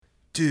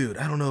Dude,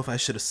 I don't know if I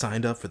should have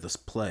signed up for this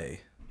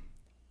play.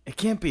 It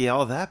can't be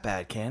all that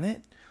bad, can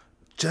it?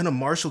 Jenna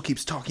Marshall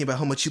keeps talking about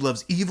how much she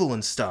loves evil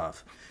and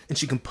stuff, and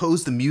she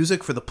composed the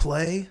music for the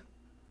play.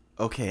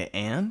 Okay,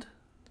 and?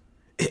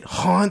 It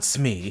haunts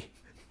me.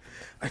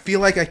 I feel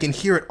like I can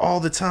hear it all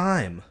the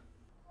time.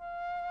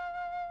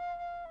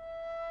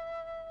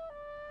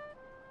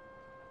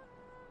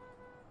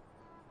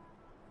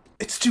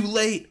 It's too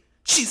late.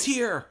 She's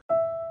here.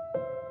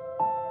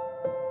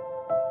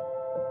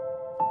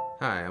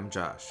 Hi, I'm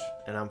Josh.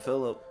 And I'm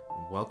Philip.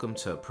 Welcome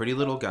to Pretty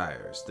Little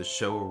Guyers, the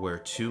show where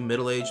two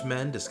middle-aged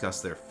men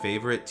discuss their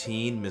favorite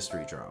teen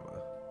mystery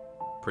drama.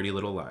 Pretty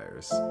Little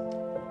Liars.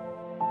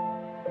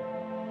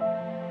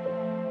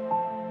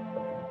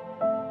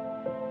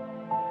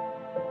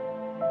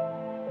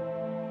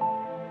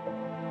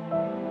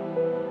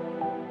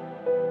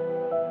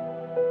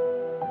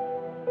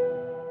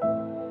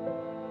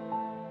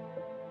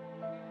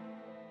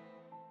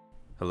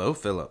 Hello,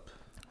 Philip.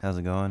 How's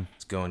it going?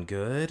 It's going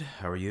good.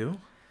 How are you?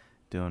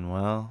 Doing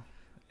well.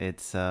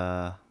 It's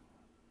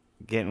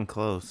getting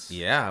close.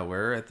 Yeah,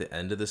 we're at the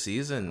end of the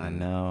season. I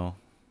know.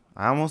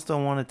 I almost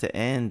don't want it to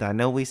end. I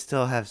know we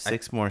still have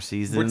six more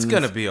seasons. It's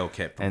gonna be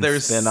okay. And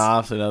there's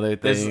spin-offs and other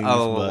things. There's a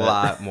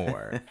lot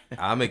more.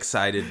 I'm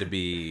excited to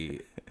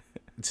be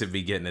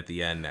getting at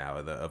the end now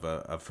of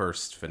a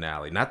first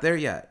finale. Not there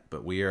yet,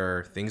 but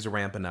things are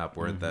ramping up.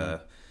 We're at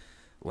the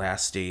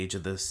last stage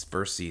of this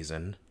first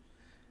season.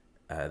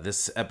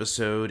 This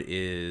episode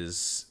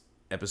is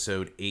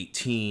episode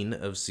 18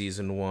 of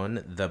season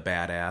 1, The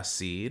Badass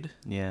Seed.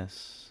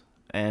 Yes.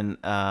 And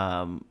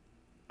I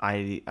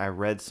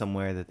read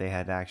somewhere that they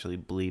had to actually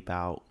bleep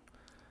out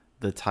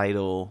the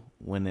title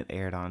when it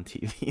aired on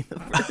TV the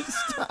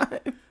first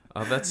time.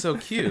 Oh, that's so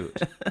cute.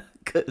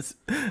 Because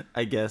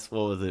I guess,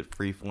 what was it,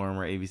 Freeform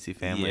or ABC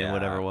Family or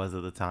whatever it was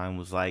at the time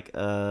was like,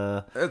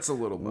 that's a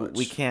little much.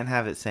 We can't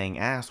have it saying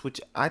ass,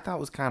 which I thought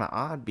was kind of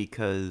odd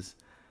because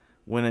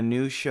when a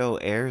new show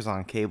airs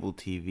on cable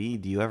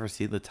TV, do you ever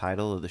see the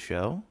title of the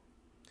show?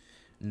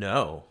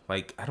 No,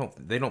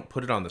 they don't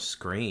put it on the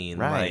screen.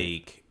 Right.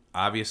 Like,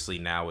 obviously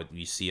now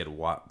you see it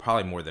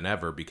probably more than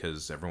ever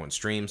because everyone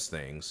streams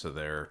things, so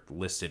they're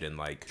listed in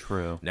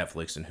True.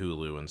 Netflix and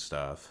Hulu and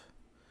stuff.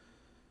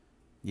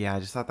 Yeah, I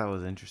just thought that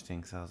was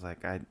interesting because I was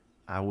like,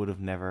 I would have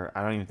never,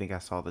 I don't even think I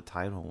saw the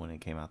title when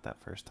it came out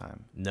that first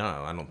time. No,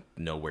 I don't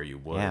know where you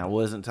would. Yeah, it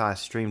wasn't until I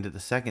streamed it the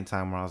second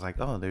time where I was like,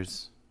 oh,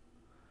 there's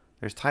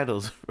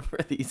titles for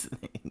these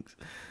things.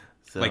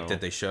 So,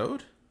 that they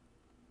showed?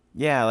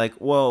 Yeah,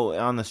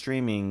 on the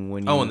streaming,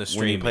 when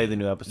you play the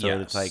new episode,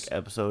 yes. It's like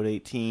episode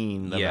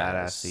 18, The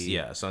Badass Seed.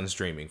 Yes, on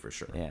streaming for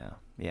sure.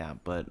 Yeah,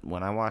 but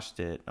when I watched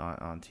it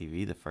on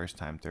TV the first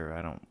time through,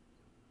 I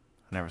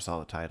never saw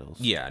the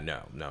titles. Yeah,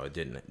 no, it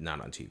didn't.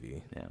 Not on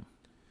TV. Yeah.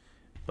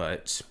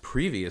 But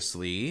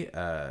previously,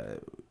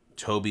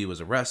 Toby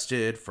was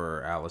arrested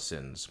for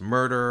Allison's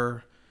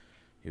murder.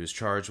 He was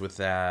charged with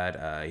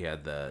that. He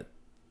had the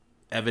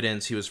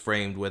evidence he was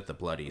framed with, the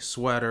bloody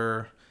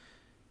sweater.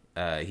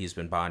 He's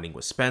been bonding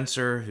with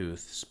Spencer,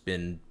 who's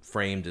been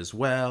framed as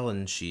well,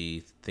 and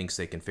she thinks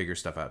they can figure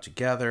stuff out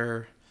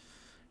together.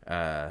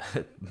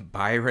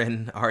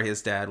 Byron,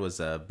 Arya's dad, was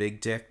a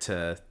big dick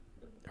to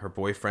her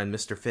boyfriend,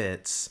 Mr.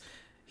 Fitz.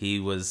 He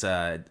was,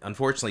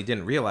 unfortunately,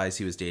 didn't realize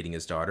he was dating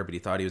his daughter, but he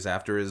thought he was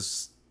after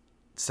his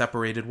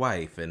separated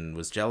wife and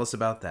was jealous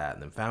about that,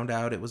 and then found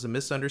out it was a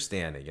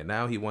misunderstanding, and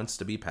now he wants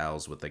to be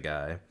pals with the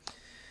guy.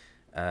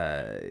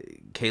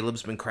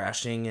 Caleb's been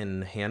crashing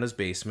in Hannah's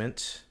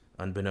basement,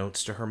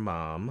 unbeknownst to her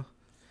mom.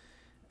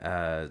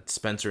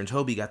 Spencer and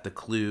Toby got the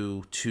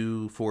clue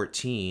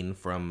 214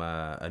 from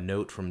a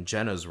note from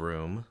Jenna's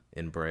room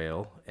in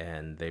Braille,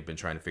 and they've been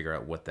trying to figure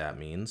out what that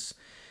means.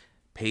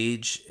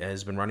 Paige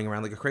has been running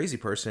around like a crazy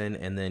person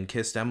and then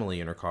kissed Emily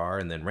in her car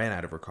and then ran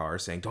out of her car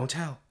saying, "Don't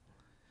tell."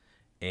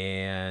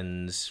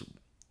 And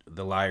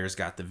the liars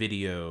got the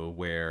video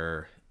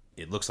where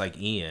it looks like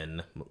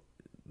Ian,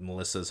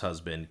 Melissa's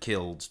husband,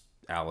 killed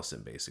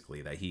Allison,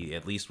 basically, that he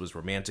at least was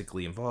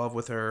romantically involved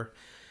with her,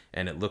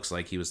 and it looks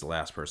like he was the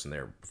last person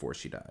there before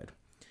she died.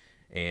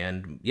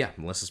 And yeah,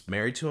 Melissa's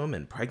married to him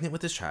and pregnant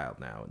with his child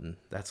now, and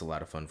that's a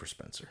lot of fun for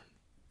Spencer.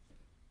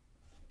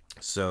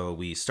 So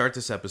we start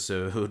this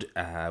episode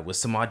with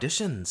some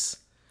auditions.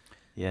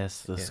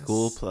 Yes, the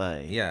school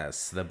play.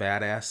 Yes, The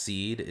Badass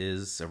Seed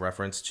is a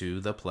reference to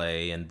the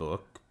play and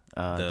book,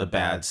 The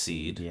Bad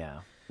Seed. Yeah,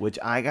 which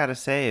I gotta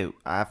say,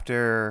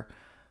 after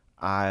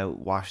I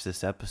watched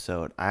this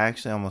episode, I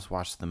actually almost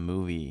watched the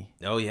movie.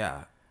 Oh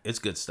yeah, it's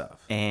good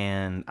stuff.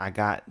 And I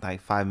got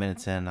 5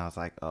 minutes in, and I was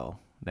like, oh,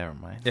 never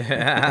mind.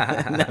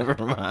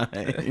 Never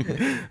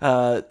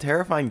mind.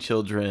 Terrifying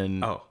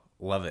Children. Oh,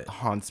 love it.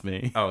 Haunts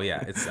me. Oh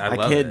yeah, I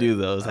can't do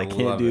those. I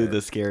can't do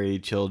the scary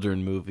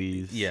children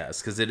movies.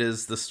 Yes, because it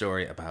is the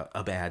story about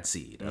a bad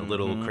seed, a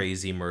little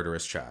crazy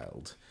murderous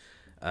child.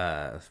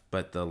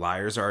 But the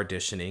liars are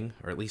auditioning,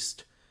 or at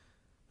least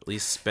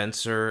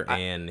Spencer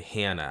and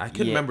Hannah. I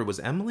couldn't remember. Was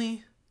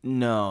Emily?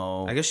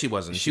 No. I guess she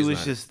wasn't. She She's was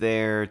not. just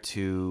there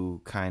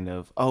to kind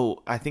of... Oh,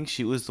 I think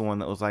she was the one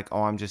that was like,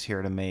 oh, I'm just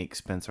here to make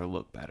Spencer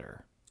look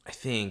better. I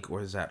think,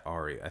 or is that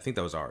Arya? I think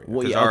that was Arya.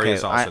 Well, Because yeah, Arya okay.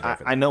 is also there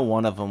for I that. know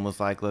one of them was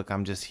like, look,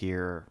 I'm just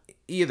here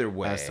Either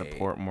way, as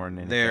support more than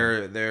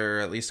anything. there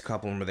at least a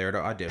couple of them are there to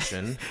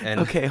audition.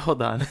 And Okay,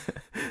 hold on.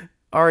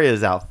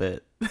 Arya's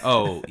outfit.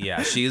 oh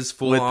yeah, she's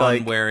full With, on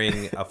like,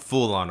 wearing a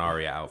full on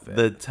Arya outfit.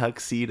 The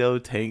tuxedo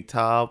tank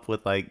top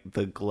with like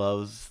the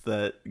gloves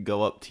that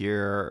go up to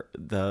your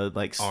they're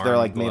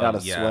like made out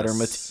of sweater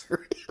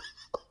material.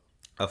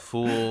 A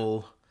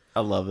full.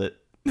 I love it.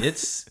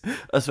 It's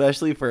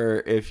Especially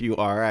for if you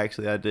are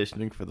actually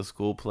auditioning for the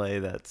school play.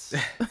 That's a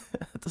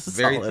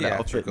very solid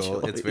outfit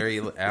theatrical. It's choice. very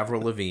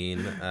Avril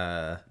Lavigne.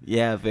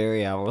 Yeah,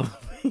 very Avril.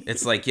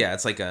 It's like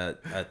it's like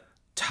a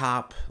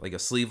top, like a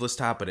sleeveless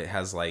top, but it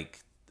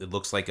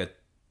looks like a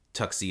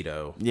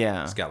tuxedo.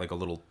 Yeah, It's got like a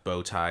little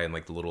bow tie and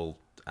like the little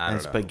and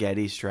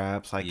spaghetti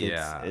straps. Like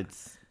Yeah.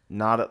 it's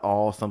not at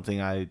all something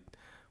I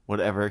would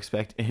ever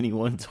expect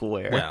anyone to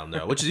wear. Well,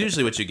 no, which is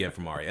usually what you get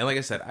from Arya. And like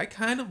I said, I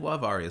kind of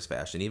love Arya's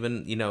fashion.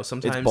 Even,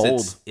 sometimes bold.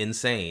 it's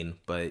insane,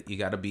 but you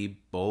got to be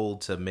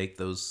bold to make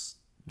those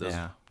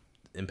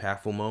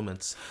impactful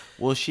moments.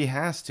 Well, she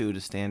has to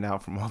stand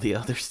out from all the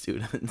other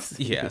students.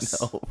 Yes.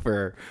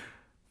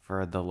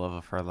 For the love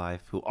of her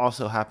life, who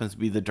also happens to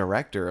be the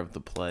director of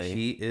the play.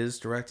 He is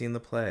directing the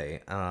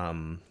play.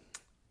 And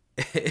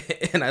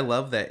I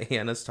love that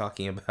Hannah's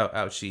talking about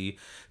how she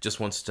just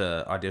wants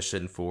to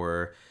audition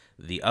for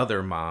the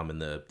other mom in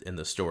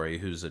the story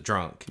who's a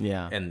drunk.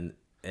 Yeah. And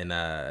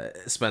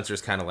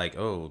Spencer's kind of like,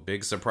 oh,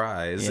 big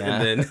surprise. Yeah.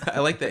 And then I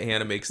like that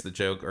Hannah makes the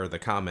joke or the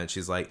comment.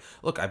 She's like,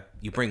 look,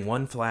 you bring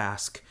one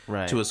flask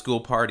Right. to a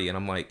school party. And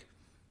I'm like,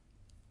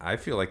 I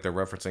feel like they're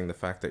referencing the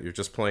fact that you're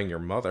just playing your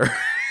mother.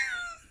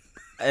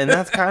 And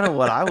that's kind of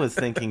what I was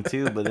thinking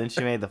too. But then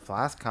she made the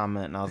flask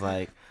comment, and I was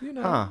like,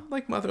 huh.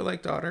 Like mother,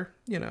 like daughter,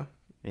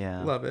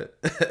 Yeah. love it.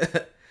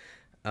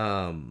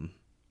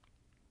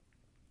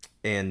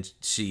 And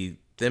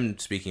them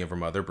speaking of her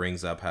mother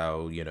brings up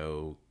how,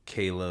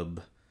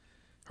 Caleb,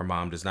 her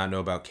mom does not know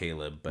about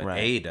Caleb, but Right.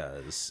 A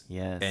does.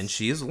 Yes. And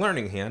she is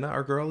learning, Hannah.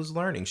 Our girl is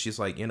learning. She's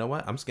like, you know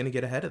what? I'm just going to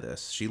get ahead of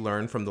this. She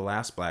learned from the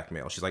last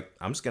blackmail. She's like,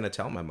 I'm just going to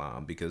tell my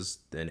mom because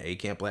then A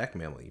can't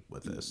blackmail me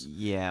with this.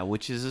 Yeah,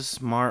 which is a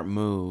smart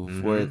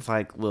move. Where Mm-hmm. it's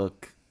like,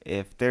 look,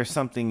 if there's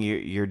something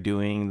you're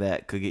doing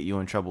that could get you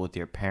in trouble with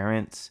your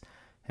parents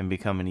and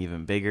become an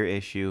even bigger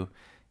issue,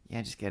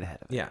 yeah, just get ahead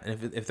of it. Yeah,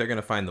 and if they're going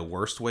to find the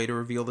worst way to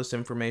reveal this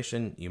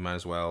information, you might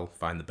as well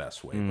find the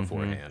best way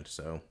beforehand.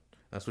 So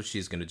that's what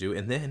she's going to do.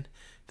 And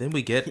then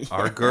we get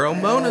our girl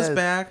Mona's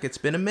back. It's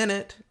been a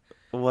minute.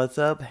 What's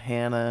up,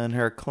 Hannah and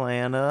her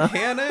clanna?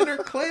 Hannah and her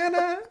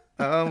clanna.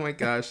 Oh my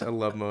gosh, I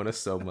love Mona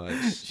so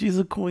much. She's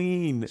a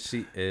queen.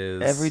 She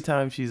is. Every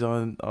time she's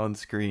on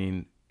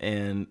screen,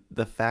 and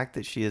the fact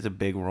that she has a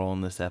big role in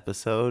this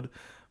episode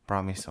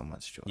brought me so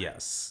much joy.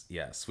 Yes.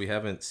 We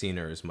haven't seen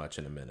her as much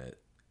in a minute.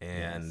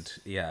 And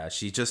yeah,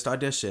 she just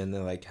auditioned.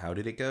 They're like, how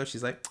did it go?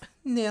 She's like,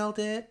 nailed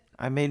it.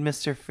 I made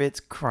Mr. Fitz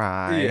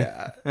cry.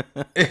 Yeah.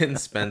 And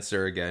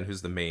Spencer, again,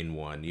 who's the main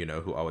one,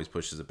 who always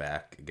pushes it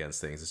back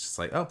against things. It's just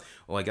like, oh,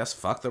 well, I guess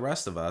fuck the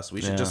rest of us. We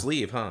should just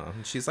leave, huh?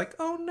 And she's like,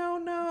 oh,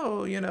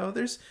 no.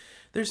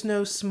 There's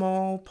no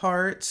small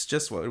parts.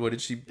 Just what did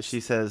she... She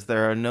says,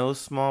 there are no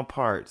small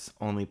parts,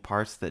 only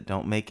parts that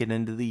don't make it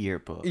into the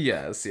yearbook.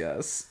 Yes.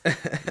 Yes,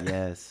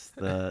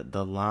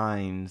 the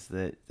lines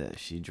that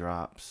she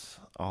drops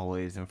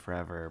always and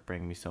forever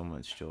bring me so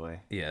much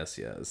joy. Yes.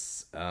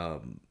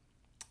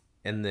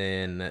 And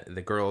then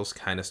the girls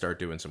kind of start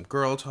doing some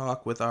girl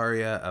talk with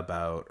Arya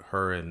about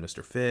her and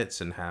Mr.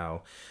 Fitz and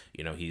how,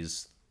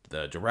 he's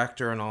the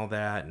director and all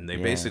that. And they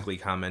basically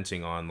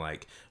commenting on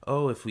like,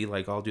 oh, if we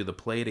like all do the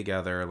play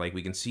together, like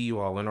we can see you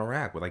all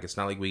interact. But like, it's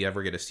not like we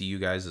ever get to see you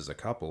guys as a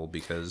couple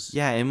because...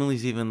 Yeah,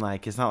 Emily's even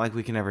like, it's not like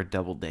we can ever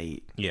double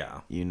date. Yeah.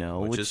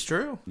 Which is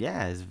true.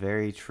 Yeah, it's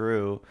very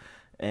true.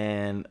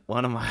 And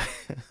one of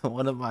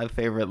my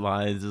favorite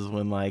lines is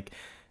when like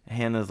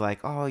Hannah's like,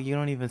 oh, you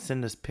don't even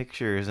send us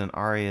pictures, and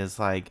Arya's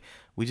like,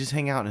 we just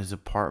hang out in his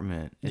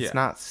apartment. It's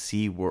not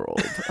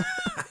SeaWorld.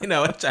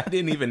 I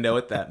didn't even know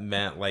what that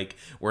meant. Like,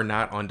 we're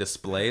not on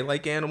display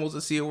like animals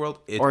at SeaWorld.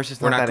 Or it's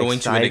just we're not not that going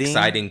exciting. to an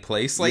exciting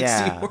place like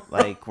SeaWorld.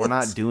 Like we're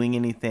not doing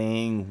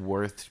anything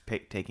worth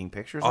taking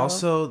pictures of.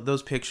 Also,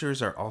 those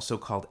pictures are also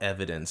called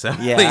evidence.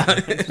 Yeah.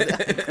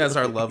 As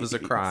our love is a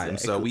crime.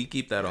 Exactly. So we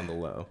keep that on the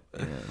low.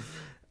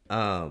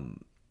 Yeah.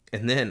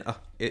 And then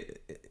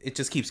it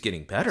just keeps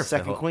getting better.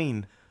 Second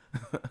queen.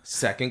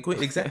 Second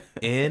queen. Exactly.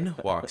 In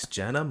walks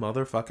Jenna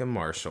motherfucking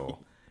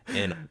Marshall.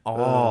 In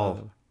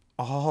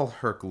all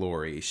her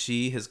glory.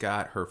 She has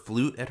got her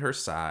flute at her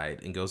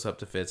side and goes up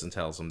to Fitz and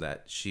tells him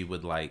that she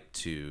would like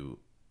to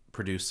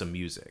produce some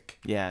music.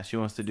 Yeah, she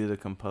wants to do the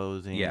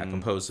composing. Yeah,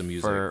 compose some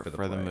music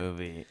for the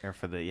movie or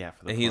for the And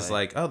play. he's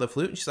like, "Oh, the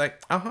flute." And she's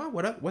like, "Uh-huh,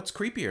 what's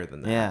creepier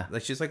than that?" Yeah.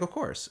 Like she's like, "Of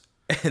course."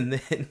 And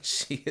then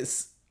she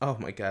is, oh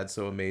my god,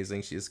 so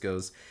amazing. She just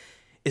goes,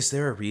 "Is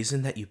there a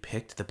reason that you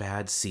picked the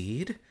bad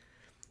seed?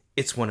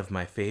 It's one of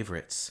my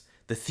favorites.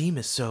 the theme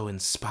is so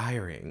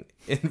inspiring.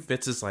 And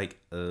Fitz is like,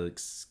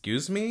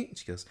 excuse me?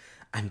 She goes,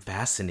 I'm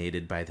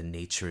fascinated by the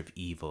nature of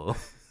evil.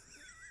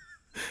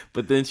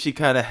 But then she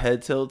kind of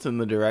head tilts in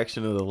the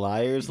direction of the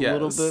liars a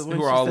little bit when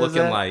who she are all says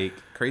looking that. like,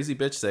 crazy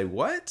bitch, say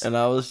what? And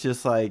I was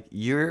just like,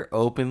 you're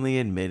openly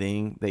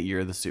admitting that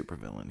you're the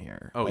supervillain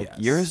here. Oh, like, yes.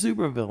 you're a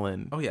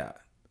supervillain. Oh, yeah.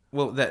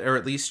 Well, that, or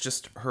at least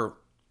just her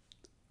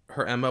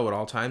MO at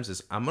all times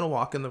is, I'm going to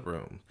walk in the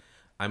room.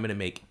 I'm going to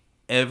make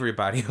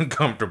everybody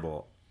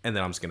uncomfortable. And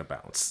then I'm just going to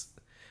bounce.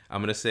 I'm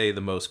going to say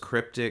the most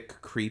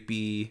cryptic,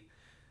 creepy,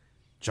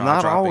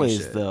 Not always,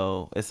 shit.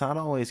 though. It's not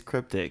always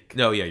cryptic.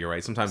 No, yeah, you're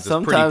right. Sometimes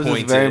Sometimes it's pretty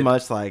pointed. it's very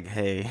much like,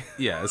 hey.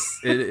 Yes,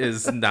 it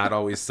is not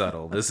always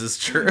subtle. This is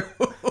true.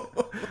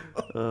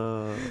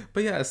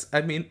 But yes,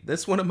 I mean,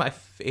 that's one of my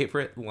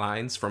favorite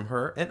lines from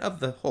her and of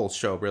the whole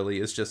show, really,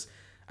 is just,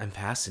 I'm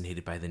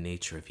fascinated by the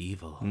nature of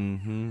evil.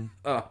 Mm-hmm.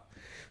 Oh,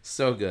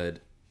 so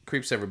good.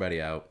 Creeps everybody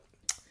out.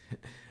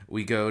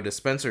 We go to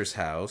Spencer's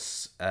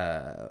house,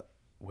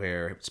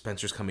 where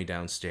Spencer's coming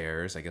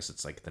downstairs. I guess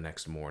it's like the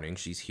next morning.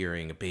 She's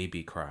hearing a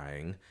baby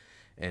crying,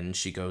 and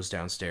she goes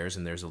downstairs,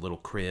 and there's a little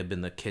crib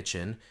in the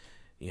kitchen,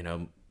 you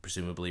know,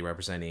 presumably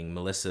representing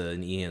Melissa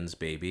and Ian's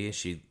baby.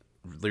 She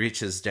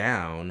reaches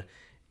down,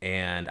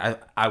 and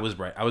I was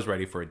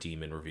ready for a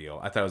demon reveal.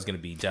 I thought it was going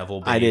to be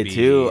devil baby.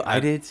 I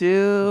did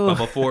too. But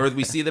before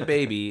we see the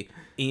baby,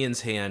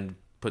 Ian's hand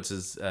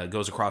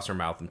goes across her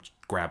mouth and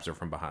grabs her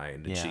from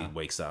behind, and she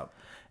wakes up.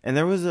 And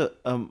there was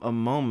a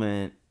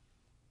moment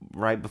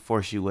right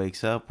before she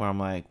wakes up where I'm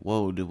like,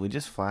 whoa, did we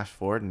just flash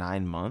forward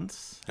 9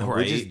 months? Right.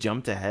 We just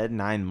jumped ahead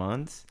 9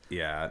 months?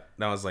 Yeah.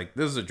 And I was like,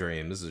 this is a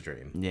dream.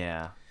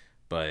 Yeah.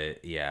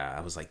 But yeah,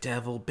 I was like,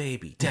 devil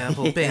baby,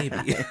 devil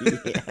baby.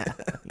 Yeah.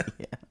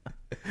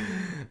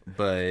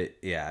 But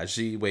yeah,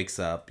 she wakes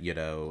up,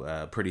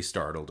 pretty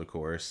startled, of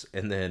course.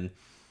 And then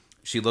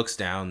she looks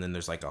down, and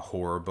there's like a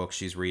horror book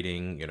she's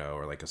reading,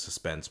 or like a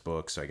suspense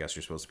book. So I guess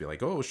you're supposed to be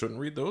like, oh, shouldn't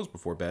read those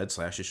before bed,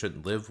 / you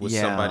shouldn't live with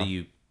somebody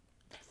you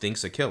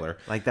think's a killer.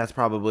 Like, that's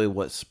probably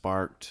what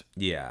sparked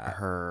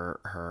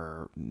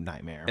her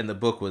nightmare. And the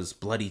book was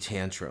Bloody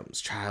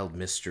Tantrums, Child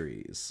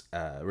Mysteries,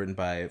 written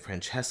by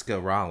Francesca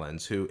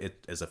Rollins, who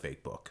it is a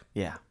fake book.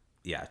 Yeah.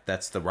 Yeah,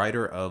 that's the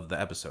writer of the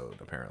episode,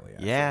 apparently.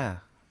 Actually. Yeah.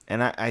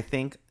 And I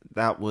think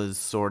that was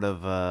sort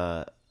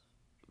of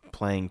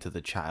playing to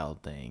the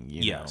child thing,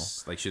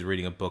 Yes, like she's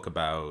reading a book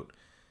about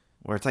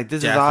where it's like, this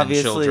is death and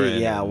obviously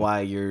children why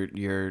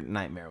your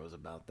nightmare was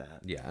about that.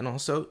 Yeah, and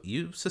also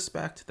you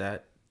suspect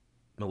that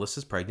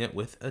Melissa's pregnant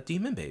with a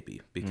demon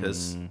baby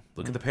because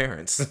look at the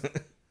parents.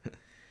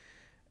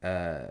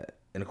 And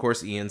of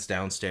course Ian's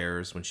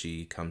downstairs when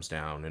she comes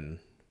down in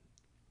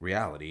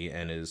reality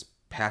and is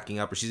packing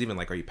up, or she's even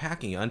like, are you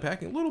packing,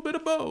 unpacking? A little bit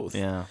of both.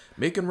 Yeah.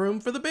 Making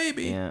room for the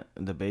baby. Yeah,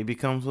 the baby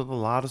comes with a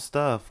lot of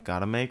stuff.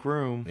 Gotta make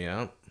room.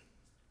 Yeah.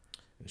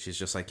 And she's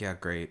just like, yeah,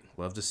 great.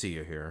 Love to see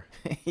you here.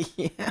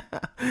 Yeah.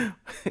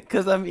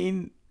 Because, I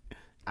mean,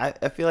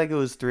 I feel like it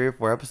was 3 or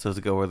 4 episodes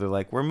ago where they're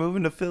like, we're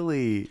moving to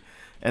Philly.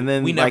 And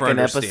then we like never an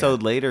understand.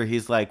 Episode later,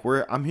 he's like,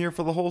 I'm here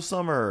for the whole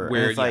summer.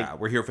 We're like,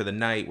 we're here for the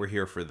night. We're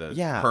here for the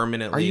yeah,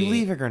 permanently. Are you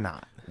leaving or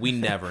not? We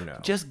never know.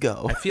 Just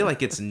go. I feel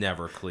like it's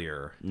never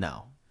clear.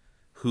 No.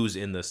 Who's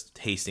in this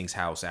Hastings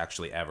house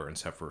actually ever,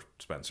 except for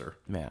Spencer.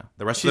 Yeah.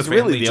 The rest She's of the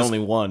family really the only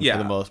one for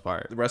the most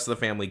part. The rest of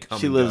the family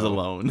comes. She lives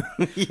alone.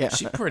 Yeah.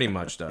 She pretty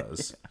much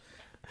does.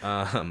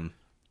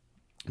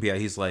 Yeah,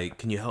 he's like,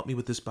 can you help me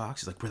with this box?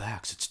 He's like,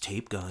 relax, it's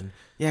tape gun.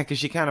 Yeah, because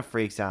she kind of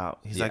freaks out.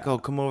 He's like, oh,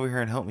 come over here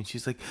and help me.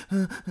 She's like,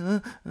 Yeah.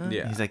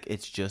 He's like,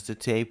 it's just a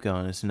tape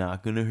gun. It's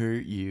not going to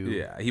hurt you.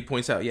 Yeah, he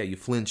points out, you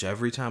flinch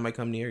every time I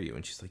come near you.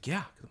 And she's like,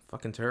 yeah, I'm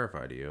fucking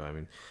terrified of you. I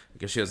mean, I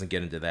guess she doesn't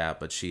get into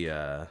that, but she,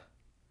 And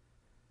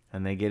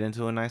they get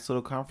into a nice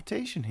little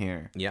confrontation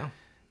here. Yeah.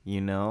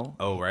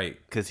 Oh, right.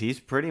 Because he's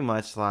pretty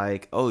much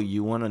like, oh,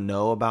 you want to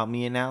know about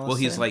me and Allison? Well,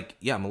 he's like,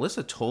 yeah,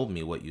 Melissa told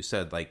me what you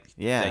said, like,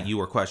 that you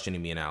were questioning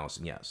me and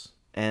Allison, yes.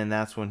 And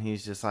that's when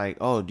he's just like,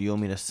 oh, do you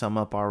want me to sum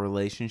up our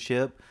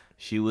relationship?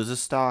 She was a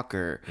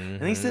stalker.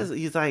 Mm-hmm. And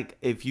he's like,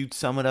 if you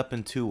sum it up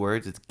in 2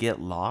 words, it's get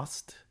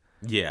lost.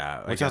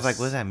 Yeah. I was like,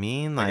 what does that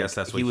mean? Like, I guess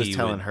that's what he was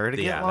telling her to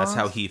get lost? That's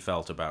how he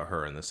felt about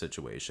her in the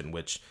situation,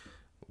 which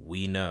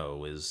we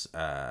know is,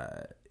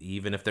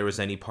 even if there was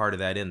any part of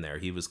that in there,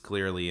 he was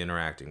clearly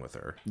interacting with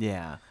her.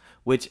 Yeah.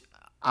 Which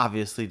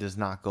obviously does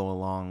not go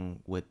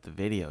along with the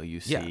video you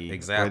see. Yeah,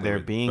 exactly. Where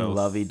they're being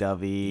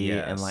lovey-dovey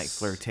and like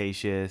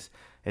flirtatious.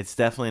 It's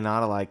definitely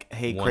not a like,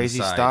 hey, crazy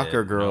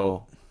stalker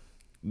girl,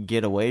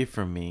 get away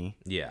from me.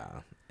 Yeah.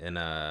 And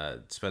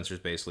Spencer's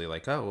basically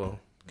like, oh, well,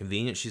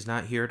 convenient she's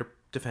not here to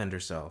defend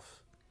herself.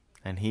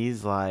 And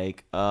he's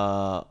like,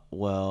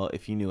 well,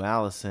 if you knew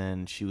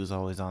Allison, she was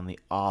always on the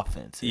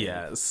offensive.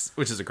 Yes,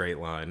 which is a great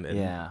line.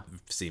 And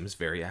seems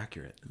very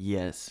accurate.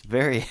 Yes,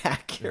 very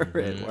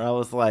accurate. Mm-hmm. Where I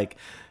was like,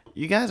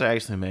 you guys are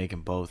actually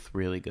making both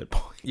really good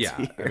points. Yeah,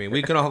 here. I mean,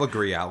 we can all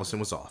agree Allison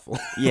was awful.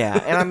 Yeah,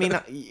 and I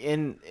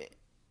mean,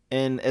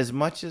 in as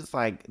much as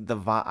like the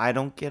vibe, I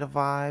don't get a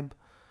vibe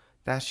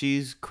that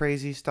she's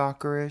crazy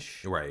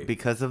stalkerish, Right.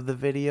 because of the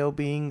video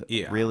being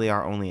Yeah. really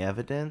our only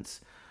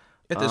evidence.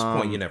 At this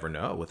point, you never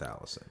know with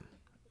Allison.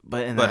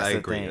 But But that's I the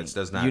agree, thing. it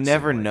does not You seem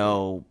never likely.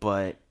 know,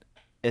 but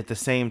at the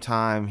same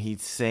time,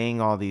 he's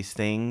saying all these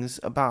things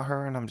about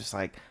her, and I'm just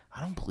like,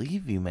 I don't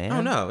believe you,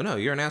 man. Oh no,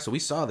 you're an asshole. We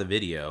saw the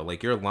video.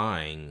 Like, you're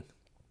lying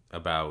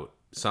about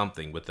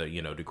something with the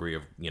degree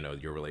of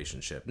your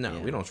relationship. No,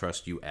 we don't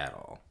trust you at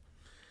all.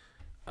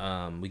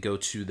 We go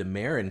to the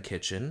Marin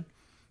kitchen.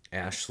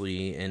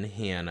 Ashley and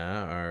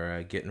Hannah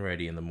are getting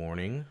ready in the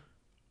morning.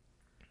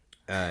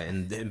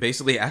 And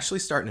basically,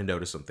 Ashley's starting to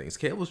notice some things.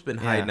 Caleb's been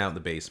hiding out in the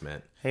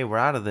basement. Hey, we're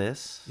out of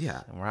this.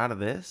 Yeah. And we're out of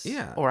this.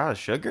 Yeah. Oh, we're out of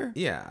sugar.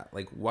 Yeah,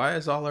 like, why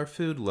is all our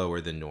food lower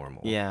than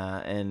normal? Yeah,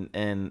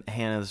 and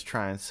Hannah's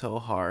trying so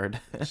hard.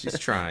 She's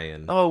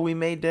trying. Oh, we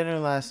made dinner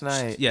last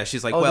night. Yeah,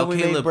 she's like, Oh, well, then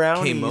we made Caleb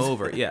brownies. came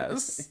over.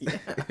 Yes. Yeah.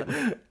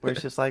 Where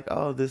it's just like,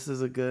 oh, this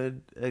is a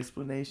good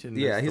explanation.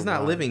 Yeah, as he's to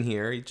not why. living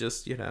here. He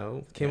just,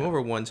 came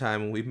over one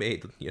time and we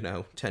made,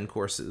 10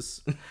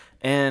 courses.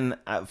 And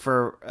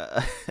for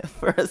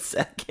for a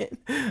second,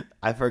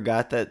 I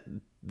forgot that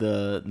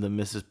the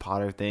Mrs.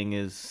 Potter thing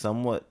is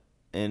somewhat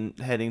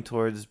heading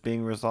towards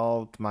being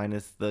resolved,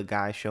 minus the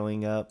guy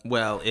showing up.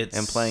 Well, it's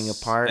and playing a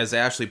part. As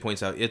Ashley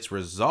points out, it's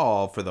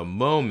resolved for the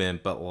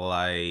moment, but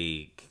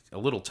like a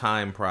little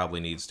time probably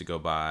needs to go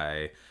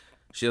by.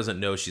 She doesn't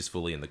know she's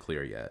fully in the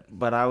clear yet.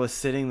 But I was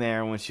sitting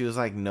there when she was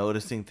like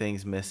noticing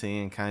things missing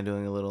and kind of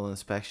doing a little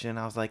inspection.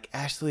 I was like,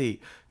 Ashley,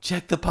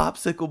 check the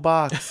popsicle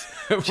box.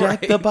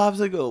 Check the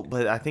popsicle.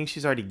 But I think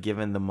she's already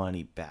given the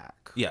money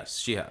back. Yes,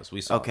 she has.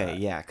 We saw that.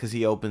 Yeah, because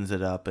he opens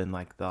it up in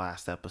like the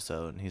last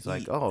episode and he's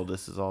like, oh,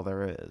 this is all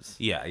there is.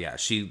 Yeah.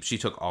 She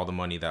took all the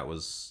money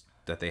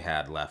that they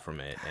had left from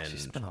it, and She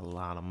spent a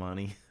lot of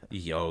money.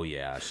 Oh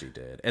yeah, she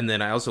did. And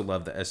then I also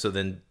love that. So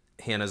then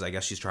Hannah's, I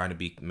guess she's trying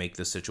to make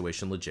this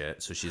situation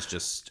legit. So she's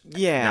just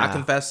not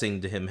confessing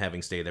to him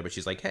having stayed there, but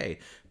she's like, hey,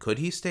 could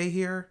he stay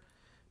here?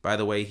 By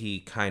the way, he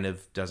kind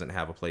of doesn't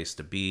have a place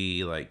to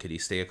be. Like, could he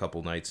stay a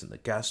couple nights in the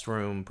guest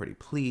room? Pretty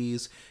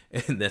please.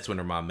 And that's when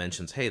her mom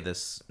mentions, hey,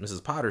 this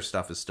Mrs. Potter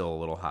stuff is still a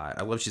little hot.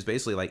 I love she's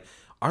basically like,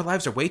 our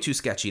lives are way too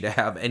sketchy to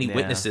have any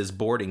witnesses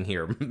boarding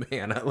here,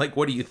 man. Like,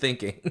 what are you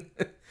thinking?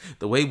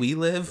 The way we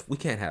live, we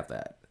can't have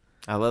that.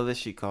 I love that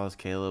she calls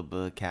Caleb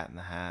a cat in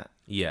the hat.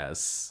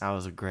 Yes. That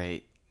was a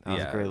great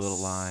little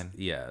line.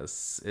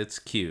 Yes. It's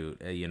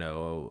cute.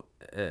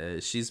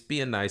 She's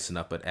being nice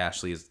enough, but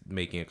Ashley is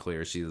making it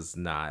clear she's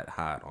not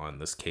hot on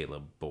this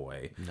Caleb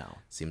boy. No.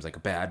 Seems like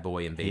a bad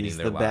boy invading He's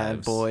their the lives.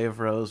 bad boy of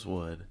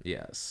Rosewood.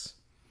 Yes.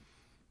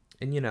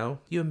 And, you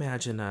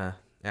imagine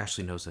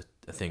Ashley knows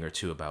a thing or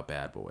two about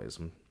bad boys.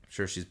 I'm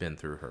sure she's been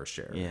through her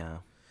share.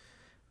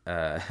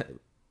 Yeah.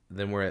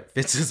 Then we're at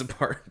Fitz's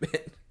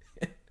apartment.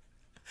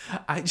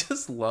 I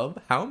just love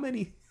how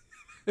many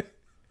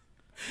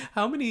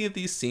of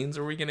these scenes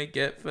are we gonna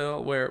get,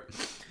 Phil, where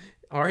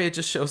Arya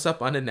just shows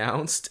up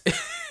unannounced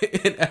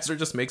and Ezra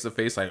just makes a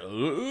face like,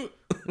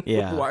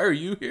 yeah, why are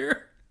you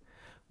here?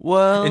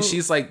 Well, and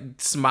she's like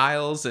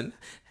smiles and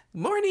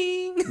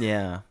morning.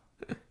 Yeah,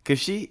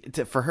 because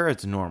for her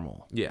it's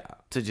normal. Yeah,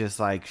 to just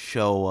like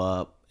show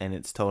up. And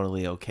it's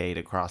totally okay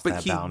to cross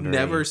that boundary. But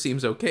he never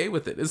seems okay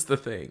with it, is the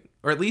thing.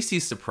 Or at least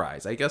he's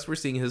surprised. I guess we're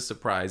seeing his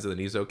surprise and then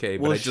he's okay.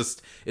 But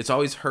it's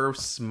always her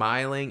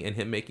smiling and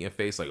him making a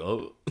face like,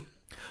 oh.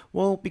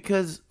 Well,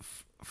 because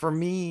for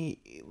me,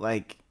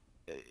 like,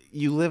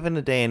 you live in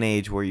a day and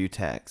age where you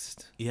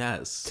text.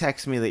 Yes.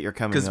 Text me that you're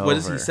coming over. Because what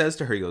does he says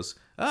to her? He goes,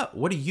 oh,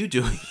 what are you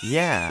doing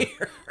Yeah.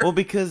 here? Well,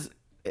 because,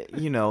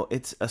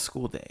 it's a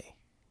school day.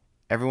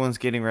 Everyone's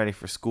getting ready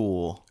for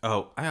school.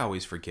 Oh, I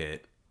always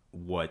forget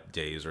what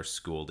days are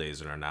school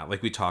days and are not.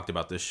 Like we talked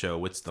about this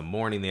show, it's the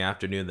morning, the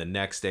afternoon, the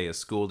next day, a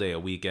school day, a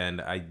weekend.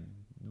 I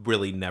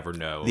really never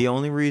know. The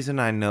only reason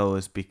I know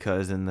is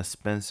because in the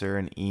Spencer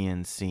and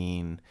Ian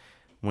scene,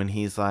 when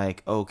he's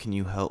like, oh, can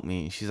you help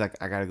me? She's like,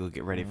 I gotta go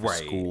get ready for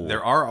school.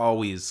 There are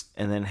always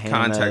and then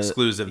context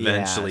clues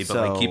eventually, but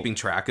like keeping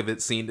track of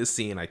it scene to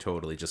scene, I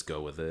totally just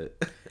go with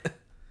it.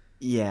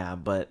 Yeah,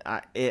 but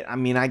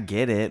I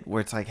get it,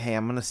 where it's like, hey,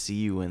 I'm gonna see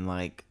you in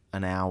like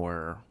an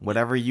hour.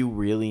 Whatever you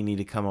really need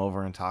to come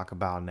over and talk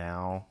about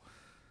now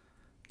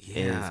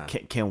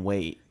can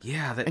wait.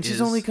 Yeah, and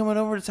she's only coming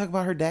over to talk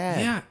about her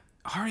dad. Yeah,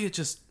 Arya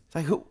just... It's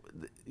like, who...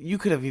 You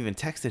could have even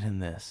texted him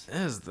this.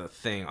 That is the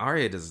thing.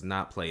 Arya does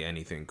not play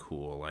anything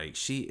cool. Like,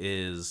 she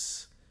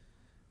is...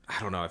 I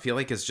don't know. I feel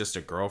like it's just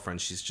a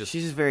girlfriend. She's just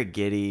very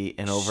giddy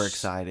and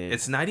overexcited.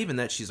 It's not even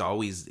that she's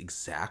always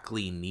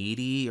exactly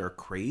needy or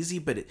crazy,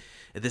 but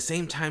at the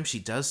same time, she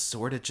does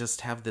sort of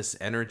just have this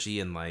energy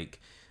and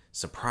like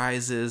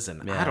surprises,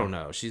 and I don't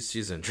know.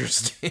 She's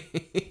interesting.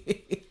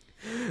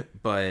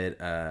 But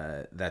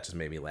that just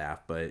made me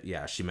laugh. But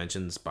yeah, she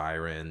mentions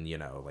Byron,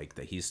 like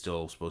that he's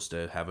still supposed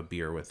to have a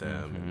beer with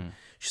him. Mm-hmm. And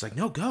she's like,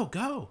 no,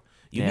 go.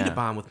 You need to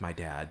bond with my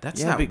dad.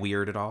 That's not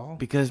weird at all.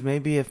 Because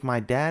maybe if my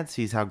dad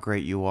sees how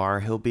great you are,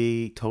 he'll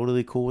be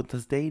totally cool with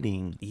us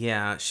dating.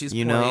 Yeah, she's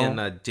playing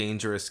a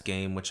dangerous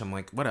game, which I'm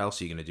like, what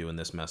else are you going to do in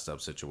this messed up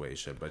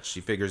situation? But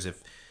she figures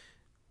if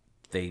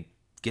they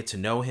get to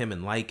know him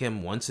and like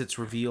him once it's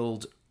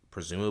revealed,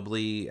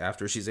 presumably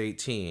after she's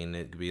 18,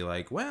 it could be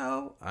like,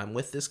 well, I'm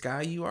with this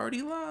guy you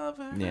already love.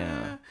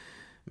 Yeah.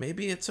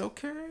 Maybe it's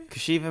okay.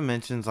 Because she even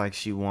mentions, like,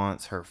 she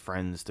wants her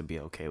friends to be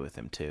okay with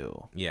him,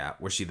 too. Yeah,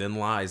 where she then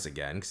lies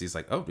again, because he's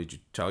like, oh, did you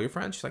tell your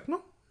friends? She's like,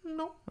 no.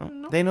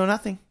 They know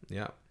nothing.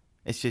 Yeah.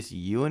 It's just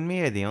you and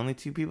me are the only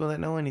two people that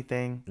know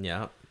anything.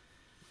 Yeah.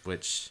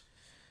 Which,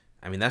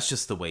 I mean, that's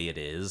just the way it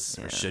is,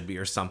 or should be,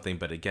 or something.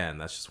 But again,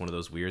 that's just one of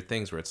those weird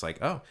things where it's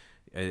like, oh,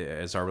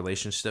 is our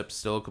relationship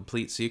still a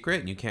complete secret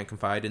and you can't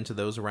confide into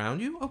those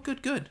around you? Oh,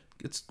 good.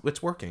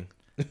 It's working.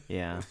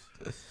 Yeah.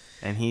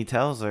 And he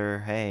tells her,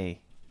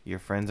 hey, your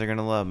friends are going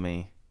to love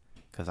me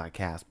because I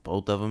cast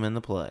both of them in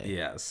the play.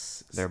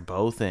 Yes. They're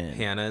both in.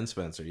 Hannah and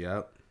Spencer,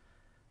 yep.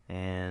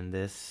 And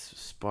this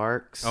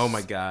sparks oh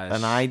my gosh,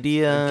 an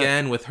idea.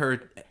 Again with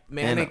her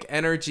manic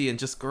energy and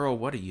just, girl,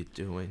 what are you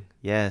doing?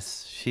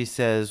 Yes. She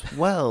says,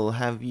 well,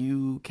 have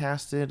you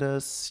casted a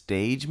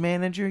stage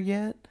manager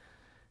yet?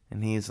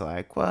 And he's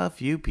like, well, a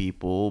few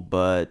people,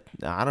 but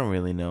I don't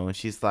really know. And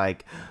she's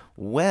like,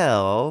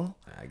 well,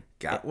 I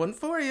got one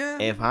for you.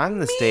 If I'm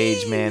the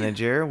stage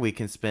manager, we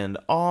can spend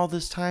all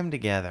this time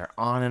together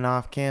on and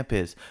off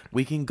campus.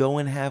 We can go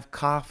and have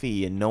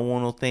coffee and no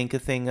one will think a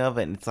thing of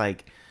it. And it's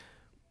like,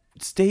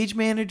 stage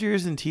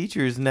managers and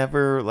teachers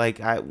never, like,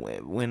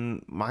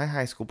 when my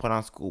high school put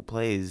on school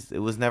plays, it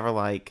was never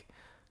like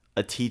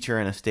a teacher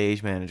and a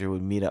stage manager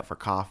would meet up for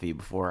coffee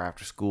before or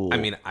after school. I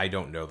mean, I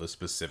don't know the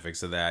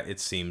specifics of that. It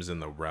seems in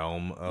the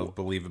realm of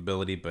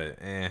believability, but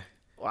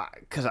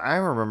because I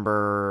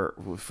remember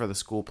for the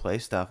school play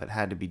stuff, it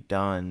had to be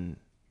done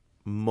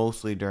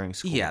mostly during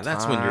school yeah,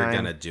 that's time. when you're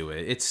gonna do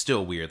it. It's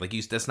still weird. Like,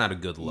 that's not a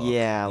good look.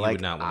 Yeah, you like,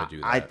 would not want to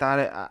do that. I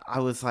thought I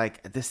was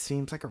like, this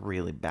seems like a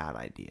really bad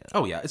idea.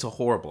 Oh yeah, it's a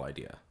horrible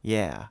idea.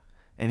 Yeah,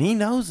 and he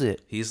knows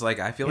it. He's like,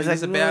 I feel like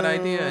it's a bad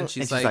idea, and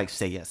she's like,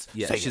 say yes.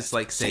 Yeah, say she's yes,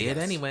 like, say it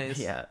yes. anyways.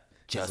 Yeah,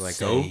 just like,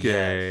 say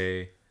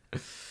okay.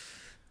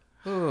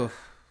 Yes.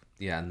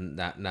 Yeah,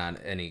 not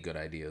any good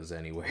ideas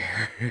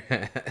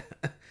anywhere.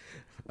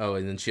 Oh,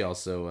 and then she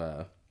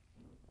also,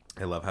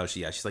 I love how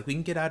she's like, we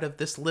can get out of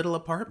this little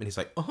apartment. He's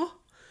like,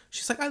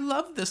 She's like, I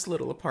love this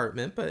little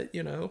apartment, but, we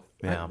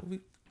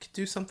could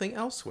do something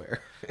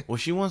elsewhere. Well,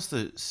 she wants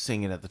to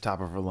sing it at the top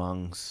of her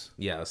lungs.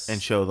 Yes.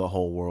 And show the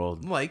whole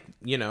world. Like,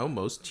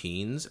 most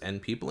teens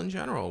and people in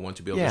general want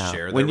to be able to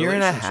share their when you're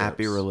in a relationships.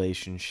 happy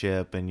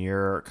relationship and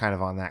you're kind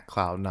of on that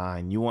cloud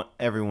nine, you want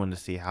everyone to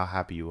see how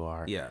happy you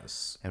are.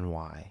 Yes. And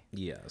why.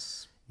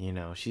 Yes.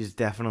 She's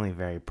definitely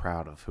very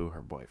proud of who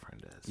her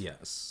boyfriend is.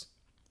 Yes.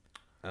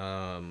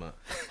 Oh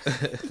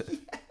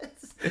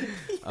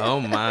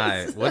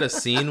my, what a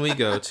scene we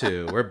go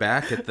to. We're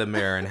back at the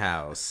Marin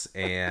house,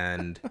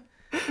 and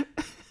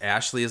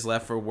Ashley is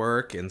left for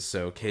work, and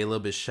so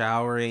Caleb is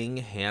showering.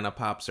 Hannah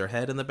pops her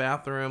head in the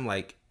bathroom,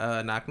 like,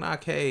 knock,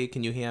 knock, hey,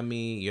 can you hand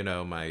me,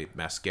 my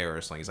mascara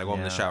or something? He's like, well,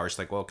 I'm in the shower. She's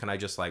like, well, can I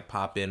just, like,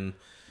 pop in,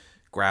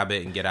 grab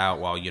it, and get out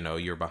while,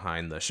 you're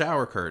behind the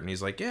shower curtain?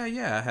 He's like,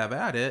 yeah, have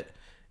at it.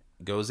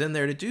 Goes in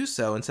there to do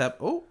so,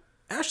 except,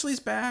 Ashley's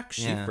back.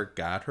 She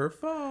forgot her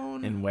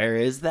phone. And where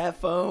is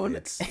that phone?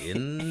 It's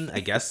in,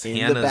 I guess,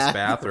 Hannah's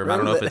bathroom. I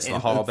don't know if it's the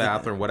hall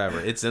bathroom, whatever.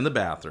 It's in the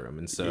bathroom.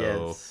 And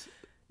so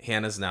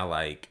Hannah's now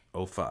like,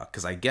 oh, fuck.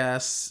 Because I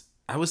guess,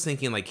 I was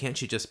thinking, like, can't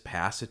she just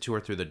pass it to her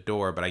through the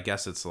door? But I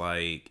guess it's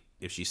like,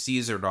 if she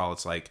sees her at all,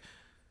 it's like,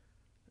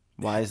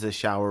 why is the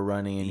shower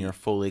running and you're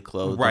fully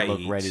clothed and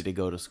look ready to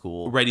go to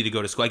school? Ready to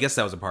go to school. I guess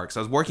that was a part. Because I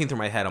was working through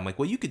my head. I'm like,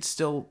 well, you could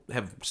still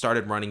have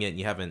started running it and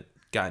you haven't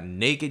gotten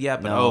naked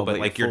yet, but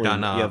like you're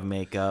done up. You have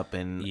makeup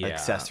and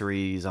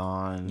accessories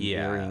on,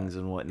 earrings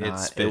and whatnot.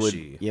 It's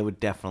fishy. It would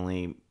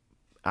definitely,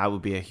 I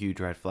would be a huge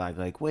red flag.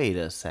 Like, wait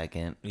a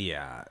second.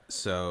 Yeah.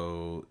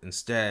 So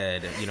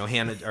instead,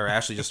 Hannah or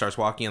Ashley just starts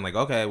walking in like,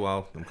 okay,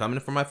 well, I'm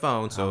coming for my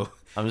phone, so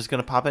I'm just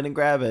gonna pop in and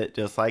grab it,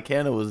 just like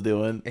Hannah was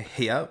doing.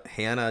 Yep.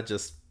 Hannah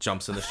just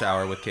jumps in the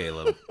shower with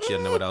Caleb. She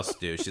didn't know what else to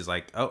do. She's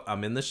like, oh,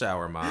 I'm in the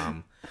shower,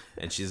 Mom.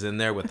 And she's in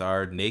there with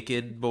our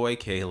naked boy,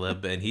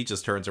 Caleb, and he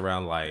just turns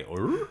around like,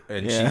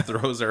 and she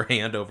throws her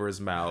hand over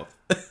his mouth.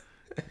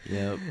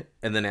 Yep.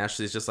 And then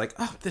Ashley's just like,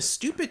 oh, this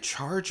stupid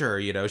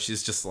charger,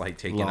 she's just like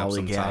taking up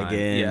some time.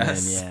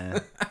 Yes.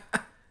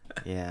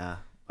 Yeah.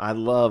 I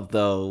love,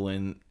 though,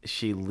 when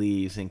she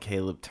leaves and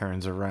Caleb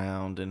turns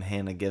around and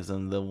Hannah gives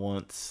him the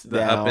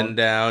up and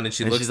down, and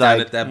she looks down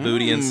at that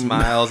booty and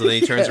smiles, and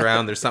then he turns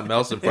around, there's something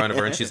else in front of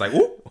her, and she's like,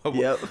 whoop.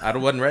 Yep. I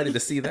wasn't ready to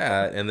see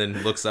that, and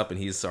then looks up and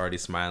he's already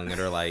smiling at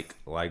her like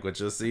what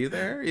you see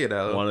there,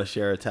 Want to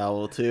share a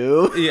towel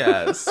too?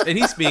 Yes, and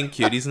he's being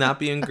cute. He's not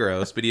being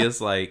gross, but he is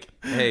like,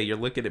 hey, you're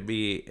looking at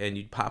me, and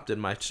you popped in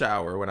my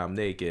shower when I'm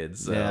naked.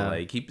 So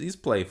like he's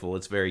playful.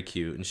 It's very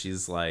cute, and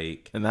she's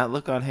like, and that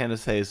look on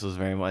Hannah's face was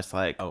very much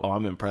like, oh,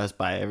 I'm impressed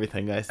by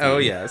everything I see. Oh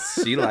yes,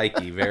 she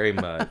likey very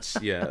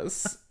much.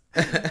 Yes.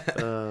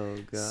 Oh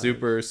god,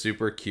 super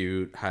super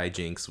cute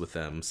hijinks with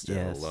them.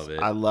 Still love it.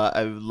 I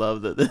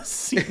love that this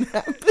scene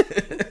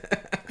happened.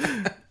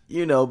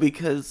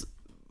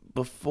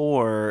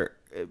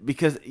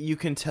 because you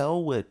can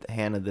tell with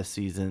Hannah this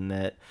season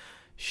that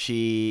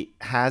she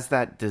has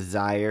that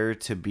desire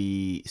to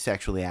be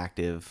sexually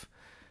active.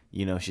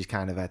 You know, she's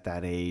kind of at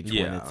that age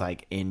when it's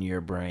like in your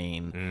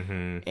brain.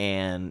 Mm-hmm.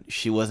 And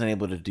she wasn't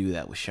able to do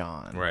that with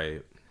Sean.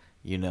 Right.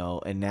 You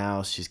know, and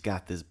now she's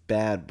got this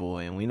bad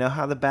boy, and we know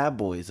how the bad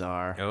boys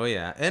are. Oh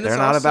yeah, and they're it's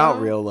not also,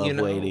 about real love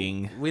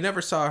waiting. We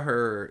never saw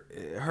her.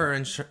 Her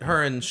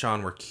and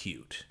Sean were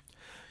cute.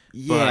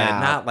 Yeah, but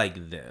not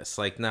like this.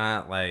 Like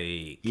not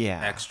like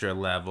Yeah. extra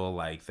level.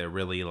 Like they're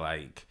really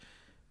like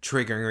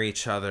triggering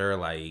each other.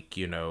 Like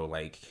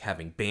like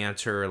having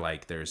banter.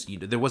 Like there's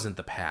there wasn't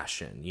the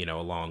passion.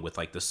 Along with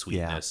like the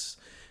sweetness.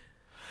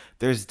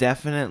 There's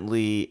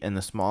definitely, in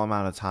the small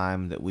amount of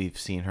time that we've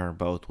seen her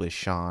both with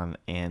Sean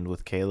and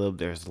with Caleb,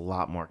 there's a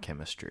lot more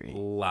chemistry. A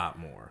lot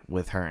more.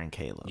 With her and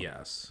Caleb.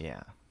 Yes.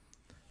 Yeah.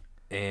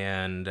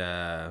 And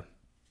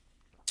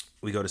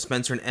we go to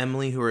Spencer and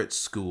Emily, who are at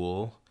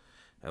school,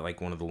 at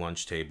like one of the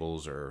lunch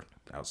tables or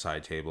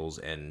outside tables,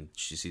 and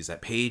she sees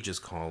that Paige is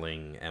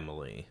calling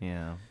Emily.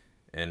 Yeah.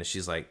 And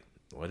she's like,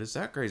 what is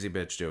that crazy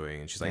bitch doing?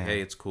 And she's like, hey,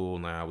 it's cool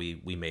now.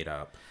 We made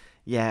up.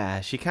 Yeah,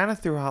 she kind of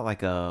threw out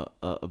like a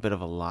bit of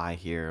a lie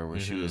here,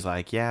 where she was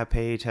like, "Yeah,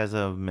 Paige has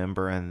a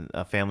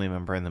family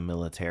member in the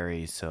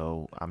military,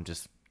 so I'm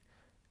just,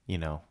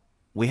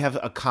 we have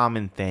a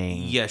common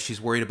thing." Yeah,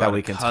 she's worried about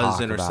a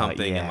cousin or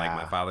something, and like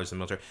my father's in the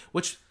military,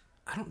 which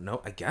I don't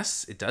know. I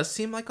guess it does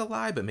seem like a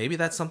lie, but maybe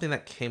that's something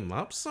that came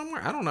up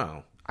somewhere. I don't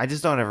know. I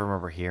just don't ever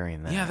remember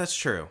hearing that. Yeah, that's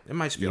true. It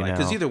might just be like,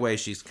 because either way,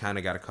 she's kind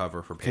of got to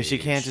cover for Paige. Because she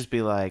can't just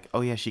be like,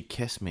 "Oh yeah, she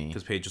kissed me."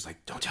 Because Paige is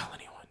like, "Don't tell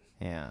anyone."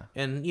 Yeah.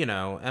 And,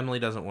 Emily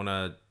doesn't want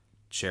to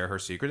share her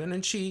secret. And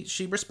then she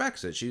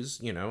respects it. She's,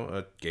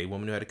 a gay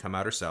woman who had to come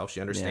out herself. She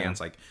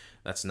understands, like,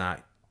 that's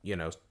not,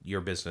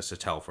 your business to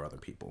tell for other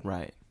people.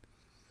 Right.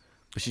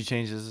 But she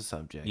changes the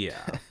subject. Yeah.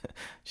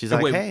 She's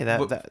like, hey,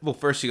 Well,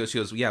 first she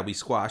goes, yeah, we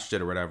squashed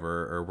it or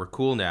whatever, or we're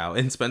cool now.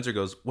 And Spencer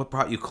goes, what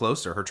brought you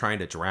closer? Her trying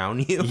to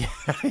drown you?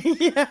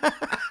 Yeah.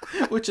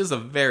 Which is a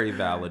very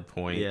valid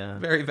point. Yeah.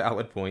 Very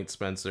valid point,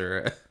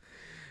 Spencer.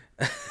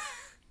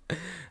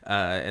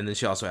 And then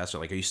she also asked her,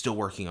 like, are you still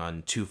working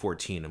on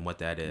 214 and what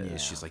that is? Yeah.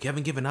 She's like, you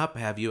haven't given up,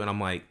 have you? And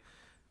I'm like,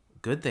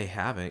 good they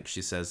haven't.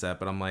 She says that,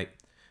 but I'm like,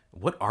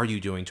 what are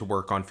you doing to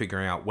work on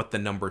figuring out what the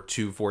number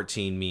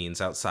 214 means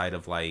outside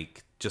of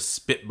like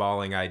just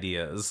spitballing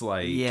ideas?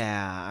 Like,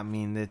 yeah, I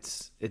mean,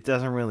 it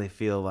doesn't really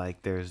feel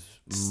like there's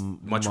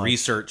much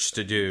research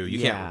to do.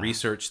 You can't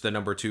research the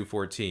number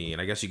 214.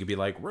 I guess you could be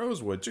like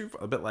Rosewood,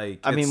 a bit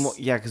like. I mean,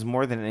 yeah, because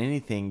more than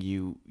anything,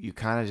 you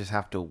kind of just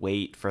have to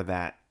wait for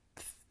that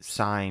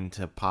sign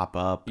to pop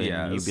up,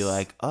 and you'd be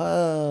like,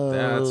 oh,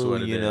 that's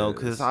what it is.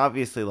 Because it's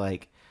obviously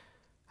like,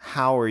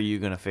 how are you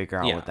gonna figure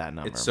out what that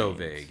number it's so means?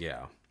 Vague.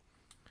 Yeah.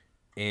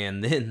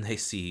 And then they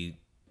see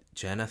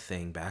Jenna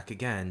thing back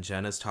again.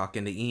 Jenna's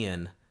talking to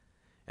Ian,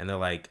 and they're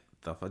like,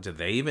 do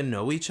they even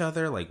know each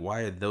other? Like,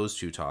 why are those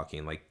two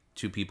talking? Like,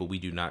 two people we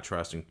do not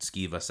trust and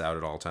skeeve us out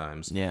at all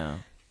times. Yeah.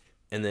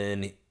 And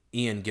then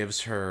Ian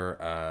gives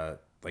her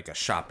like a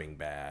shopping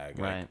bag,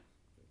 right? Like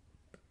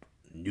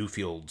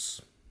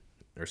Newfields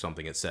or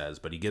something it says,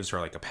 but he gives her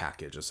like a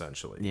package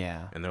essentially.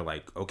 Yeah. And they're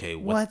like, okay,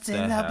 what's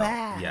in the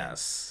bag?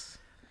 Yes.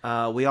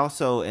 We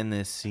also, in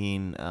this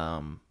scene,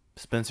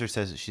 Spencer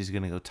says that she's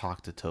going to go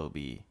talk to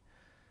Toby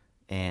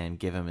and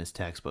give him his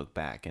textbook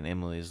back. And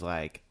Emily's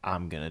like,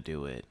 I'm going to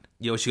do it.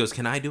 She goes,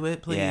 can I do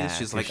it, please? Yeah,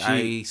 she's like,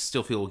 I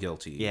still feel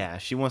guilty. Yeah,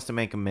 she wants to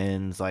make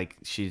amends. Like,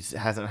 she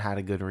hasn't had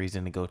a good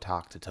reason to go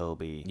talk to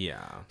Toby.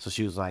 Yeah. So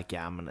she was like,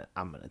 yeah, I'm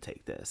gonna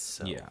take this.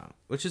 So. Yeah.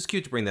 Which is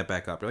cute to bring that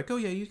back up. You're like, oh,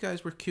 yeah, you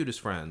guys were cute as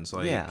friends.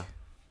 Like, I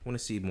want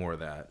to see more of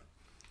that.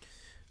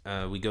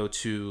 We go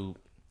to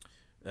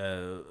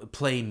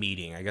play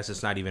meeting. I guess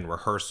it's not even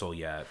rehearsal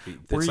yet.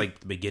 It's like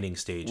the beginning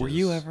stages. Were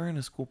you ever in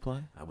a school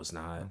play? I was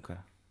not. Okay.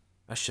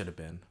 I should have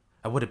been.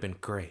 I would have been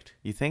great.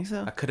 You think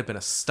so? I could have been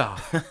a star.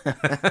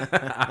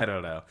 I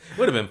don't know.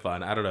 Would have been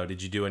fun. I don't know.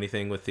 Did you do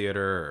anything with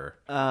theater? Or?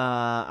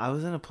 I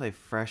was in a play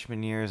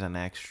freshman year as an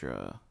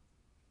extra.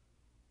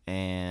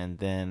 And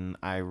then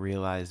I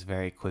realized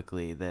very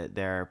quickly that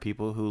there are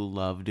people who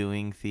love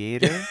doing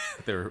theater.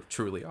 There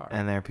truly are.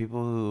 And there are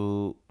people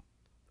who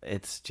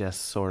it's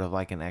just sort of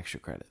like an extra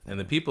credit thing. And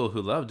the people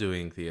who love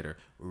doing theater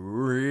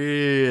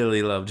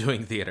really love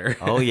doing theater.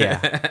 Oh,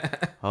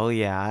 yeah. Oh,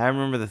 yeah. I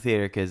remember the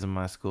theater kids in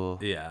my school.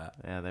 Yeah.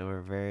 Yeah, they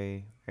were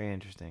very, very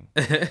interesting.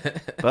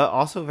 But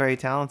also very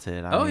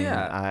talented. I mean,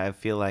 I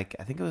feel like,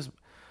 I think it was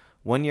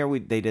one year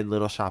they did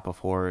Little Shop of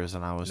Horrors,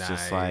 and I was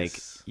just like,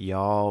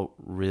 y'all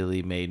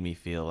really made me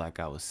feel like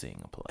I was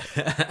seeing a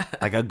play.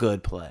 Like a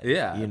good play.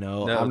 Yeah.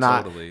 No, I'm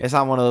not, totally. It's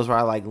not one of those where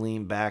I like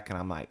lean back and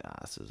I'm like,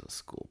 this is a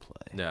school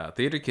play. No,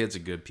 theater kids are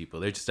good people.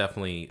 They're just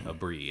definitely a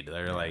breed.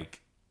 They're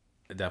like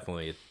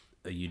definitely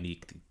a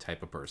unique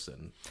type of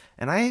person.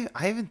 And I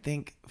even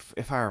think,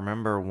 if I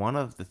remember, one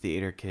of the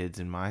theater kids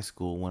in my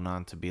school went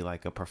on to be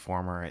like a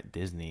performer at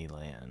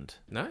Disneyland.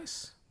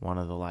 Nice. One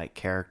of the like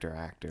character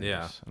actors.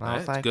 Yeah. And I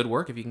was it's good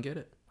work if you can get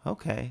it.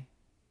 Okay.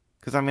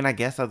 Because I mean, I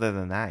guess other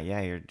than that,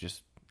 yeah, you're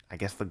just I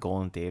guess the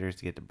goal in theater is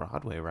to get to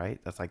Broadway, right?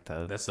 That's like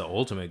That's the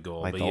ultimate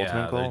goal. like But the yeah,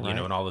 ultimate goal, you right?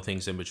 know, and all the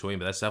things in between.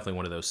 But that's definitely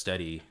one of those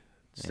steady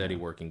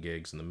working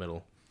gigs in the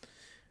middle.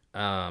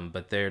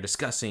 But they're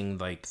discussing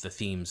like the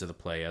themes of the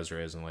play,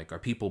 Ezra is, and like, are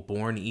people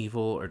born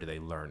evil or do they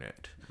learn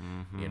it?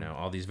 You know,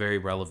 all these very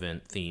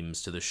relevant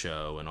themes to the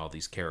show and all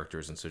these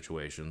characters and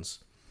situations.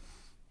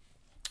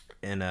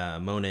 And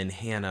Mona and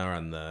Hannah are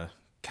on the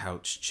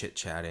couch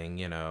chit-chatting,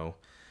 you know,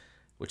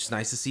 which is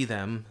nice to see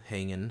them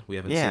hanging. We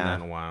haven't seen that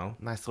in a while.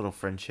 Nice little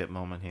friendship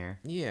moment here.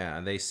 Yeah,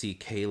 they see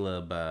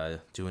Caleb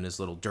doing his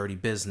little dirty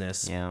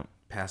business. Yeah.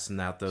 Passing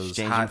out those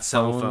Exchanging hot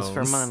cell phones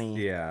for money.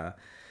 Yeah.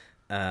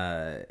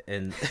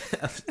 And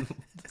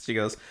she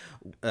goes,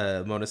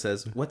 Mona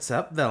says, "What's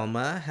up,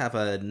 Velma? Have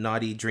a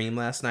naughty dream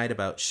last night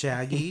about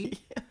Shaggy?"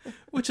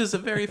 Which is a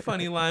very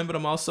funny line, but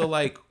I'm also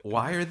like,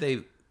 why are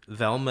they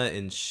Velma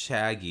and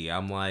Shaggy?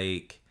 I'm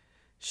like,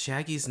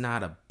 Shaggy's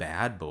not a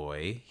bad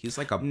boy. He's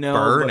like a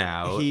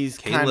burnout.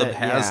 Caleb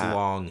has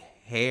long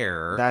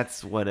hair.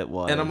 That's what it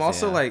was. And I'm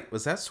also like,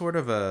 was that sort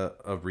of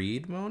a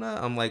read, Mona?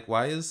 I'm like,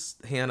 why is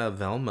Hannah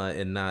Velma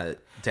and not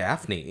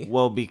Daphne?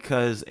 Well,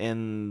 because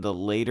in the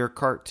later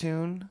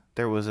cartoon,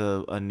 there was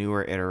a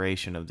newer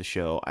iteration of the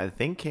show. I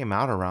think came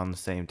out around the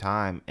same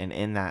time, and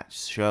in that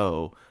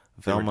show,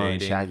 Velma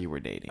and Shaggy were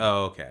dating.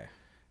 Oh, okay.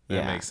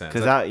 That makes sense.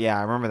 Because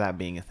I remember that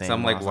being a thing. So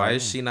I'm like, why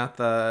is she not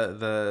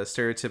the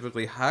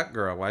stereotypically hot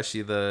girl? Why is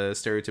she the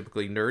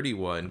stereotypically nerdy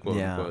one, quote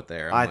unquote?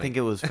 There, I think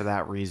it was for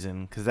that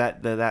reason. Because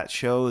that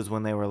show is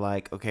when they were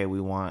like, okay, we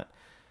want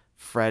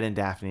Fred and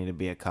Daphne to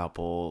be a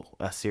couple,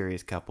 a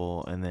serious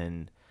couple, and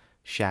then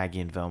Shaggy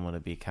and Velma to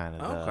be kind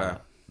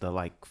of the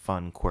like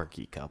fun,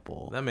 quirky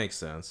couple. That makes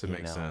sense. It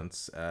makes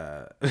sense.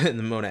 And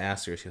then Mona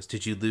asked her, she goes,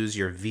 "Did you lose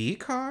your V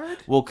card?"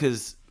 Well,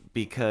 because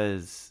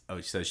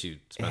she said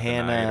she spent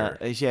Hannah,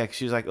 the night. yeah,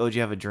 she was like, "Oh, did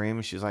you have a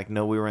dream?" She was like,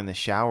 "No, we were in the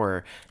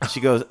shower." And she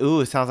goes, "Ooh,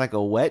 it sounds like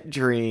a wet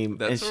dream."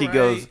 And she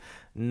goes,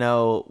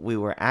 "No, we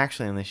were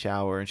actually in the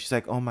shower." And she's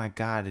like, "Oh my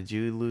God, did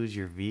you lose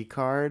your V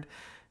card?"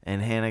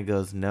 And Hannah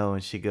goes, "No."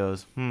 And she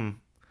goes,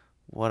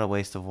 "What a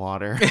waste of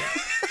water."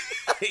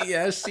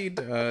 Yes, she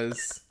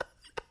does.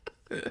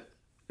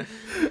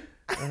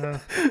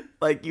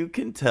 Like, you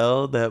can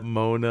tell that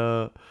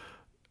Mona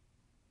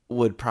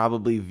would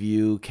probably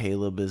view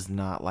Caleb as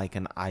not like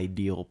an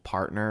ideal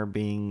partner,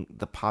 being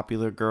the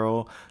popular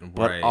girl,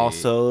 but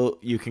also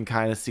you can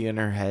kind of see in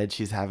her head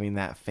she's having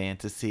that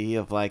fantasy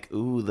of like,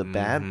 ooh, the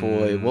bad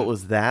boy, what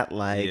was that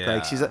like?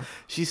 Like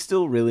she's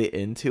still really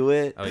into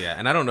it. Oh yeah,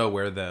 and I don't know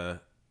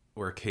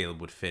where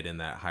Caleb would fit in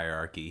that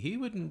hierarchy. He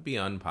wouldn't be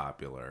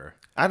unpopular.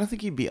 I don't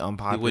think he'd be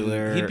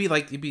unpopular. He'd be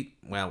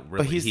well,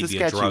 really, he'd be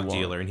a drug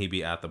dealer, and he'd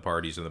be at the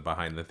parties and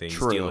behind the things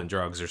dealing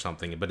drugs or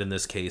something. But in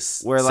this case,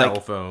 cell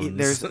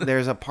phones.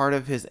 There's a part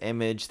of his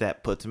image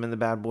that puts him in the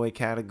bad boy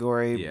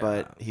category,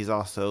 but he's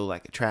also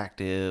like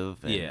attractive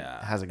and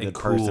has a good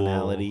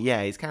personality.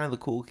 Yeah, he's kind of the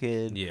cool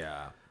kid.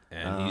 Yeah,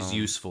 and he's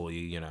useful,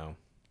 you know.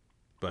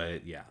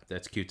 But yeah,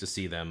 that's cute to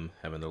see them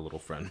having their little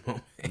friend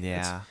moment.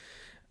 Yeah.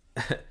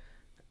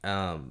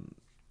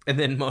 And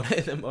then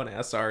Mona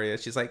asks Arya,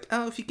 she's like,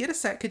 "Oh, if you get a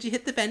sec, could you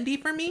hit the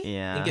Vendy for me?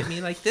 Yeah. And get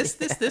me like this,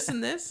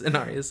 and this?" And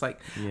Arya's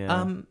like,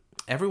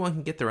 "Everyone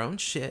can get their own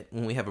shit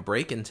when we have a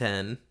break in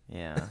 10.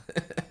 Yeah.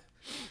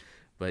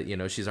 But, you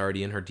know, she's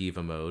already in her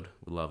diva mode.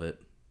 Love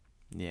it.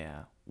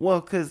 Yeah. Well,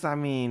 because, I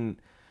mean,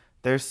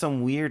 there's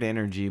some weird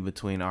energy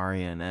between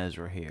Arya and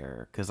Ezra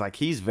here. Because, like,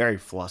 he's very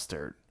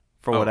flustered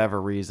for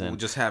whatever reason.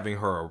 Just having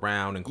her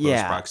around in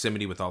close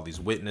proximity with all these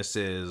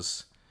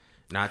witnesses.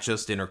 Not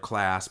just in her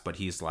class, but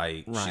he's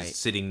like, she's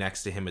sitting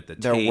next to him at the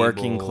table. They're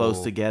working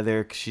close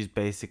together because she's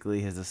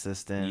basically his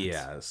assistant.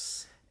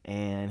 Yes.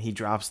 And he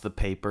drops the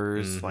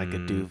papers like a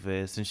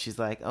doofus. And she's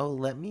like, "Oh,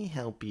 let me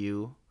help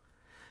you."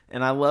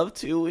 And I love,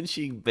 too, when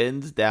she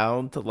bends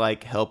down to,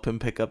 like, help him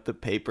pick up the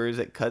papers.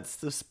 It cuts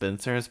to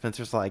Spencer, and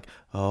Spencer's like,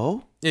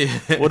 "Oh?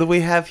 What do we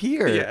have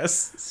here?"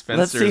 Yes.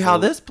 Let's see how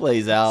this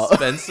plays out.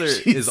 Spencer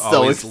is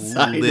always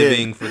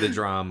living for the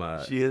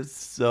drama. She is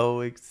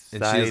so excited.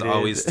 And she is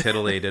always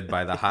titillated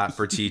by the hot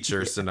for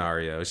teacher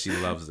scenario. She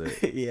loves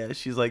it. Yeah,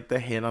 she's like the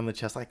hand on the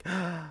chest, like,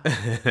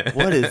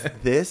 what is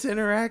this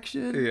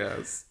interaction?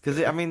 Yes.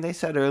 Because, I mean, they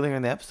said earlier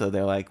in the episode,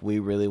 they're like, we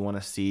really want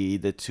to see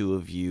the two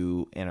of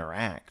you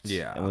interact.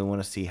 Yeah. And we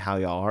want to see how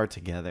y'all are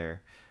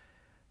together.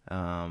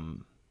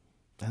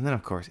 And then,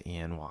 of course,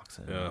 Ian walks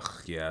in. Ugh,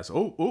 yes.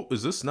 Oh,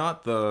 is this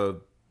not the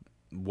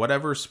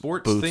whatever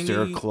sports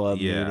booster thingy? club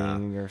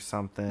meeting or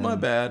something? My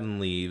bad,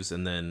 and leaves.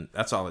 And then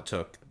that's all it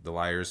took. The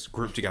liars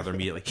grouped together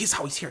immediately. He's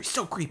always here. He's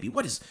so creepy.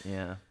 What is...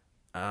 Yeah.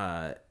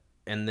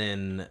 And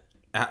then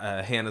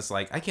Hannah's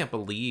like, "I can't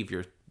believe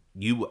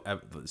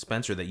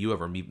Spencer, that you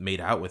ever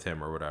made out with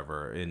him or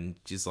whatever." And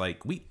she's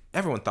like,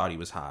 everyone thought he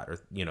was hot, or,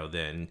 you know,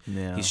 then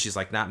she's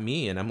like, "Not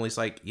me." And Emily's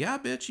like, "Yeah,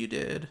 bitch, you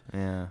did."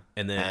 Yeah.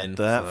 And then at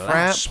the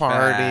frat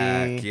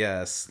party.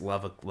 Yes.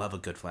 Love a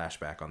good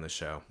flashback on this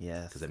show.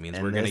 Yes. Because it means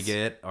we're going to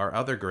get our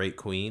other great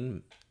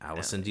queen,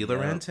 Alison De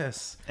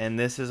Laurentiis. And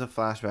this is a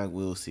flashback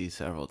we'll see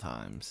several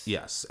times.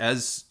 Yes.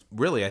 As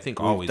really, I think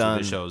always with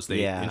the shows,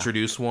 they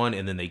introduce one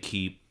and then they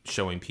keep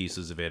showing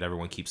pieces of it.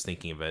 Everyone keeps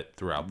thinking of it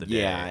throughout the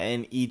day. Yeah,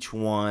 and each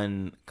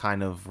one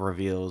kind of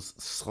reveals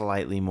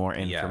slightly more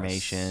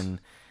information. Yes.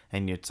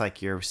 And it's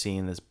like you're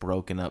seeing this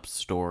broken up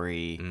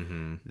story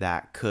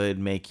that could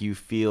make you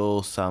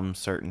feel some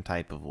certain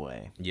type of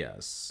way.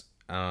 Yes.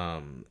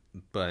 But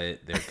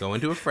they're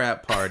going to a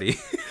frat party.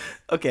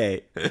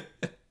 Okay.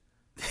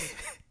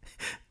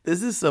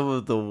 This is some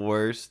of the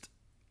worst.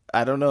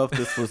 I don't know if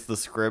this was the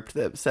script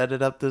that set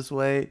it up this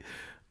way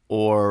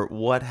or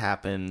what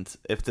happened,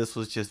 if this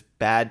was just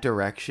bad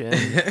direction.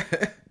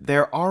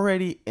 They're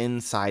already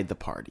inside the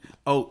party.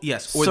 Oh,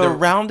 yes. Or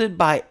surrounded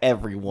by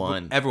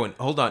everyone. Everyone.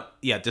 Hold on.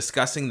 Yeah,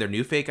 discussing their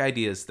new fake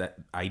IDs that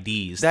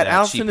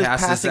Allison is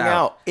passing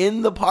out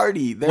in the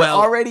party. They're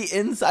already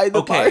inside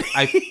the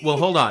party. Well,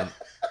 hold on.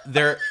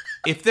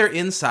 If they're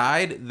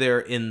inside,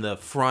 they're in the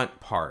front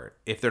part.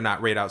 If they're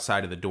not right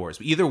outside of the doors.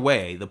 But either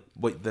way,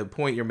 the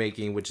point you're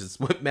making, which is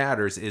what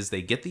matters, is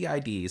they get the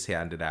IDs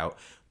handed out,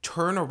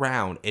 turn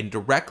around, and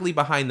directly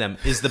behind them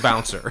is the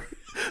bouncer.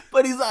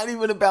 But he's not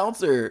even a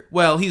bouncer.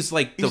 Well, he's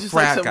like the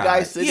frat some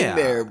guy sitting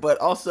there. But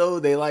also,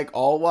 they like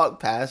all walk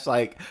past,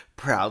 like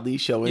proudly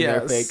showing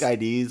their fake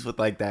IDs with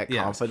like that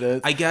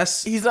confidence. I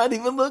guess he's not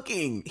even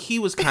looking. He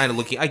was kind of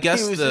looking. I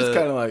guess he was just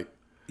kind of like.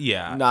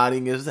 Yeah,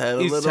 nodding his head a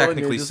little. He's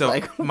technically so.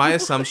 Like, my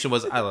assumption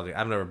was,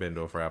 I've never been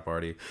to a frat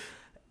party.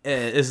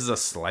 This is a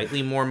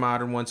slightly more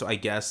modern one, so I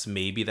guess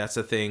maybe that's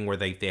a thing where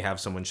they have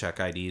someone check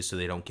IDs so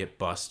they don't get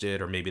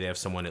busted, or maybe they have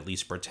someone at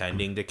least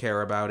pretending to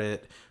care about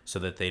it so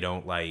that they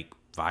don't like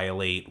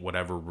violate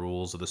whatever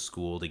rules of the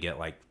school to get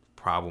like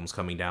problems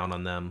coming down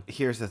on them.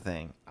 Here's the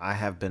thing: I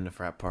have been to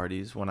frat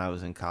parties when I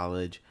was in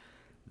college.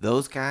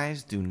 Those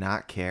guys do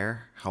not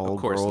care how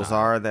old girls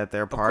are that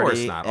they're partying. Of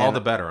course not. All the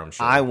better, I'm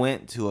sure. I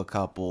went to a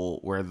couple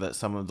where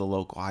some of the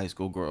local high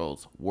school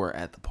girls were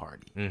at the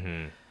party.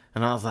 Mm-hmm.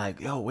 And I was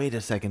like, yo, wait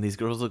a second. These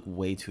girls look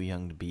way too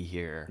young to be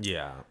here.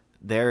 Yeah.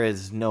 There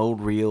is no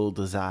real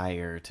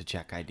desire to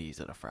check IDs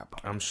at a frat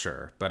party. I'm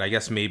sure. But I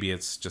guess maybe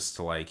it's just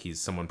like he's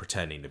someone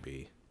pretending to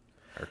be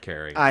or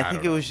carrying. I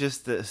think it was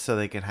just so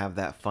they could have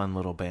that fun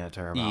little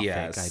banter about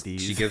fake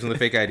IDs. She gives them the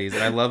fake IDs.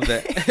 And I love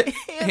that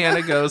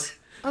Hannah goes...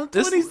 I'm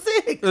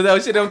 26. No,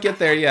 she don't get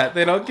there yet.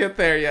 They don't get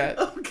there yet.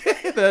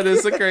 Okay. That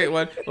is a great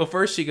one. Well,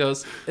 first she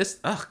goes,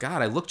 oh,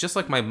 God, I look just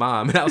like my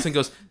mom. And Allison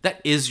goes,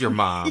 that is your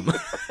mom.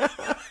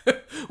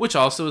 Which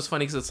also is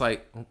funny because it's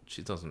like,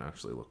 she doesn't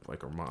actually look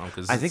like her mom.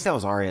 I think that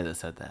was Aria that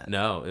said that.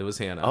 No, it was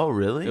Hannah. Oh,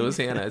 really? It was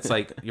Hannah. It's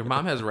like, your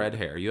mom has red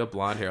hair. You have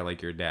blonde hair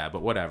like your dad,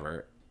 but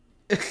whatever.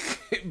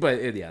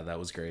 But yeah, that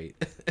was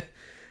great.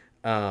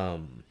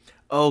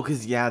 Oh,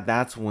 because,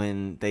 that's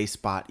when they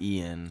spot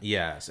Ian.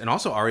 Yes. And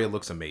also, Aria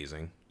looks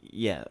amazing.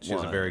 Yeah. She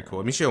has a very cool...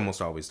 I mean, she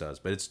almost always does,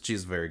 but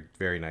she's a very,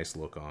 very nice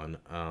look on.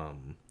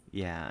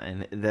 Yeah,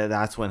 and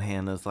that's when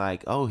Hannah's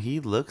like, oh, he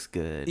looks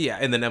good. Yeah,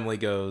 and then Emily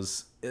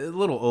goes, a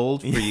little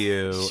old for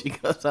you. She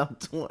goes, I'm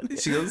 20.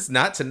 She goes,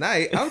 not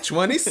tonight. I'm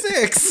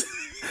 26.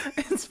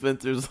 And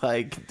Spencer's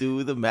like,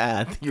 do the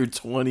math. You're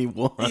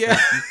 21. Yeah.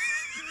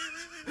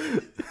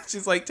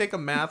 She's like, take a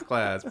math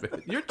class,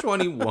 but you're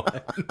 21.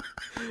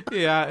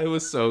 Yeah, it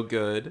was so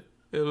good.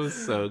 It was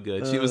so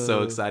good. She was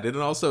so excited.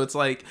 And also, it's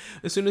like,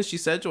 as soon as she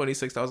said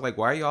 26, I was like,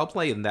 why are y'all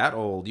playing that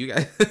old? You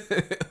guys,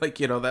 like,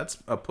 that's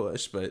a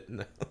push, but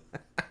no.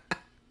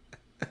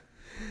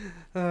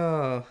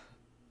 Oh,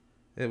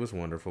 it was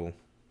wonderful.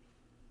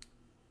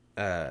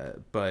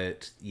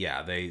 But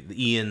yeah, the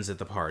Ian's at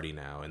the party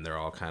now, and they're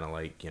all kind of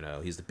like,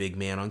 he's the big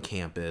man on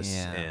campus.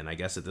 Yeah. And I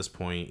guess at this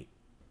point,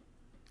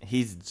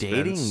 he's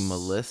dating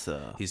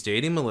Melissa. He's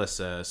dating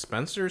Melissa.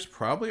 Spencer's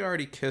probably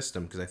already kissed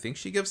him because I think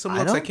she gives some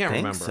looks. I can't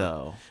remember.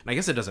 So. And I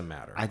guess it doesn't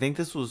matter. I think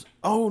this was.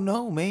 Oh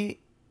no, mate.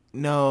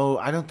 No,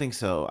 I don't think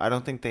so. I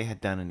don't think they had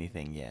done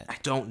anything yet. I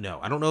don't know.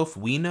 I don't know if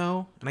we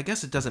know, and I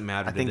guess it doesn't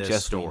matter to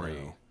this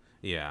story.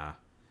 Yeah,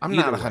 I'm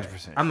not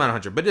 100%. I'm not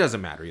 100, but it doesn't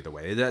matter either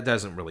way. That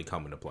doesn't really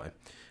come into play.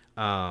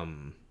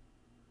 And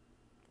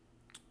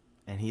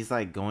he's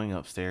like going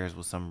upstairs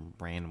with some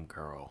random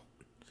girl.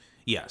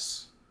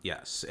 Yes.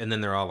 Yes, and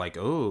then they're all like,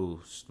 "Oh,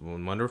 I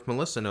wonder if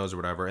Melissa knows or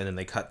whatever." And then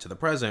they cut to the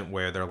present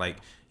where they're like,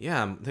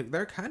 "Yeah,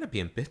 they're kind of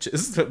being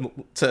bitches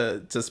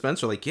to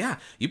Spencer. Like, yeah,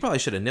 you probably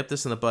should have nipped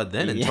this in the bud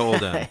then and told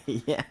him."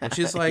 Yeah, and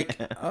she's like,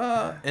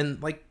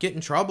 and like get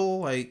in trouble.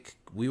 Like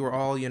we were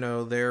all,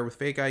 there with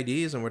fake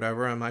IDs and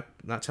whatever. I'm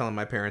not telling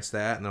my parents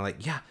that. And they're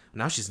like, "Yeah,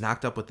 now she's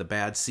knocked up with the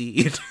bad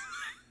seed."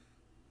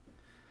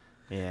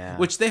 Yeah,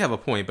 which they have a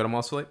point, but I'm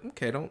also like,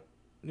 okay, don't.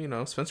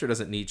 Spencer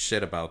doesn't need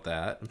shit about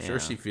that. I'm sure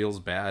she feels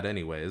bad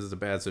anyways. It's a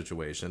bad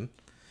situation.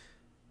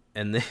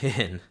 And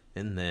then,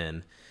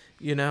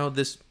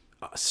 this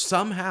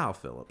somehow,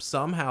 Philip,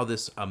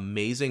 this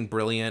amazing,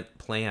 brilliant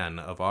plan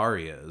of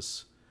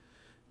Arya's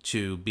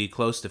to be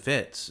close to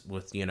Fitz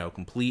with,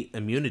 complete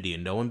immunity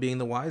and no one being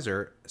the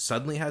wiser,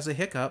 suddenly has a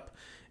hiccup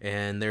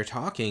and they're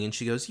talking and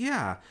she goes,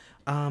 yeah,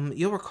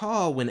 you'll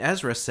recall when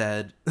Ezra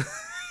said...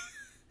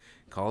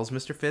 calls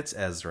Mr. Fitz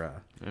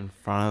Ezra. In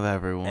front of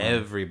everyone.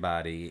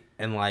 Everybody.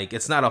 And,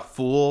 it's not a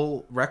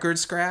full record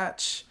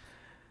scratch,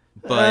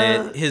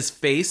 but his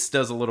face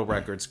does a little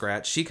record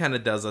scratch. She kind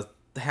of does a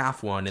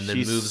half one and then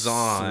She moves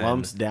on.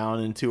 slumps down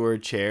into her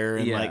chair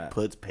and like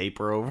puts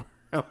paper over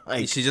her.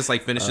 Like, she just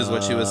like finishes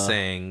what she was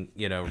saying,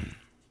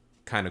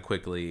 kind of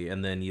quickly,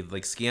 and then you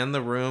like scan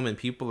the room and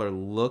people are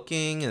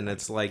looking, and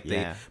it's like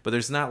but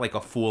there's not like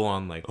a full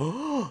on like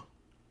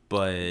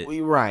but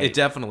it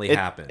definitely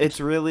happened. It's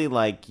really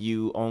like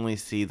you only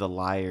see the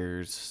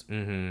liars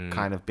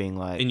kind of being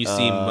like, and you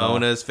see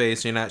Mona's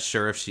face. You're not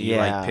sure if she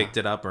like picked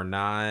it up or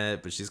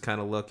not, but she's kind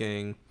of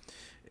looking.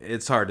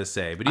 It's hard to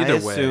say, but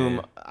either way,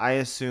 I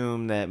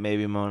assume that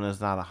maybe Mona's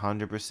not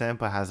 100%,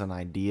 but has an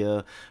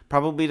idea.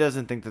 Probably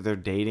doesn't think that they're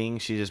dating.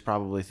 She just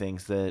probably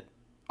thinks that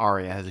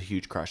Arya has a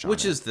huge crush on him.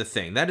 Which is the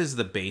thing. That is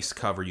the base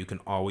cover you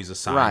can always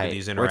assign to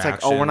these interactions. Where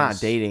it's like, oh, we're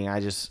not dating. I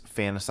just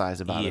fantasize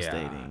about us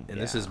dating.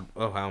 And this is,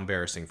 how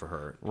embarrassing for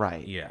her.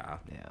 Right. Yeah.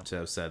 To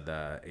have said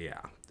that,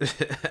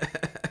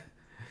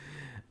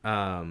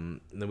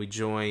 then we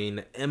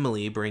join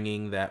Emily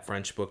bringing that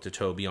French book to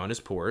Toby on his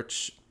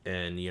porch.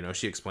 And,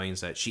 she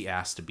explains that she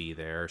asked to be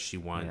there. She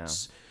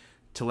wants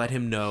to let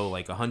him know,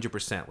 like,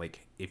 100%.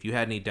 Like, if you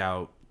had any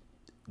doubt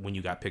when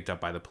you got picked up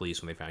by the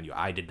police when they found you,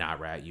 I did not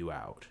rat you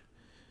out.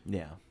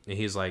 Yeah. And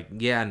he's like,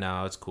 yeah,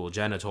 no, it's cool.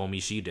 Jenna told me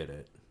she did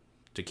it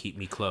to keep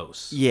me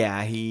close.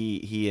 Yeah,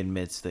 he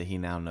admits that he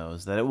now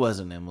knows that it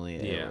wasn't Emily.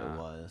 It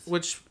was.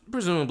 Which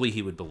presumably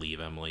he would believe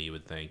Emily, you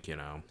would think,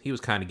 He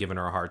was kind of giving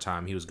her a hard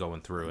time. He was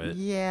going through it.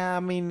 Yeah, I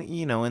mean,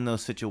 in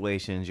those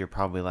situations, you're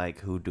probably like,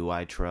 who do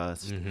I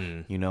trust?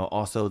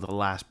 Also, the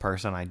last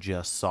person I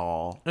just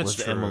saw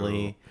was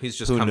Emily. He's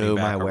just who coming knew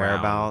back my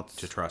whereabouts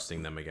to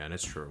trusting them again.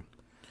 It's true.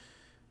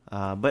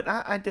 But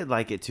I did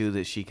like it, too,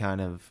 that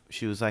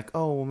she was like,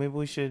 oh, well, maybe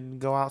we should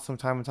go out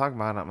sometime and talk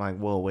about it. I'm like,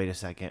 whoa, wait a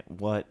second.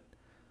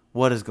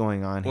 What is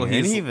going on here?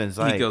 And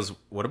he goes,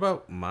 what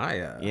about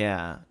Maya?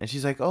 Yeah. And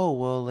she's like, oh,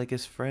 well, like,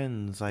 as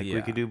friends, like,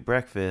 we could do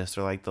breakfast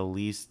or, like, the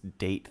least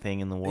date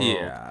thing in the world.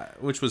 Yeah,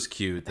 which was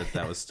cute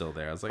that was still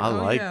there. I was like, I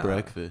like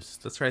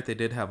breakfast. That's right. They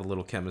did have a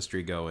little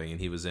chemistry going, and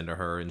he was into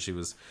her, and she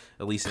was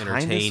at least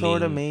entertaining. Kind of,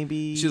 sort of,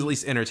 maybe. She was at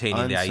least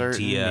entertaining the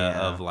idea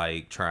of,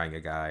 like, trying a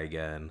guy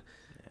again.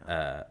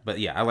 But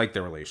yeah, I like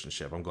their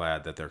relationship. I'm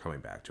glad that they're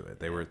coming back to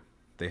it.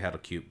 They had a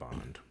cute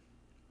bond.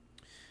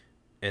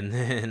 And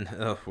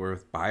then we're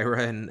with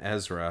Byra and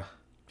Ezra.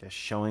 Just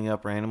showing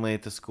up randomly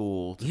at the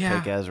school to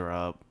pick Ezra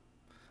up.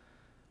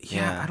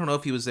 Yeah, I don't know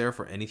if he was there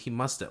for anything. He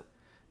must have.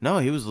 No,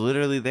 he was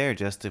literally there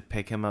just to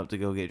pick him up to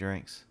go get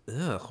drinks.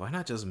 Ugh, why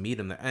not just meet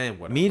him there?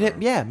 Whatever.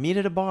 Meet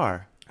at a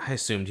bar. I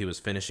assumed he was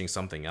finishing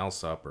something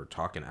else up or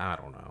talking. I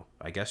don't know.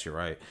 I guess you're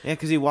right. Yeah,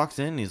 because he walks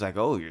in and he's like,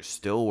 oh, you're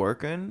still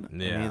working?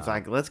 Yeah. And he's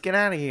like, let's get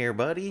out of here,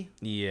 buddy.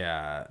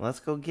 Yeah. Let's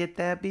go get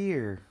that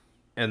beer.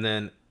 And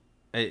then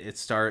it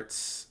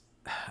starts,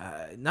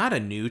 not a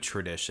new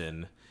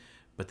tradition,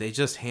 but they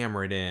just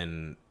hammer it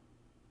in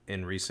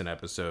recent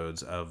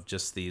episodes of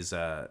just these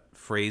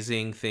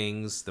phrasing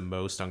things the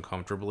most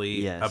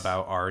uncomfortably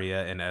about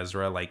Arya and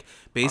Ezra. Like,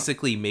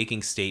 basically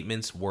making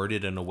statements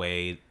worded in a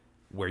way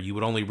where you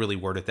would only really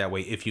word it that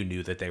way if you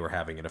knew that they were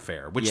having an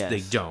affair, which they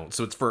don't.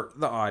 So it's for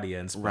the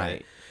audience.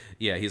 Right.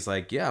 Yeah, he's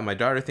like, yeah, my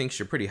daughter thinks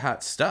you're pretty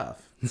hot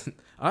stuff.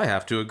 I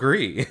have to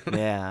agree.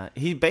 Yeah.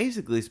 He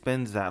basically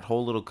spends that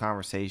whole little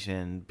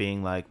conversation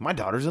being like, my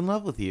daughter's in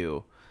love with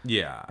you.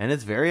 Yeah. And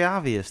it's very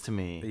obvious to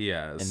me.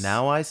 Yes. And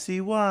now I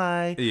see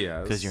why.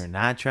 Yes. Because you're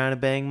not trying to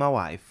bang my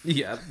wife.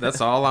 Yeah,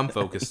 that's all I'm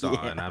focused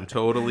on. I'm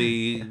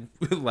totally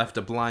left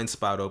a blind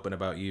spot open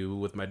about you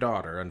with my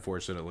daughter,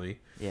 unfortunately.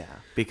 Yeah.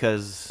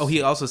 Because... Oh,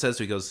 he also says,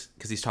 because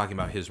he's talking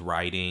about his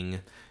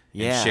writing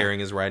and sharing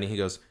his writing. He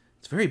goes,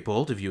 it's very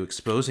bold of you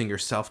exposing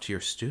yourself to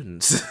your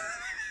students.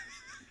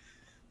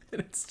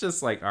 And it's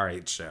just like, all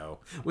right, show.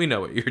 We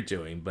know what you're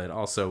doing, but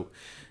also...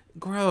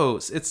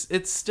 gross.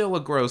 It's still a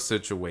gross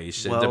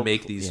situation to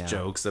make these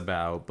jokes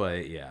about,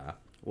 but yeah.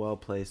 Well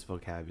placed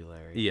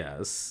vocabulary.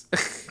 Yes.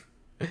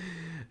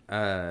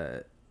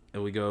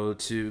 And we go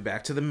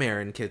back to the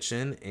Marin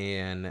kitchen,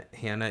 and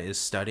Hannah is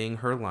studying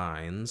her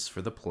lines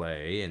for the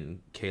play, and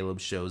Caleb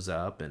shows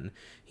up, and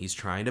he's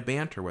trying to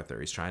banter with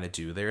her. He's trying to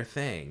do their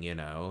thing,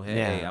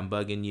 Hey, I'm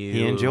bugging you.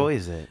 He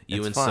enjoys it.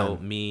 You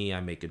insult me. I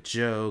make a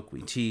joke.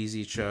 We tease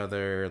each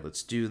other.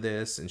 Let's do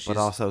this. And but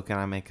also, can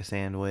I make a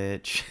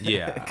sandwich?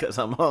 Yeah. Because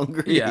I'm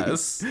hungry.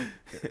 Yes.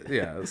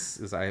 Yes.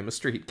 As I am a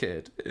street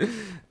kid.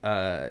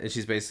 And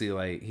she's basically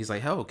like, he's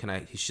like, oh, can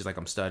I? She's like,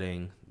 I'm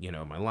studying,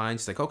 my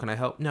lines. She's like, oh, can I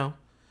help? No.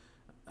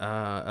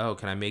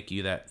 Can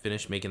I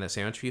finish making that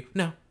sandwich for you?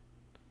 No.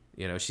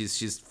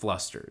 She's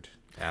flustered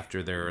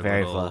after their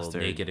little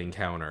naked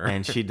encounter.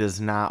 And she does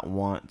not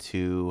want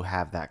to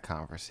have that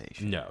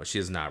conversation. No, she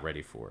is not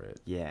ready for it.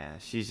 Yeah,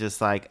 she's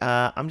just like,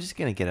 I'm just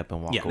going to get up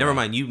and walk away. Never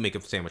mind, you make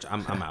a sandwich.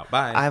 I'm out.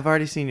 Bye. I've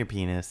already seen your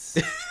penis.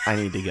 I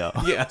need to go.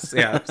 Yes.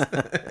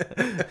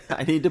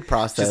 I need to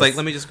process. She's like,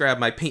 let me just grab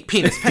my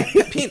penis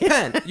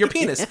pen. Your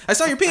penis. I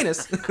saw your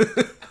penis.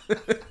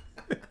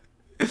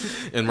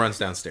 And runs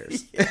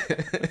downstairs.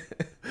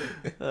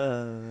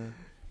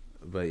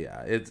 But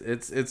yeah,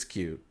 it's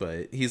cute,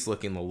 but he's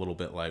looking a little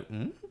bit like,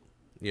 a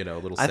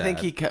little sad. I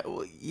think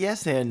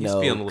yes and no.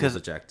 He's feeling a little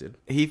dejected.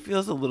 He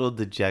feels a little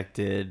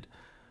dejected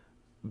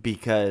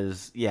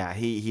because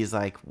he's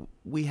like,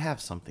 we have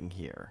something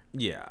here.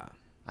 Yeah.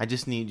 I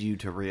just need you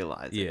to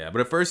realize it. Yeah, but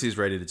at first he's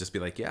ready to just be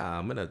like, yeah,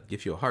 I'm going to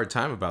give you a hard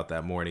time about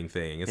that morning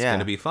thing. It's going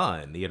to be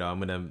fun. I'm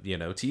going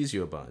to, tease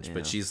you a bunch. Yeah.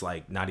 But she's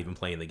like not even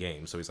playing the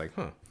game. So he's like,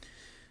 huh.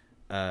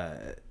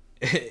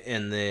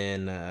 And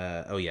then,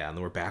 and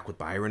then we're back with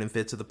Byron and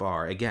Fitz at the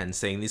bar. Again,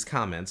 saying these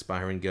comments.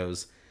 Byron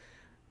goes,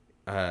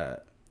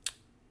 they're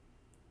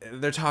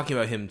talking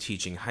about him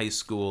teaching high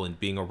school and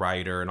being a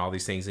writer and all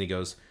these things. And he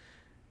goes,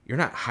 you're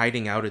not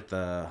hiding out at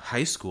the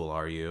high school,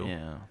 are you?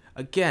 Yeah.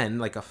 Again,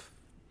 like a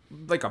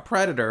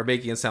predator,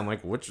 making it sound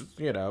like,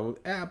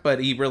 but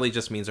he really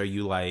just means, are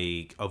you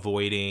like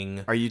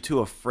avoiding? Are you too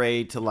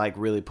afraid to like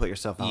really put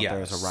yourself out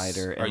there as a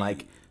writer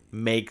and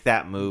make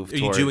that move? Are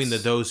you doing the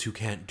those who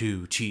can't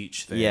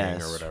teach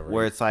thing or whatever?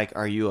 Where it's like,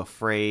 are you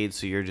afraid?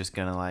 So you're just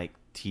gonna like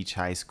teach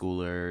high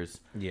schoolers?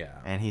 Yeah.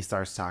 And he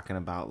starts talking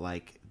about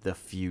like the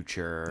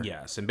future.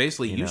 Yes, and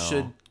basically you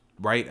should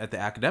write at the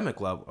academic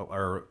level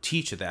or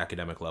teach at the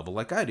academic level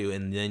like I do,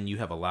 and then you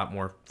have a lot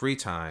more free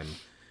time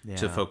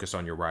to focus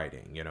on your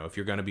writing. If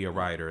you're going to be a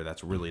writer,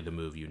 that's really the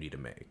move you need to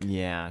make.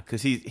 Yeah,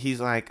 because he's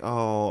like, oh,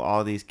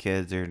 all these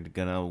kids are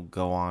going to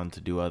go on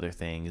to do other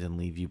things and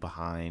leave you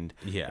behind.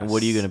 Yes. And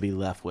what are you going to be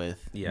left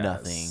with? Yes.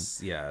 Nothing.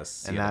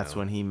 Yes. And that's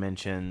when he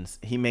makes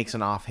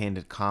an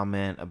offhanded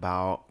comment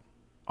about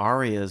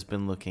Arya's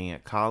been looking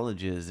at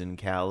colleges in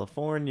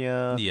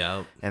California.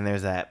 Yep. And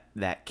there's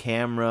that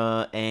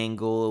camera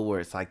angle where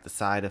it's like the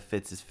side of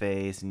Fitz's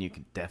face, and you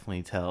can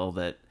definitely tell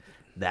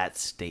that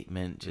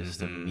statement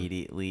just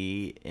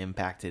immediately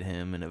impacted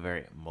him in a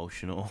very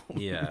emotional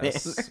manner.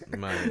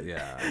 My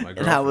girlfriend.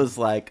 And I was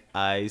like,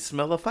 I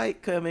smell a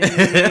fight coming.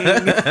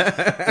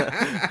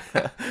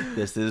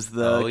 This is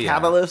the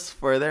catalyst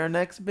for their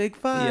next big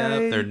fight.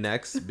 Yeah, their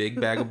next big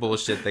bag of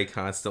bullshit they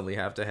constantly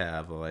have to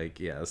have. Like,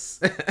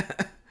 yes.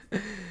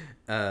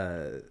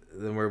 Then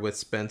we're with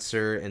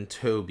Spencer and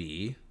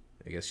Toby.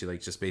 I guess she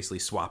like just basically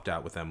swapped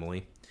out with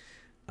Emily.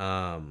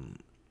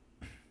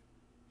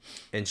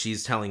 And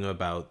she's telling him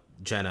about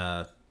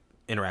Jenna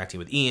interacting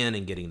with Ian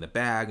and getting the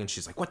bag. And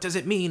she's like, what does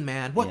it mean,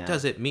 man? What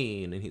does it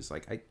mean? And he's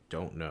like, I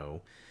don't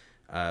know.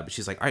 But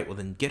she's like, all right, well,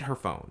 then get her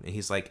phone. And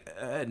he's like,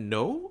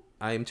 no,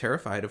 I'm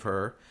terrified of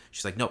her.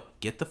 She's like, no,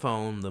 get the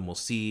phone. Then we'll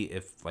see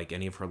if like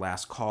any of her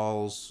last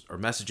calls or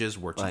messages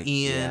were to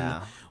Ian.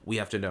 Yeah. We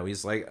have to know.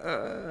 He's like,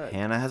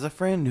 Hannah has a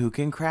friend who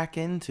can crack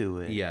into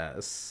it.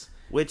 Yes.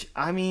 Which,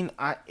 I mean,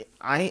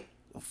 I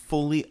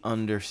fully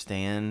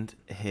understand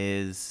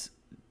his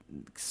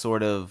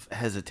sort of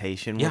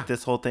hesitation with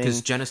this whole thing.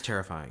 Because Jenna's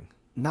terrifying.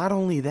 Not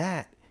only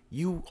that,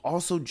 you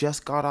also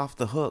just got off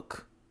the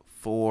hook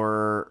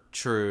for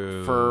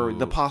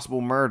the possible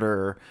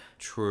murder.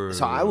 True.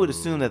 So I would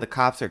assume that the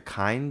cops are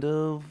kind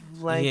of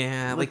like,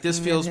 like this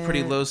feels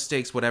pretty low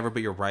stakes, whatever.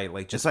 But you're right,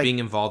 like just being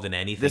involved in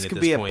anything. This at could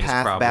this be point a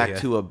path is probably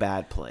back to a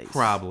bad place.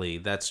 Probably,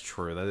 that's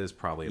true. That is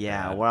probably a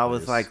bad where I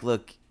was place. like,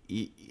 look,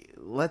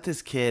 let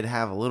this kid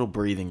have a little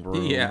breathing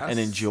room and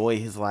enjoy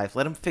his life.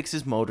 Let him fix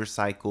his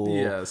motorcycle.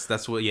 Yes,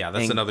 that's what. Yeah,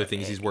 that's another thing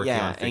he's working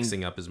on,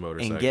 fixing up his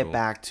motorcycle and get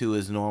back to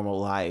his normal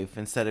life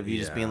instead of you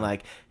just being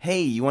like,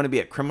 "Hey, you want to be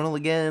a criminal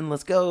again?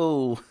 Let's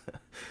go."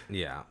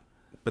 Yeah,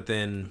 but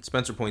then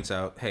Spencer points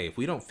out, "Hey, if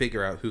we don't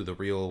figure out who the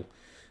real,"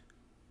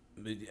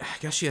 I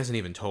guess she hasn't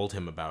even told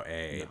him about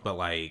but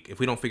like if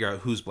we don't figure out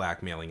who's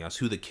blackmailing us,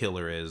 who the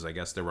killer is, I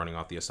guess they're running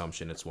off the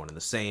assumption it's one and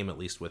the same, at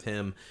least with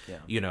him.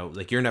 Yeah.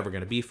 Like you're never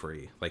going to be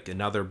free. Like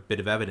another bit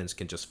of evidence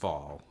can just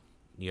fall,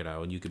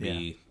 and you could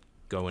be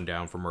going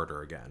down for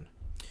murder again.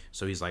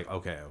 So he's like,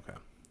 okay.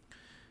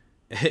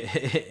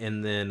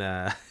 And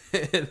then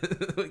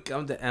we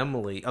come to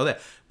Emily.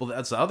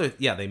 That's the other.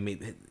 Yeah, they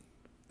made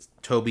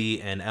Toby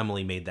and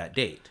Emily made that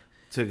date.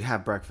 To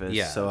have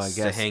breakfast, so I guess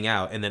to hang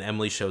out, and then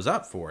Emily shows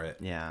up for it.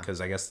 Yeah,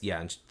 because I guess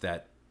and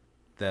that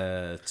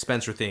the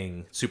Spencer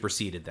thing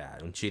superseded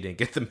that, and she didn't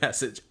get the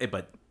message.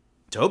 But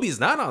Toby's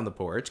not on the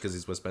porch because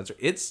he's with Spencer.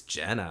 It's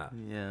Jenna.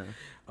 Yeah.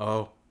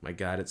 Oh my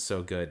God, it's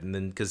so good. And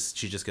then because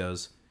she just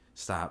goes,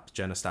 stop.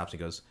 Jenna stops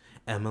and goes,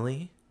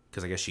 Emily,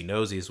 because I guess she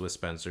knows he's with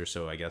Spencer.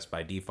 So I guess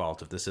by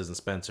default, if this isn't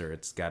Spencer,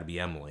 it's got to be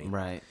Emily.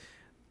 Right.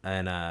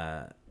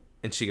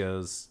 And she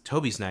goes,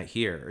 Toby's not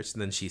here.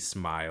 And then she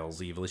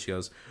smiles evilly. She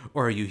goes,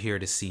 or are you here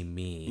to see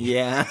me?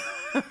 Yeah.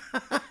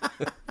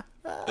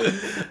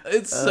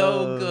 It's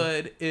so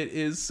good. It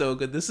is so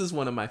good. This is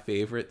one of my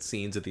favorite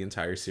scenes of the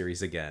entire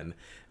series again.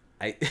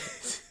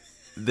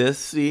 This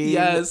scene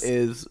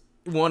is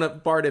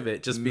part of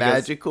it. Just because,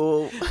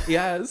 magical.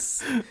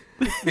 Yes.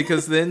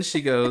 Because then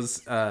she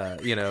goes,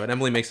 and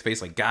Emily makes a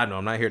face like, God, no,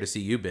 I'm not here to see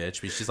you,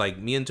 bitch. But she's like,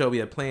 me and Toby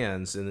have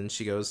plans. And then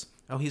she goes,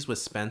 oh, he's with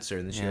Spencer.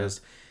 And then she goes,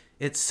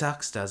 it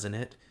sucks, doesn't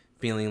it?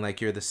 Feeling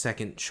like you're the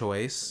second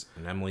choice.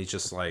 And Emily's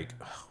just like,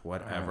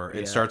 whatever.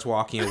 And starts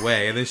walking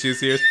away. And then she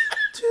hears,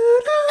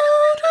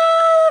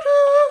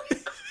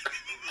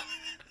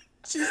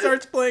 she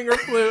starts playing her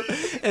flute.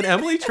 And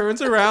Emily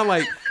turns around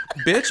like,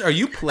 bitch, are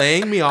you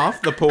playing me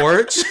off the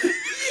porch?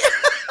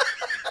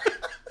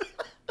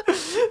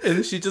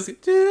 And she just,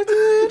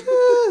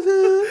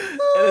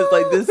 it's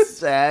like this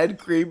sad,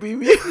 creepy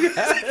music.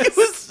 Yes. It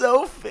was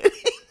so fitting.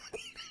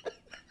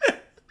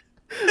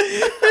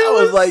 I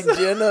was like,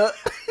 Jenna,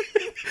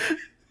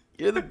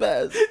 you're the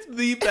best.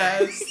 The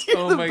best. You're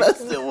Oh the my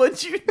best god. at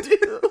what you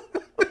do.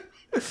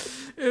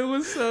 It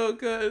was so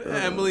good.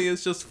 Emily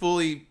is just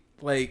fully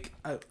like,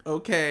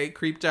 okay,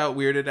 creeped out,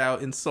 weirded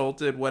out,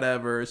 insulted,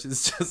 whatever. She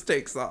just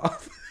takes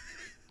off.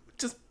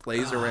 Just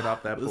plays her right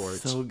off that It was porch.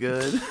 so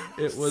good.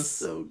 It was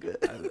so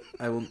good.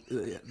 I will.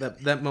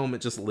 That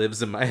moment just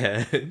lives in my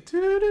head.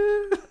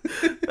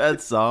 That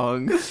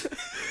song.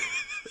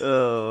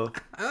 Oh.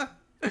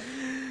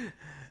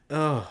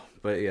 Oh,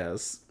 but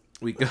yes,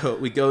 we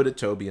go to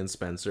Toby and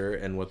Spencer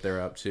and what they're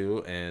up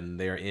to, and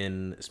they're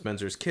in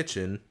Spencer's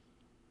kitchen,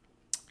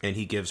 and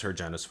he gives her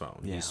Jenna's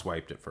phone. Yeah. He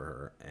swiped it for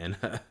her,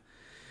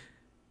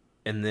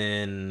 and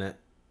then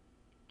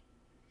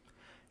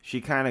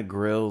She kind of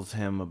grills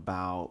him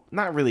about,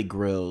 not really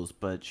grills,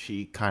 but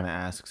she kind of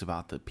asks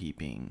about the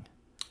peeping.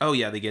 oh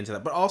yeah, they get into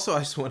that. But also, I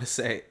just want to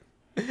say,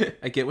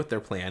 I get what their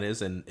plan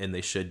is, and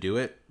they should do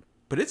it.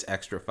 But it's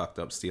extra fucked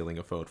up stealing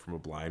a phone from a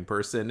blind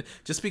person.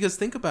 Just because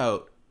think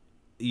about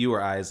you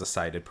or I as a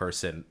sighted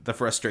person, the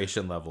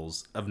frustration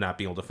levels of not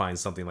being able to find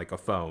something like a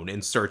phone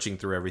and searching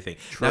through everything.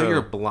 True. Now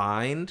you're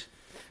blind.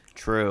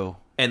 True.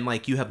 And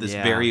like you have this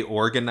Yeah. very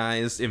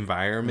organized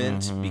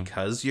environment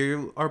because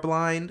you are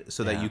blind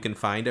so that Yeah. you can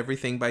find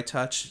everything by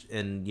touch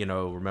and, you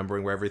know,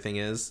 remembering where everything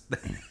is.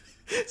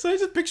 So I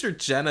just picture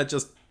Jenna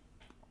just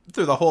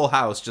through the whole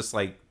house, just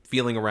like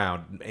feeling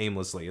around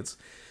aimlessly. It's,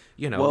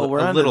 you know, Well, we're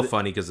a under little the-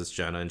 funny because it's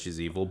Jenna and she's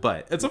evil,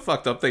 but it's a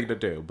fucked up thing to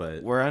do.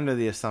 But We're under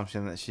the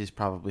assumption that she's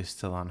probably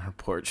still on her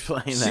porch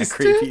playing that She's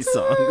creepy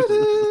still-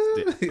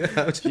 song.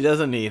 Yeah, She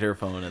doesn't need her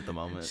phone at the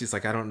moment. she's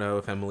like, I don't know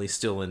if Emily's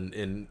still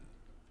in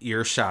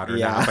earshot or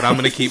Yeah. not, but I'm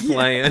gonna keep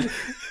playing.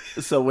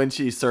 So when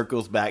she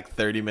circles back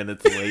 30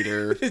 minutes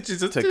later She's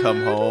just- to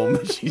come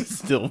home, she's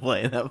still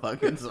playing that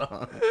fucking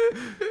song.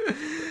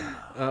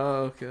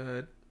 Oh,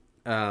 good.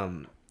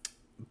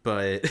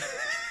 But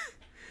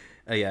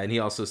yeah, and he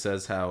also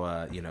says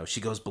how you know,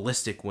 she goes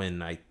ballistic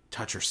when I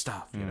touch her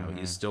stuff. You know,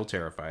 he's still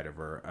terrified of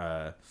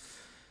her.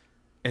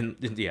 And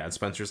yeah, and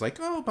Spencer's like,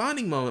 oh,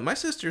 bonding moment. My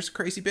sister's a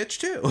crazy bitch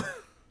too.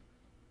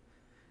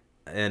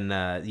 And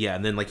yeah,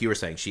 and then like you were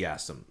saying, she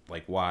asked him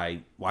like,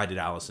 why did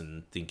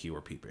Allison think you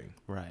were peeping?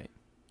 Right.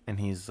 And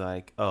he's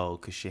like, oh,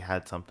 because she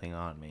had something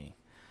on me.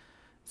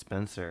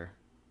 Spencer,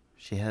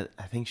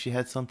 I think she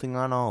had something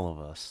on all of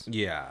us.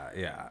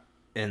 Yeah.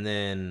 And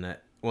then,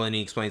 well, and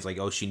he explains like,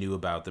 oh, she knew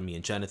about the me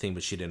and Jenna thing,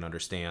 but she didn't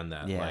understand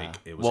that like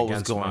it was what was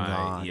against going my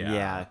on.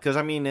 Yeah, because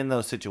I mean, in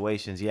those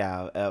situations,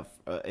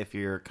 if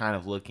you're kind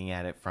of looking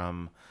at it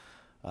from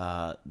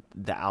the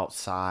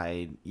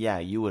outside,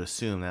 you would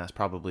assume that's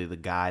probably the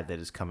guy that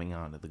is coming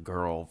on to the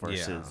girl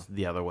versus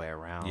the other way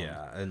around.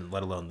 Yeah, and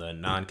let alone the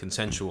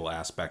non-consensual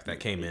aspect that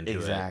came into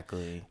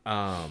Exactly.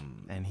 it.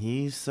 And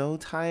he's so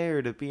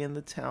tired of being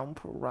the town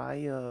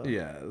pariah.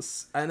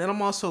 Yes. And then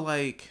I'm also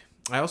like,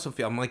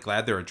 I'm like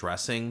glad they're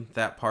addressing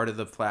that part of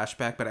the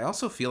flashback, but I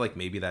also feel like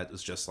maybe that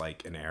was just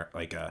like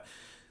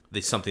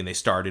something they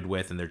started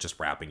with and they're just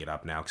wrapping it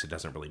up now because it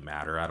doesn't really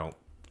matter. I don't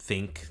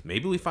think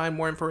maybe we find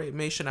more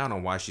information out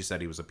on why she said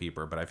he was a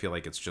peeper, but I feel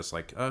like it's just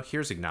like, oh,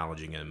 here's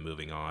acknowledging him,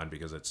 moving on,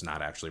 because it's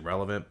not actually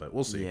relevant, but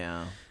we'll see.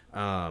 Yeah.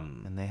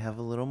 And they have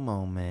a little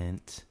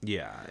moment.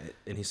 Yeah,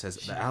 and he says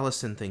the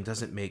Allison thing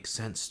doesn't make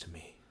sense to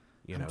me.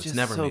 You know, it's Just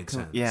never so made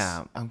sense.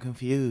 Yeah, I'm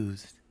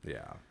confused.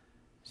 Yeah.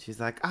 She's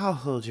like, I'll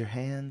hold your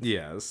hand.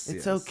 Yes.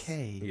 It's yes,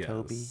 okay, yes,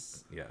 Toby.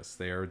 Yes,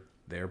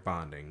 they're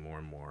bonding more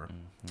and more.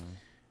 Mm-hmm.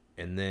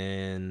 And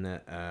then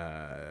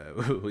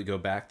we go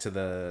back to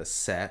the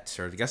set,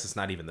 or I guess it's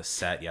not even the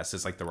set. Yes,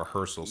 it's like the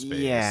rehearsal space.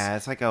 Yeah,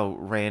 it's like a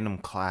random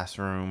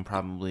classroom,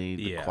 probably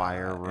the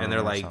choir room, and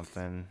they're like, or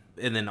something.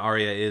 And then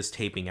Arya is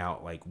taping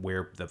out like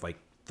where the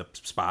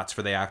spots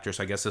for the actors.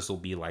 So I guess this will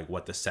be like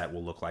what the set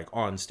will look like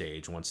on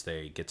stage once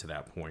they get to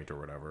that point or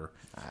whatever.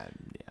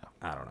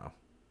 I don't know.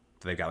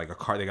 They got like a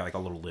car. They got like a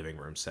little living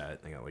room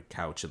set. They got like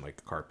couch and like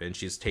a carpet. And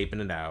she's taping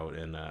it out,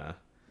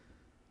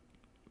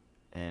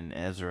 and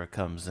Ezra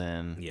comes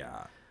in.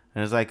 Yeah.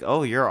 And it's like,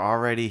 oh, you're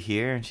already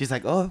here? And she's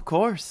like, oh, of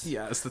course.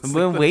 Yes. I've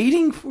been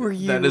waiting for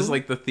you. That is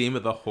like the theme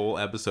of the whole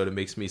episode. It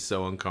makes me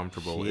so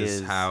uncomfortable She is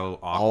is how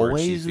awkward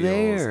she always feels.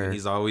 there. And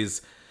he's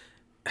always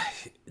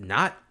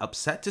not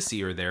upset to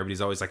see her there, but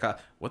he's always like,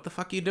 what the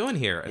fuck are you doing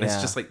here? And it's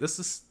Yeah. just like, this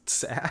is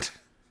sad.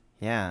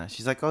 Yeah.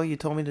 She's like, oh, you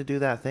told me to do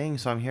that thing,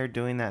 so I'm here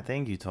doing that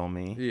thing you told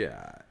me.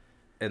 Yeah.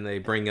 And they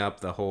bring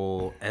up the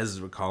whole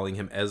Ezra, calling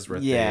him Ezra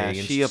thing. Yeah, And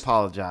she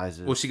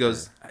apologizes. Well, she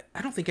goes,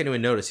 I don't think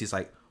anyone noticed. He's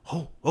like,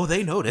 oh,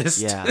 they noticed.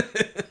 Yeah.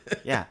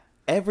 Yeah.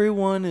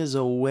 Everyone is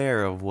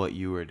aware of what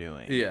you were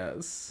doing.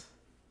 Yes.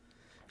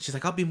 She's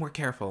like, I'll be more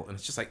careful. And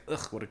it's just like,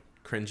 ugh, what a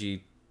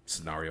cringy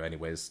scenario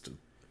anyways.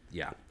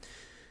 Yeah.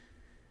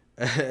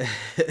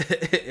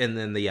 And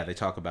then, they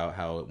talk about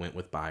how it went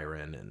with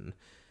Byron. And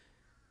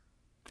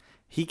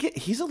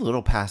He's a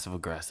little passive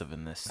aggressive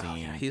in this scene. oh,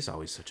 yeah, he's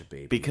always such a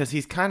baby. Because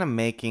he's kind of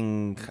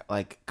making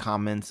like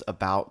comments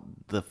about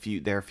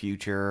their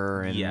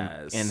future and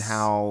Yes. and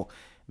how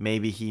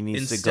maybe he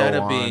needs to Instead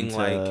go of being on to,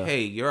 like,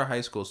 hey, you're a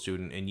high school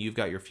student and you've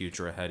got your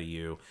future ahead of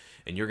you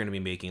and you're going to be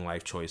making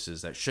life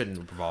choices that shouldn't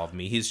involve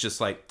me. He's just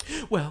like,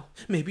 well,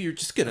 maybe you're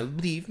just going to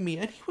leave me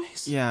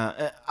anyways.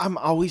 yeah, I'm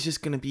always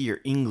just going to be your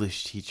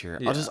English teacher.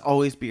 Yeah. I'll just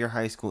always be your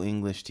high school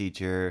English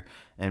teacher.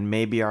 And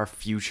maybe our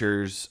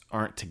futures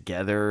aren't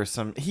together or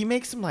some. He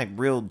makes some like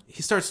real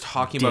He starts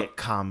talking dick about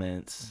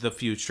comments. the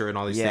future and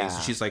all these things.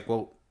 And she's like,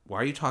 well, why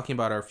are you talking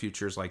about our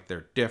futures like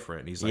they're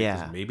different? And he's like,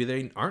 'cause maybe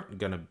they aren't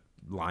going to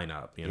line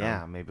up, you know?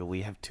 Yeah, maybe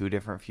we have two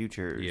different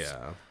futures.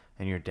 Yeah.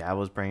 And your dad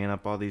was bringing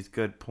up all these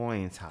good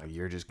points, how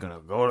you're just going to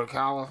go to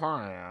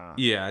California.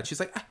 Yeah, and she's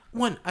like, I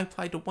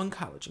applied to one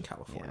college in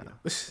California.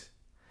 Yeah.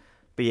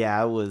 But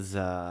yeah, I was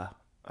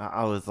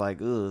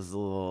like, ooh, it's a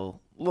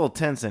little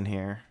tense in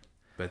here.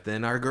 But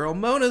then our girl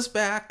Mona's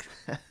back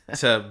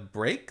to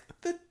break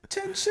the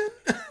tension,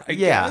 I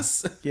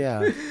guess.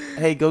 Yeah.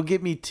 Hey, go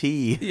get me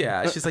tea.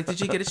 Yeah, she's like,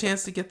 did you get a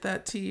chance to get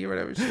that tea or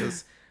whatever? She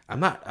goes,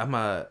 I'm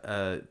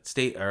a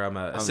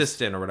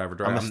assistant or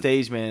whatever. I'm a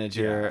stage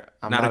manager. Yeah,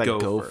 I'm not not a a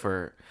gopher.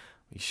 gopher.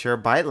 You sure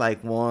bite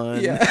like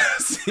one.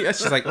 Yes. Yeah,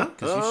 she's like, oh,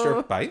 because you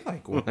sure bite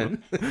like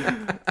one.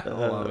 I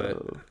love it.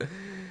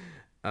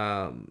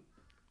 And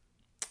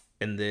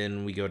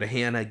then we go to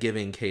Hannah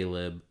giving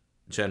Caleb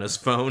Jenna's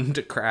phone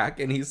to crack,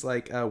 and he's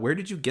like, where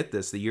did you get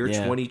this? The year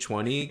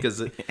 2020?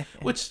 Because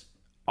which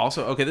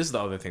also, okay, this is the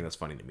other thing that's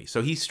funny to me.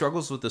 So he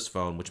struggles with this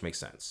phone, which makes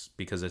sense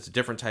because it's a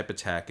different type of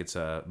tech. It's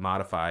a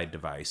modified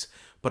device.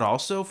 But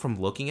also from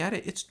looking at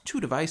it, it's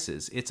two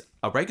devices. It's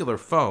a regular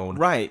phone,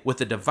 right, with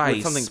a device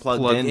with something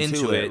plugged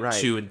into it right,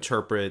 to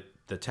interpret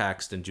the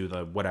text and do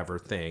the whatever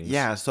things.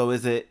 Yeah, so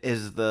is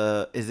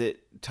it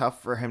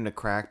tough for him to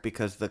crack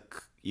because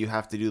you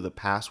have to do the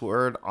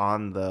password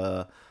on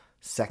the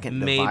second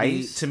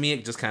device? To me,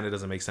 it just kind of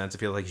doesn't make sense. I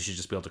feel like you should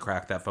just be able to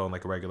crack that phone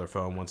like a regular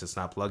phone once it's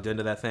not plugged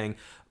into that thing.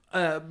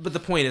 But the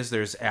point is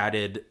there's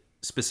added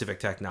specific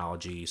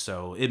technology,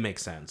 so it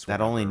makes sense. That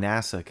only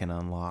NASA can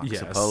unlock,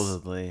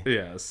 supposedly.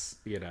 Yes,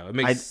 it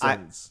makes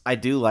sense. I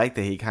do like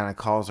that he kind of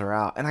calls her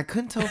out. And I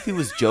couldn't tell if he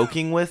was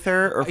joking with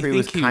her or if he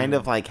was kind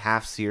of like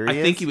half serious.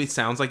 I think he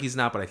sounds like he's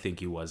not, but I think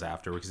he was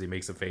after because he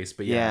makes a face.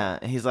 But yeah,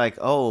 and he's like,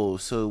 oh,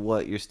 so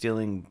what, you're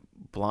stealing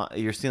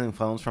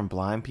phones from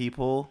blind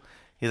people?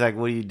 He's like,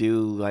 what do you do?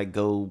 Like,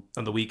 go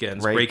on the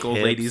weekends, break old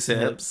ladies'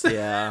 hips?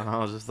 Yeah, and I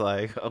was just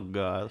like, oh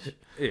gosh.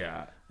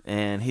 Yeah.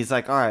 And he's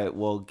like, all right,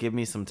 well, give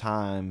me some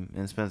time.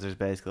 And Spencer's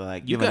basically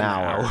like, give an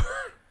hour.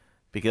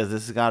 Because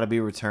this has got to be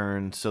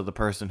returned so the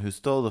person who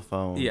stole the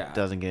phone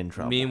doesn't get in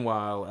trouble.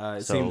 Meanwhile,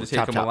 it seemed to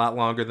take him a lot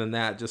longer than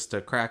that just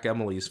to crack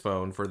Emily's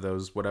phone for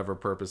those whatever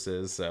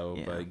purposes. So,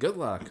 but good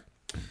luck.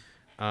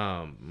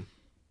 Back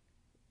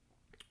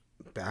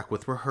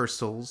with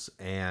rehearsals,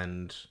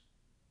 and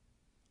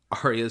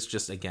Arya's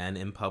just again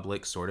in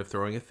public sort of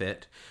throwing a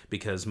fit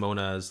because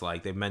Mona's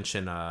like, they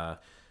mention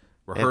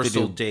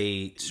rehearsal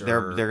date.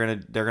 They're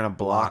gonna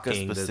block a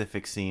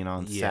specific scene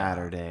on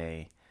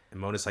Saturday. And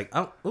Mona's like,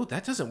 oh,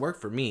 that doesn't work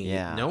for me.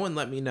 Yeah. No one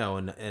let me know.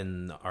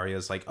 And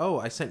Arya's like, oh,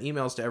 I sent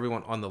emails to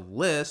everyone on the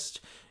list.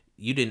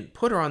 You didn't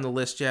put her on the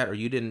list yet, or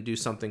you didn't do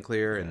something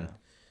clear.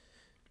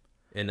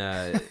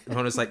 And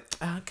Mona's like,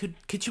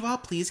 could you all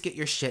please get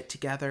your shit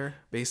together,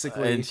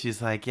 basically? And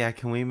she's like, yeah,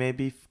 can we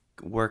maybe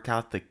work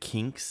out the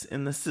kinks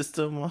in the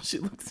system while she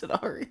looks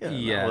at Arya?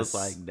 Yes. I was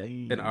like,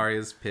 dang. And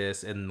Arya's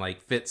pissed, and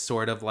like Fitz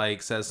sort of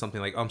like says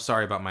something like, I'm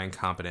sorry about my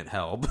incompetent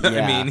help. Yeah.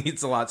 I mean,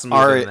 it's a lot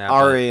smoother than that.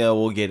 Arya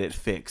will get it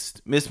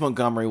fixed. Miss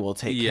Montgomery will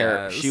take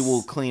care. She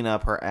will clean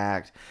up her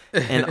act.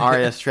 And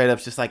Arya straight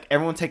up's just like,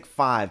 everyone take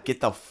 5. Get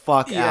the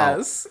fuck out.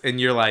 Yes. And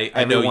you're like,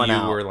 Everyone I know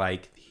you out. were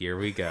like, here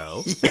we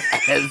go.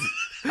 Yes.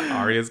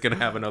 Arya's gonna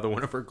have another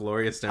one of her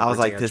glorious temper I was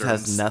like, tantrums. this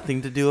has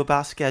nothing to do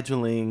about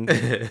scheduling.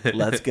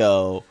 Let's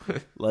go.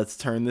 Let's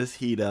turn this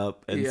heat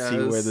up and see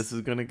where this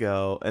is gonna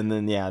go. And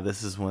then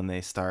this is when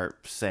they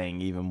start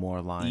saying even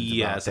more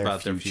lines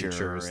about their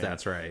futures.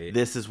 That's right.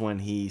 This is when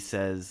he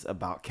says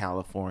about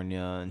California,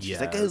 and she's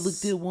like, I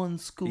looked at one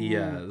school.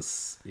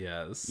 Yes.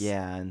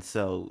 Yeah, and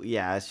so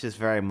it's just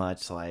very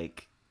much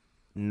like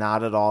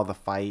not at all the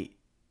fight.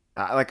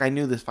 I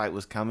knew this fight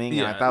was coming,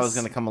 and I thought it was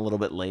going to come a little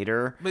bit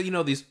later. But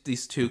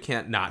these two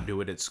can't not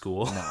do it at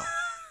school. No.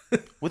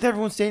 With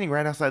everyone standing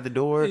right outside the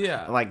door.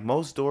 Yeah. Like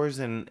most doors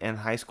in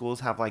high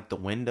schools have like the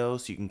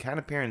windows, so you can kind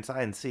of peer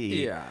inside and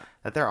see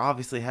that they're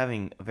obviously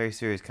having a very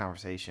serious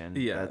conversation.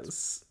 Yes.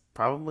 That's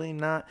probably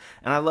not.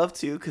 And I love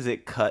too, because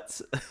it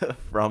cuts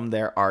from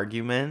their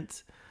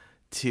argument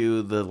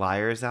to the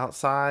liars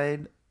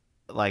outside,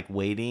 like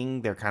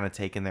waiting. They're kind of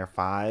taking their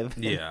 5.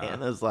 Yeah. And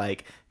Hannah's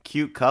like,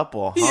 cute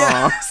couple,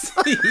 huh?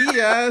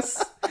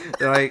 Yes.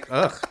 They're like,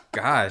 ugh,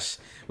 gosh,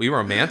 we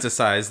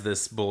romanticize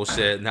this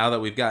bullshit now that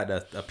we've got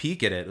a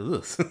peek at it.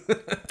 Ugh.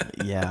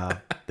 Yeah,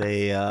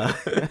 they I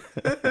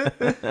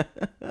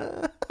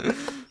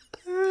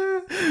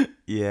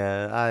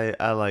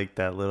like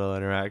that little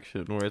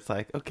interaction where it's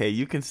like, okay,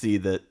 you can see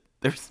that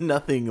there's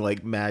nothing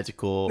like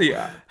magical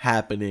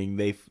happening.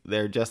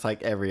 They're just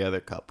like every other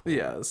couple.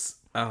 Yes.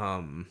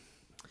 And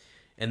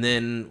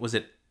then was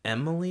it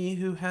Emily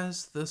who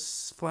has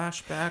this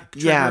flashback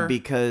Yeah, trigger?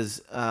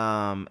 because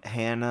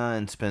Hannah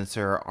and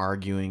Spencer are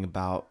arguing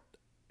about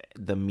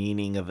the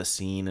meaning of a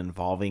scene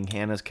involving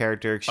Hannah's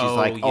character. She's Oh,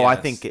 like, "Oh, I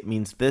yes. think it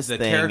means this The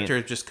thing."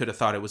 character just could have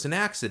thought it was an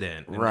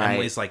accident. And Right.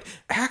 Emily's like,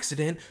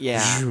 accident?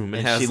 Yeah. Zoom,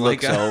 and And she has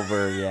like looks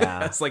over.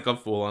 Yeah. has like a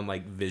full on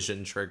like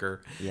vision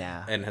trigger.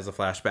 Yeah. And has a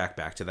flashback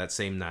back to that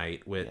same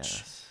night, which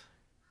Yes.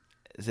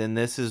 And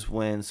this is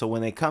when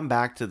they come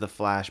back to the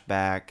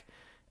flashback,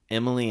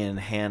 Emily and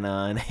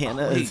Hannah oh,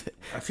 is wait,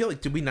 I feel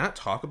like, did we not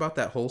talk about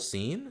that whole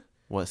scene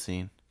what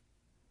scene?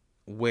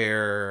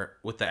 where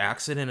with the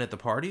accident at the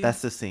party?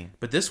 That's the scene.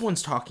 But this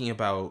one's talking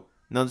about,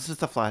 No, this is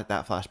that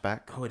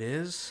flashback. oh, it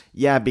is?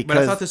 Yeah, But I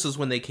because thought this was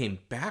when they came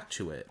back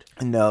to it.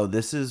 no,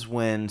 this is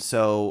when.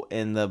 So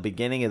in the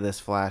beginning of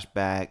this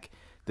flashback,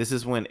 this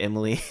is when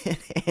Emily and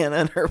Hannah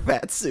in her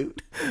fat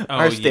suit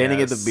are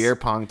standing at the yes. beer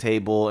pong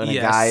table, and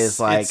Yes, a guy is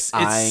like it's-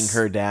 eyeing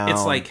her down.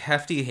 It's like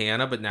hefty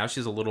Hannah, but now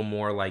she's a little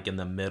more like in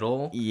the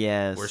middle.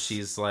 yes, Where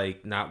she's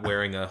like not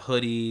wearing a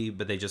hoodie,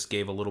 but they just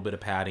gave a little bit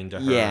of padding to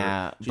her.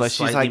 Yeah, but she's,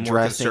 slightly like, more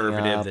dressing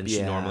conservative up, than she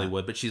yeah. normally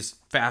would. But she's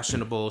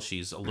fashionable.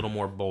 She's a little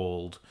more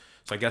bold.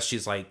 So I guess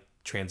she's like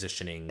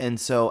transitioning. And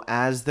so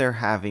as they're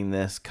having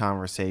this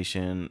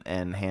conversation,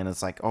 and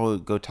Hannah's like, "Oh,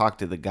 go talk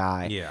to the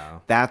guy." Yeah.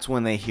 That's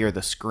when they hear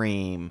the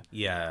scream,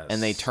 Yes. and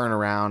they turn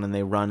around and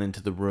they run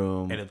into the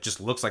room. and it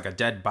just looks like a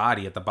dead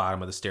body at the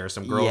bottom of the stairs.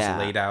 Some girls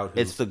laid out.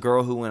 It's the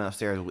girl who went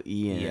upstairs with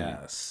Ian.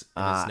 yes,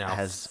 and is now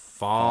has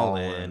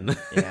fallen.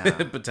 Yeah.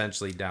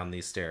 Potentially down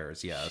these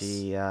stairs. Yes.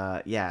 She,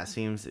 it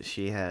seems that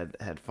she had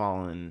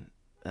fallen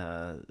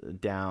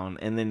down,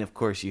 and then of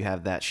course you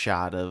have that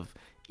shot of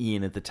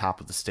Ian at the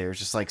top of the stairs,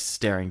 just like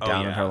staring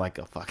down at her like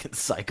a fucking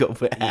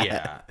psychopath.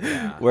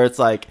 Yeah. Where it's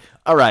like,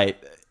 all right,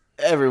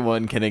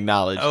 everyone can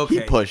acknowledge he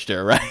Okay. pushed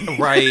her, right?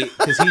 Right,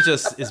 because he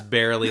just is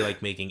barely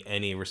like making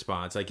any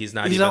response. Like he's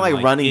not He's even not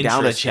like running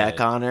down to interested. check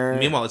on her.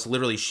 Meanwhile, it's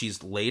literally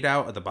she's laid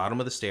out at the bottom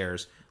of the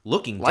stairs,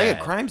 looking Like a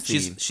dead. crime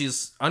scene.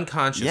 She's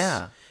unconscious.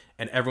 Yeah.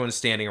 and everyone's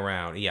standing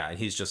around. Yeah, and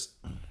he's just,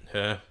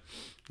 cool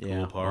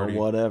party. or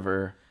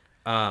whatever.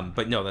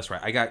 But no, that's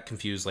right. I got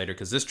confused later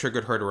because this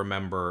triggered her to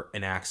remember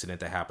an accident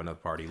that happened at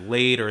the party.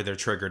 Later, they're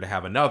triggered to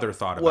have another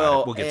thought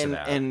about it. We'll get to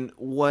that. And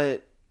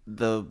what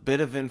the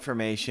bit of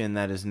information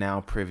that is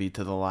now privy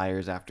to the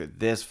liars after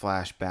this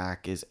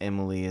flashback is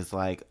Emily is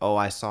like, "Oh,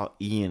 I saw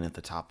Ian at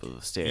the top of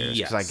the stairs."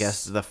 Because I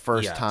guess the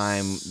first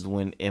time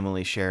when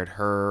Emily shared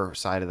her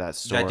side of that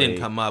story, that didn't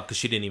come up because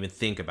she didn't even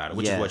think about it,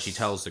 which is what she Yes.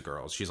 tells the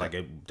girls. She's like,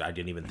 I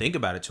didn't even think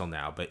about it till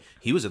now, but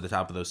he was at the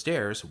top of those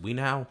stairs. We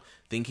now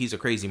think he's a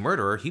crazy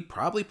murderer. He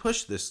probably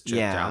pushed this chick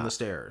down the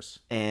stairs.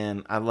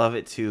 And I love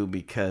it too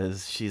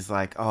because she's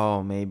like,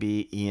 "Oh,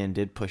 maybe Ian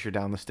did push her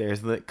down the stairs,"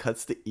 and then it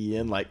cuts to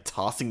Ian like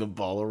tossing a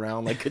ball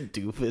around like a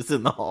doofus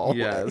in the hallway.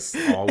 Yes,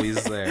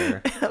 always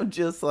there. I'm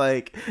just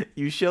like,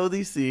 you show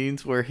these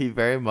scenes where he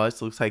very much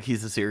looks like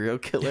he's a serial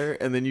killer,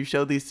 and then you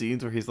show these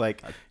scenes where he's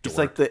like, just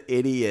like the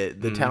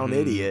idiot, the town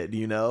idiot,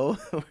 you know,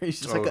 where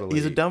he's just like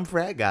he's a dumb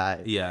frat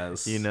guy.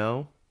 Yes, you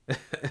know.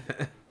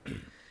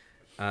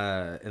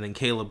 And then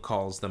Caleb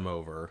calls them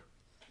over,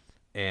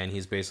 and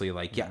he's basically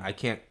like, "Yeah, I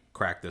can't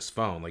crack this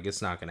phone. Like,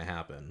 it's not gonna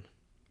happen."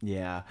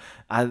 Yeah,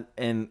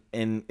 and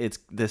it's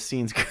the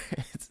scene's great.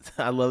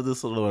 I love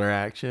this little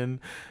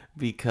interaction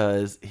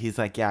because he's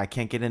like, "Yeah, I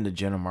can't get into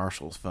Jenna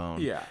Marshall's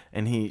phone." Yeah,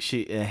 and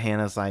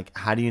Hannah's like,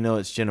 "How do you know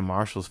it's Jenna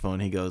Marshall's phone?"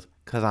 He goes,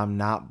 "'Cause I'm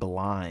not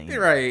blind."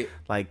 Right.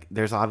 Like,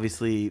 there's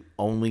obviously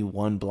only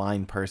one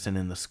blind person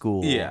in the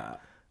school. Yeah.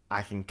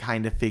 I can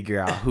kind of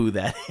figure out who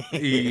that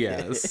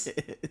is.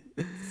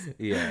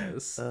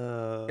 Yes.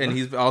 And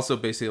he's also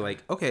basically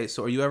like, "Okay,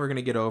 so are you ever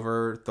gonna get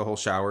over the whole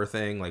shower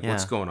thing? Like,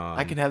 what's going on?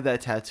 I can have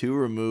that tattoo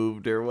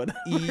removed or whatever."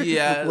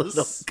 Yes.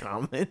 Little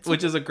comments.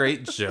 Which is a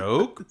great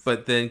joke,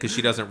 but then because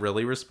she doesn't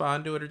really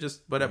respond to it or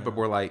just whatever, but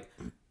we're like,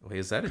 "Wait,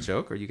 is that a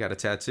joke or you got a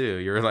tattoo?"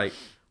 You're like,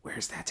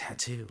 "Where's that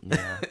tattoo?"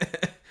 Yeah.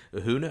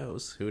 Who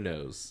knows?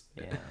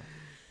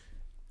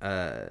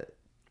 Yeah.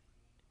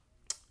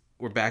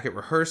 We're back at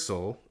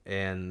rehearsal,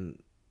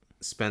 and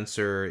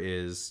Spencer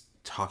is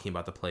talking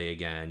about the play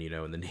again,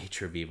 and the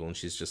nature of evil, and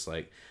she's just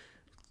like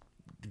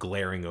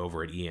glaring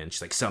over at Ian.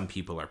 She's like, "Some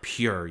people are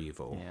pure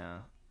evil." Yeah.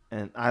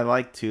 And I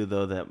like too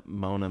though that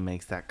Mona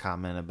makes that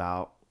comment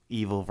about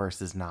evil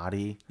versus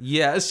naughty.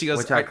 Yes, she goes,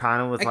 which I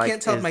kind of was like,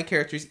 can't tell if my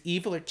character's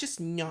evil or just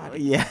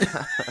naughty. Yeah.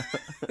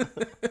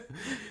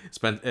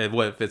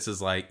 What Fitz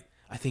is like,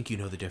 "I think you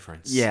know the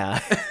difference." Yeah.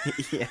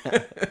 Yeah.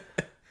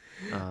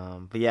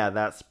 But yeah,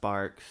 that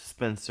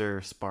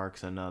Spencer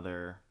sparks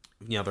another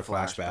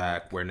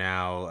flashback where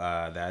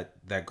now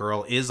that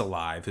girl is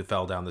alive who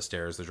fell down the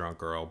stairs, the drunk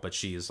girl, but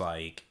she's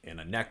like in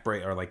a neck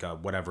brace or like a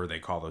whatever they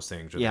call those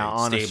things. Yeah,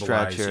 on a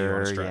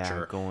stretcher.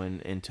 Yeah,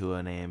 going into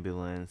an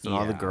ambulance. And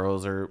all the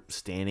girls are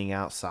standing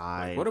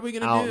outside. Like, what are we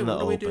gonna out do? In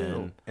the what do open.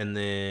 we do? And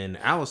then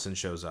Allison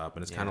shows up,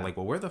 and it's kind of like,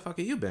 "Well, where the fuck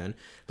have you been?"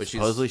 But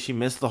supposedly she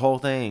missed the whole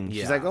thing.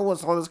 She's like, "Oh,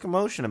 what's all this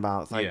commotion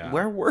about?" It's like,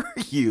 where were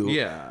you?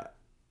 Yeah.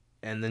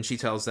 And then she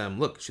tells them,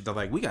 look, they're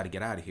like, we got to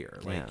get out of here.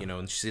 Like, Yeah. you know,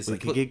 and she's We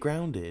like, could look, get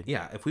grounded.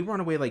 yeah, if we run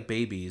away like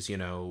babies, you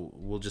know,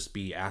 we'll just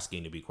be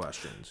asking to be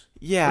questioned.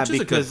 Yeah, which is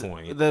because a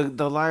good point.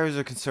 the liars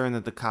are concerned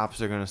that the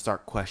cops are going to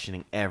start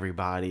questioning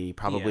everybody,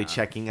 probably Yeah.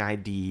 checking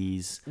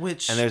IDs,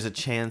 Which, and there's a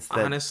chance that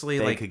honestly,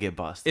 they like, could get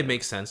busted. It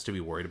makes sense to be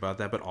worried about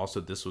that, but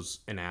also this was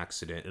an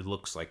accident. It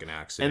looks like an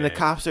accident. And the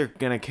cops are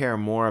going to care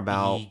more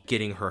about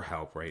getting her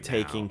help right now.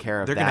 taking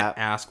care of They're that. going to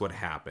ask what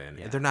happened.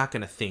 Yeah. They're not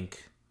going to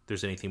think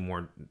there's anything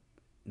more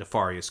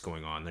nefarious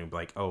going on. They're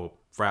like, oh,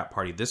 frat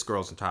party, this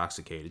girl's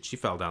intoxicated. She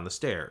fell down the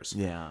stairs.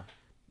 Yeah.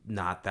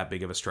 Not that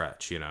big of a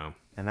stretch, you know?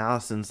 And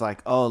Allison's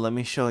like, oh, let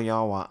me show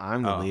y'all why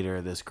I'm the leader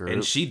of this group.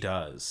 And she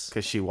does.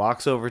 Because she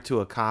walks over to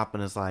a cop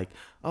and is like,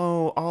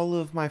 oh, all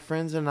of my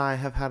friends and I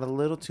have had a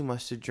little too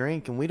much to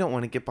drink and we don't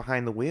want to get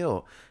behind the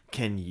wheel.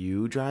 Can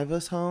you drive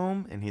us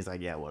home? And he's like,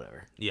 yeah,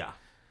 whatever. Yeah.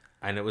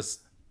 And it was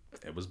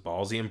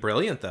ballsy and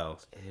brilliant, though.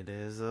 It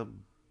is a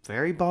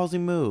very ballsy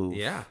move.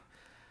 Yeah.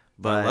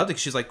 But I love it.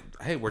 She's like,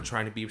 hey, we're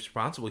trying to be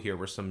responsible here.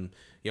 We're some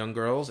young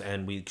girls,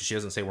 and she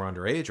doesn't say we're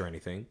underage or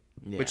anything.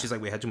 Yeah. But she's like,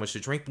 we had too much to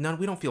drink. No,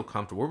 we don't feel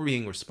comfortable. We're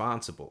being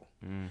responsible.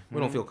 Mm-hmm.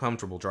 We don't feel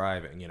comfortable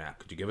driving. You know,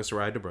 could you give us a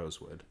ride to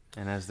Rosewood?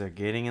 And as they're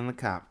getting in the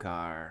cop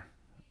car,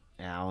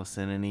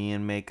 Allison and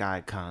Ian make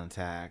eye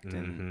contact.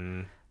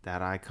 And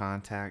that eye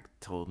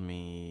contact told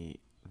me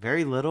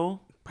very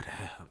little.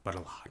 But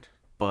a lot.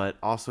 But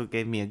also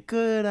gave me a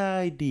good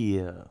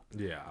idea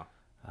Yeah.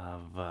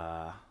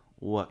 of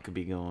what could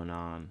be going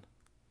on.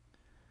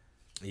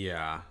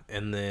 Yeah.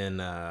 And then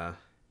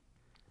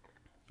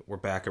we're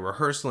back at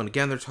rehearsal, and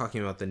again they're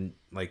talking about the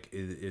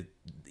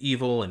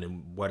evil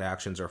and what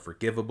actions are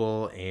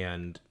forgivable.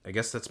 And I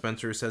guess that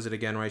Spencer says it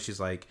again, right? She's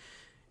like,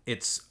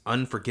 it's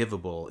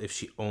unforgivable if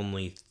she's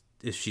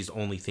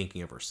only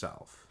thinking of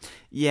herself.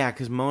 Yeah,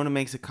 because Mona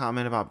makes a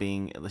comment about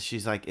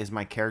she's like, is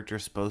my character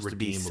supposed to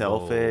be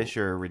Redeemable. selfish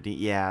or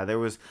Yeah, there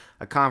was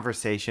a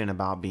conversation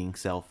about being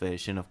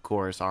selfish, and of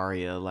course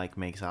Arya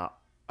makes a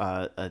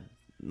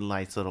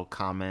nice little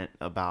comment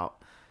about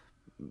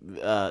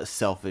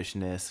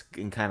selfishness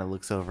and kind of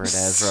looks over at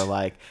Ezra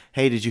like,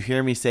 hey, did you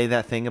hear me say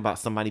that thing about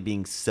somebody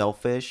being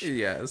selfish?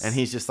 Yes. And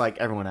he's just like,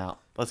 everyone out,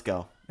 let's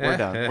go, we're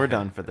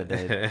done for the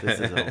day, this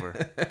is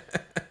over.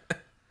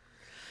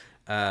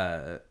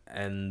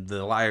 And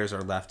the liars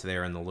are left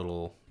there in the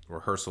little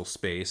rehearsal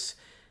space,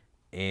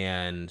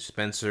 and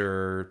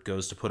Spencer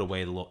goes to put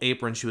away the little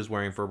apron she was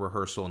wearing for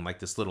rehearsal and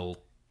this little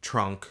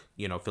trunk,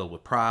 filled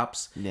with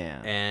props. Yeah.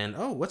 And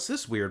what's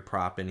this weird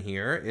prop in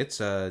here?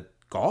 It's a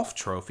golf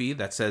trophy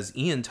that says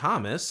Ian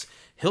Thomas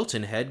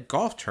Hilton Head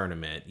Golf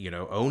Tournament,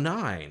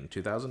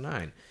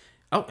 2009.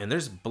 Oh, and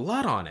there's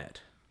blood on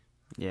it.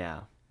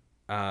 Yeah.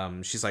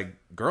 She's like,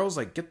 girls,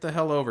 get the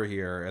hell over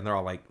here. And they're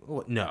all like,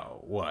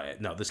 no,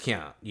 what? No, this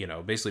can't,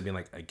 basically being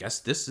like, I guess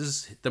this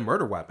is the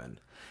murder weapon.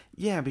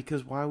 Yeah,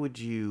 because why would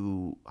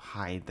you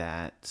hide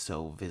that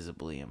so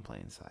visibly in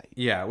plain sight?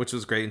 Yeah, which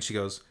was great. And she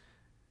goes,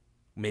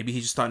 maybe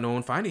he just thought no one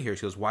would find it here.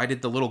 She goes, why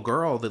did the little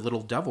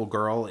devil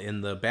girl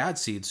in the Bad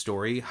Seed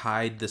story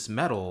hide this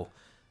medal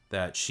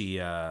that she,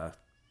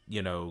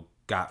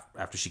 got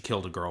after she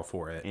killed a girl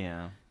for it?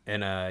 Yeah.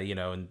 And,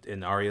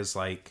 and Arya's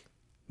like,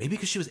 maybe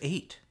because she was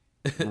 8.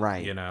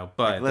 Right.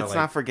 But let's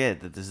not forget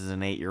that this is an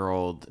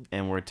 8-year-old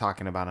and we're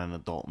talking about an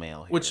adult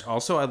male here. Which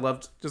also I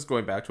loved, just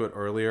going back to it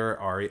earlier,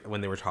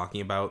 when they were talking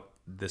about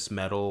this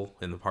medal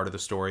in the part of the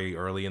story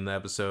early in the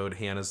episode,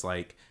 Hannah's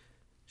like,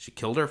 she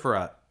killed her for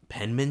a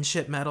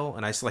penmanship medal.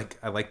 And I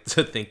like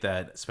to think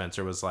that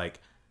Spencer was like,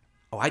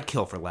 oh, I'd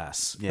kill for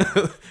less. Yeah.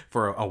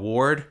 For an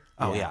award.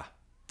 Oh Yeah.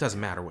 Doesn't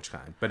matter which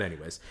kind. But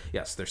anyways,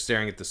 yes, they're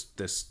staring at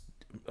this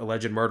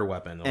alleged murder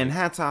weapon. And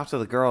hats off to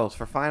the girls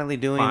for finally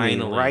doing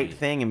the right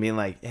thing and being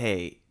like,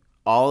 hey,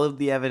 all of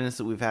the evidence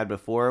that we've had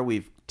before,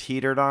 we've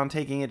teetered on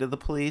taking it to the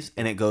police,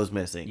 and it goes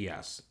missing.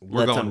 Yes.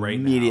 Let's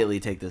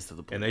immediately take this to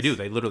the police. And they do.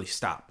 They literally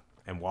stop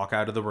and walk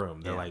out of the room.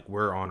 They're like,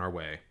 we're on our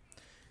way.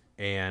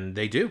 And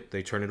they do.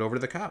 They turn it over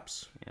to the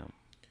cops.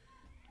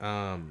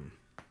 Yeah.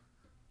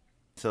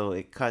 So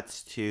it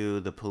cuts to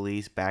the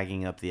police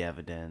bagging up the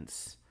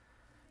evidence,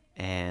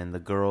 and the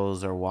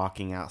girls are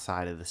walking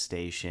outside of the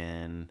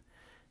station.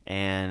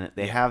 And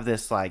they have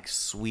this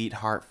sweet,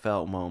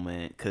 heartfelt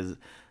moment because,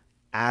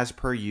 as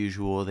per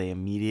usual, they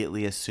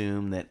immediately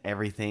assume that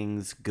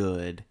everything's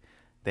good.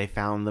 They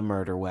found the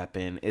murder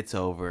weapon. It's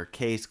over.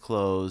 Case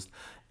closed.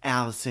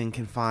 Allison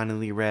can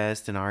finally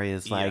rest. And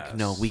Arya's like,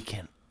 no, we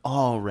can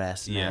all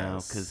rest now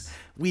because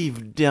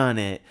we've done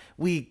it.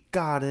 We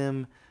got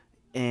him.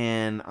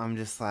 And I'm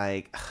just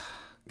like,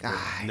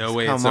 guys, no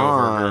way come it's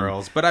on. over,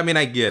 girls. But I mean,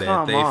 I get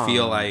Come it. They on.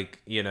 feel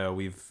like, we've,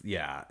 you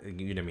know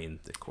what I mean?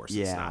 Of course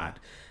it's not.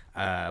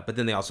 But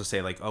then they also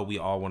say like, oh, we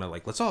all want to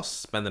like, let's all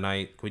spend the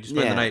night. Can we just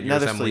spend the Yeah, night at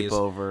yours, another Emily's?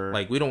 sleepover.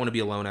 Like, we don't want to be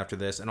alone after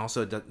this. And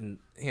also,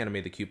 Hannah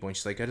made the cute point.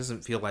 She's like, it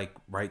doesn't feel like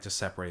right to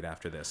separate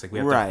after this. Like, we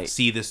have Right. to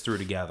see this through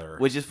together.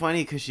 Which is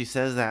funny because she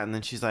says that and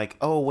then she's like,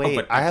 oh, wait,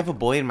 but I have a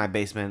boy in my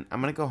basement.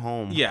 I'm going to go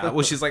home. Yeah,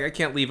 well, she's like, I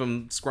can't leave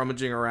him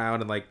scrummaging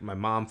around and like my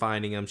mom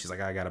finding him. She's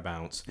like, I gotta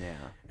bounce. Yeah.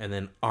 And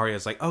then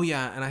Arya's like, oh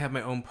yeah, and I have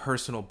my own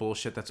personal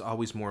bullshit that's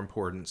always more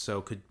important.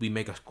 So could we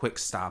make a quick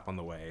stop on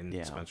the way? And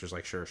Yeah. Spencer's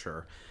like,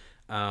 sure.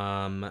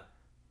 And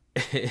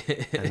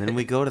then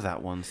we go to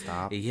that one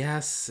stop.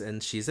 Yes,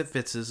 and she's at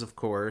Fitz's, of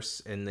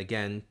course. And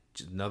again,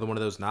 another one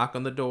of those knock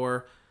on the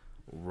door,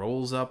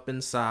 rolls up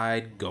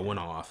inside, going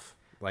off.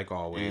 Like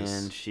always.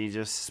 And she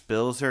just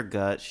spills her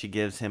guts. She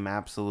gives him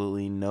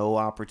absolutely no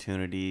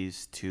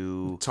opportunities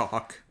to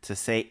talk, to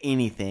say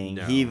anything.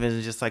 No. He even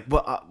is just like,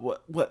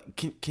 what?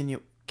 Can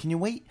you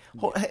wait?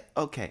 Hold, hey,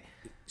 okay.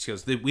 She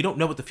goes, we don't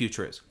know what the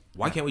future is.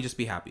 Why can't we just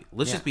be happy?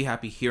 Let's just be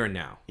happy here and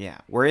now. Yeah,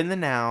 we're in the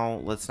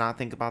now. Let's not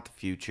think about the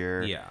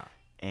future. Yeah.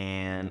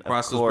 And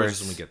Cross of those course,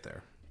 bridges when we get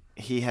there.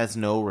 he has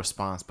no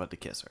response but to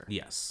kiss her.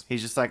 Yes.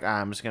 He's just like,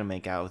 I'm just gonna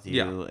make out with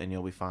you, and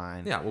you'll be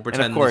fine. Yeah, we'll And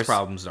pretend of course, these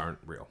problems aren't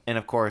real. And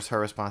of course, her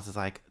response is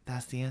like,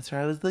 "That's the answer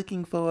I was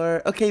looking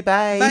for." Okay,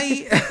 bye.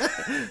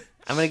 Bye.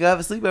 I'm gonna go have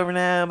a sleepover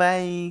now.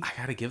 Bye. I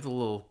gotta give the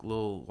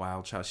little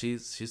wild child.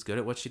 She's good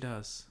at what she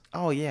does.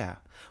 Oh yeah.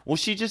 Well,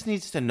 she just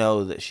needs to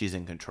know that she's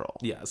in control.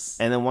 Yes.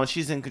 And then once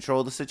she's in control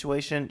of the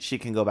situation, she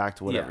can go back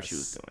to whatever she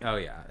was doing. Oh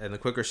yeah. And the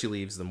quicker she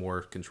leaves, the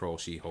more control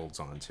she holds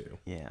on to.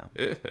 Yeah.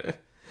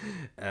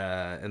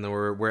 And then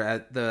we're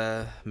at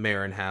the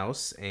Marin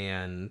house,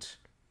 and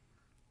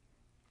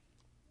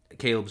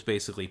Caleb's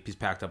basically, he's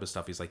packed up his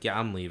stuff. He's like, yeah,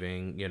 I'm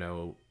leaving,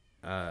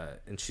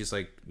 and she's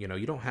like, you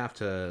don't have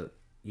to,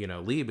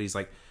 leave. But he's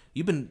like,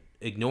 you've been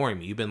ignoring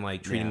me. You've been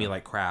like treating me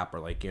like crap, or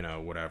like,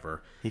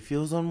 whatever. He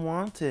feels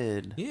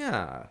unwanted.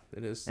 Yeah,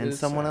 it is. In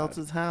someone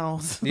else's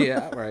house.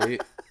 Yeah, right.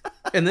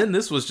 And then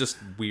this was just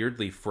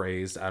weirdly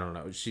phrased. I don't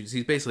know.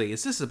 He's basically,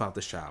 is this about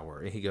the shower?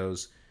 And he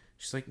goes,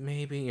 she's like,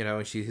 maybe,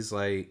 and he's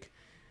like,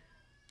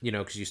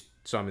 because you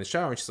saw me in the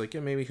shower, and she's like,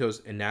 yeah, maybe. He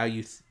goes, and now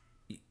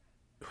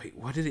wait,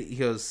 what did it?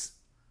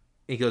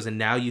 He goes, and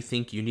now you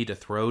think you need to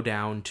throw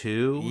down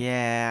too?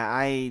 Yeah,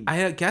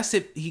 I guess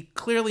he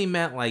clearly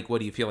meant like, what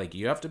do you feel like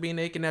you have to be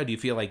naked now? Do you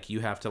feel like you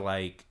have to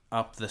like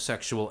up the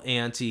sexual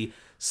ante?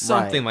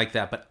 Something like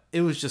that, but it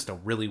was just a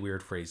really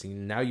weird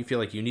phrasing. Now you feel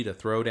like you need to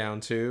throw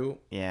down too?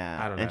 Yeah.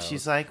 I don't know. And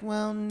she's like,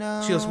 well,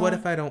 no. She goes, what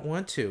if I don't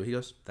want to? He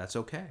goes, that's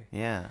okay.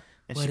 Yeah.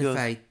 And what she goes,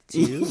 if I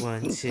do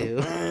want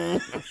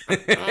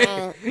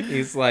to?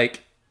 He's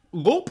like,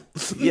 nope.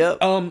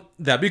 Yep.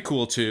 That'd be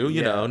cool too.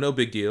 You know, no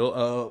big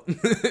deal.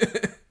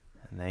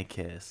 And they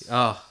kiss.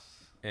 Oh,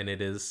 and it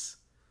is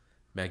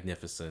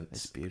magnificent.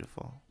 It's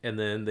beautiful. And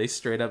then they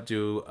straight up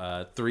do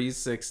a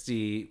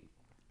 360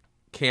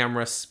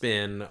 camera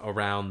spin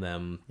around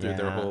them through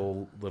their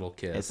whole little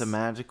kiss. It's a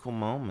magical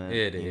moment.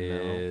 It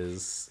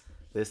is.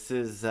 This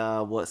is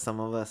what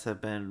some of us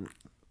have been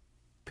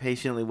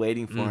patiently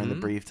waiting for in the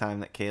brief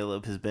time that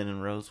Caleb has been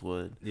in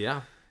Rosewood.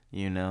 Yeah.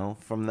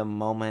 From the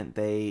moment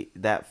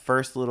that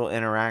first little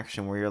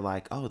interaction where you're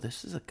like, oh,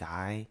 this is a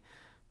guy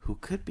who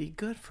could be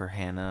good for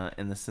Hannah,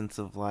 in the sense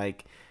of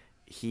like,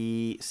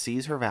 he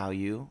sees her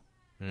value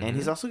and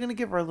he's also going to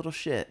give her a little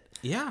shit.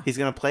 Yeah. He's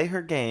going to play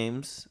her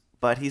games,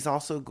 but he's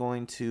also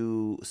going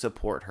to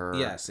support her.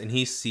 Yes, and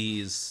he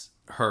sees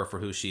her for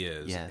who she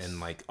is, Yes.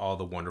 and like all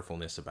the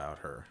wonderfulness about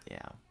her.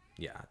 Yeah.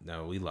 Yeah,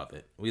 no, we love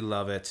it. We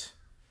love it.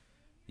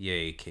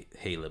 Yay,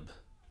 Caleb.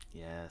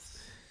 Yes.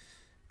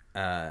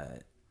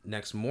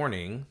 Next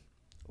morning,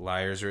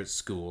 liars are at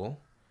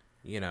school.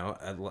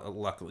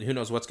 Luckily, who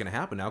knows what's going to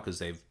happen now, because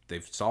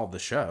they've solved the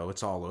show.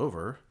 It's all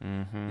over.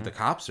 Mm-hmm. The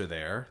cops are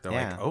there. They're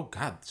like, oh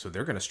god, so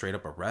they're going to straight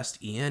up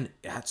arrest Ian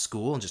at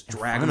school and just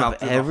drag him out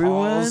through the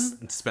halls.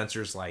 And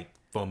Spencer's like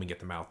foaming at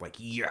the mouth, like,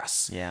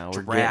 yes,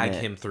 we're drag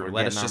him through. We're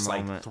Let us just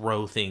moment. like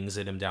throw things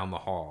at him down the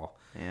hall.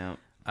 Yeah.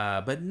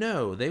 But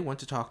no, they went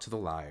to talk to the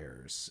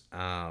liars.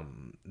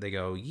 They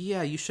go,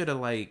 yeah, you should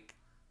have like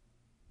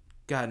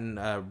gotten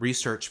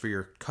research for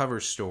your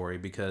cover story,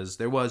 because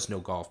there was no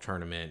golf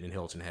tournament in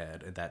Hilton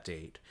Head at that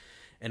date.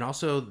 And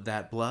also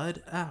that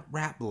blood,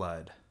 rat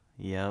blood.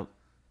 Yep.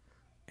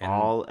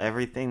 And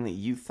Everything that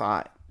you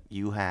thought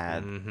you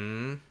had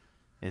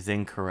is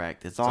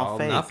incorrect. It's all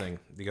fake. Nothing.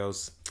 He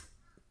goes,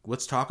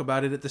 let's talk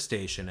about it at the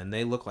station. And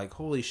they look like,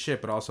 holy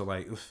shit, but also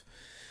like,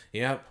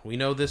 yep, we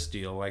know this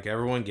deal. Like,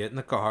 everyone get in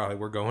the car. Like,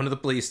 we're going to the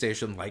police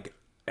station like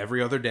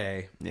every other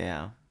day.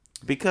 Yeah.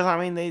 Because, I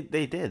mean,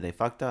 they did. They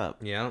fucked up.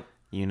 Yeah.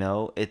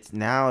 It's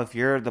now, if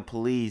you're the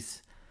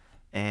police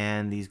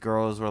and these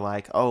girls were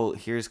like, oh,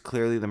 here's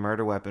clearly the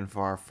murder weapon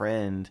for our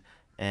friend,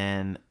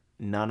 and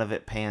none of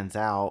it pans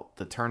out.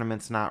 The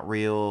tournament's not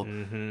real.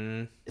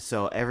 Mm-hmm.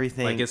 So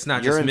everything, like, it's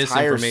not your just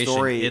entire misinformation.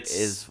 story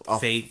It's a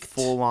fake,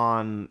 full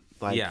on.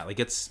 Like, yeah, like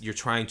you're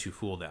trying to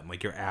fool them.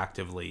 Like, you're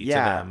actively to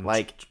them.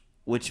 like,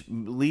 which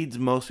leads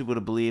most people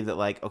to believe that,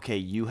 like, okay,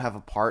 you have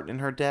a part in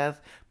her death,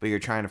 but you're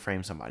trying to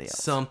frame somebody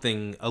else.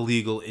 Something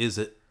illegal is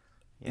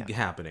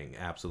happening.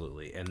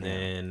 Absolutely. And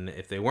then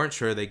if they weren't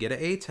sure, they get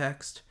a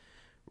text.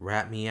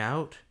 Rat me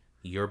out.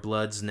 Your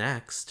blood's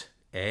next.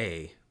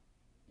 A.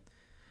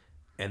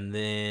 And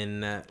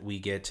then we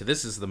get to,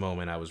 this is the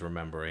moment I was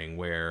remembering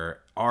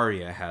where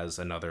Arya has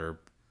another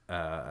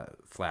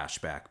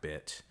flashback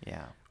bit.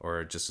 Yeah.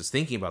 Or just was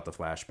thinking about the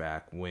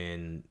flashback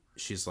when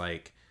she's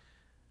like,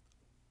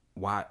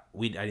 why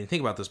I didn't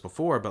think about this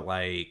before, but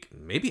like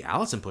maybe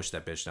Allison pushed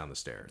that bitch down the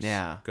stairs.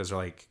 Yeah. Because they're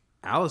like,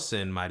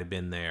 Allison might have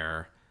been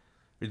there.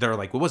 They're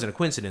like, well, it wasn't a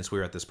coincidence we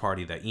were at this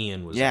party that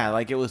Ian was Yeah, at.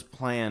 like it was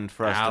planned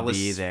for us to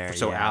be there.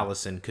 So yeah.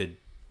 Allison could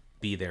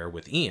be there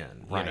with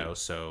Ian, you Right. know,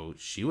 so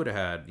she would have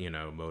had, you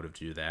know, motive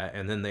to do that.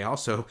 And then they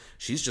also,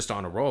 she's just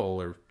on a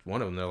roll, or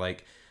one of them, they're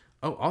like,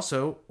 oh,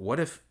 also, what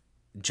if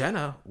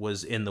Jenna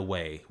was in the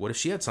way? What if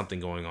she had something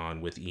going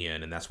on with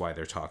Ian and that's why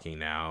they're talking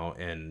now?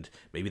 And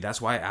maybe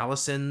that's why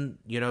Allison,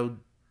 you know,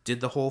 did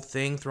the whole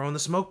thing throwing the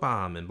smoke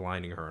bomb and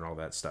blinding her and all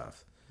that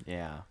stuff.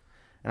 Yeah.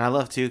 And I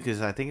love, too,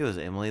 because I think it was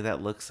Emily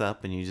that looks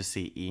up and you just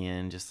see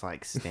Ian just,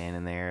 like,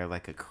 standing there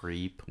like a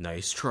creep.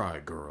 Nice try,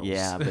 girls.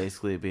 Yeah,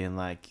 basically being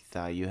like, you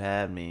thought you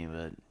had me,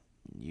 but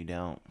you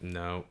don't.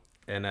 No.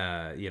 And,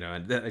 you know,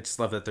 and I just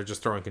love that they're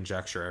just throwing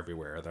conjecture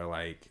everywhere. They're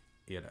like,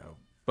 you know,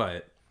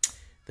 but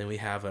then we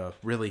have a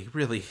really,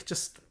 really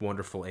just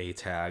wonderful A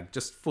tag,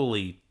 just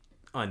fully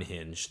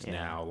unhinged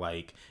now.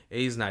 Like,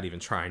 A's not even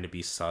trying to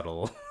be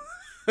subtle.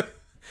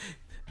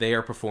 They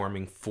are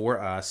performing for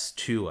us,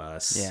 to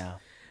us. Yeah.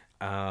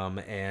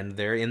 And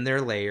they're in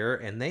their lair,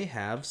 and they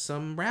have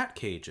some rat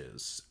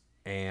cages,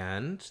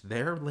 and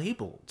they're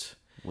labeled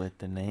With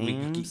the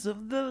names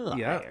of the liars.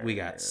 Yeah, we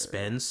got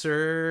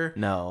Spencer.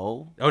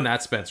 No. Oh,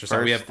 not Spencer.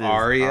 Sorry, we First have is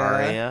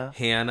Arya,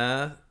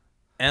 Hannah,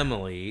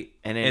 Emily,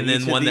 And and in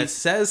then each of one that these-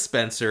 says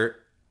Spencer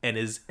and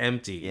is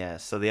empty. Yeah,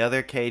 so the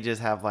other cages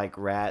have, like,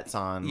 rats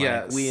on, like,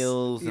 Yes,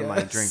 wheels and,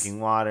 like, yes.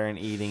 drinking water and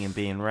eating and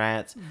being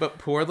rats. But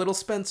poor little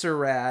Spencer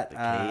rat The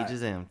cage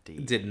is empty.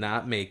 did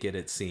not make it,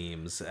 it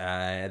seems.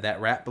 That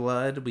rat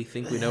blood, we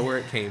think we know where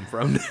it came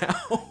from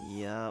now.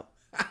 Yep.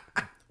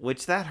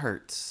 Which that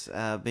hurts,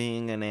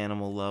 being an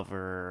animal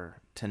lover,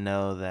 to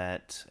know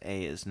that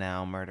A is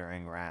now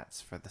murdering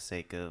rats for the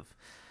sake of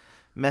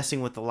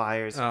messing with the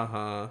liars.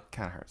 Uh-huh.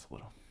 Kind of hurts a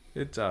little.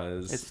 It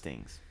does. It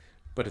stings.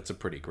 But it's a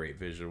pretty great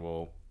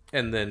visual.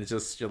 And then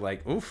just, you're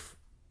like, oof.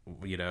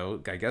 You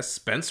know, I guess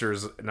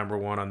Spencer's number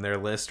one on their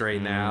list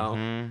right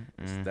now.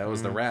 That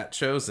was the rat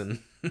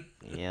chosen.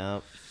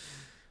 Yep.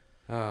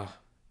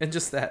 And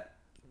just that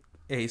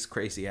A's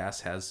crazy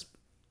ass has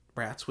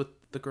rats with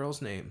the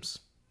girls' names.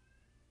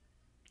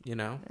 You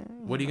know,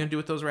 what are you gonna do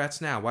with those rats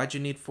now? Why'd you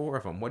need 4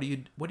 of them? What are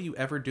you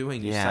ever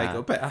doing, you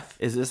psychopath?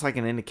 Is this like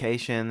an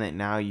indication that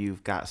now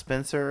you've got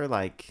Spencer?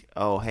 Like,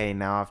 oh, hey,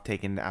 now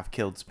I've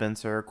killed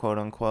Spencer, quote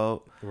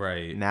unquote.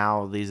 Right.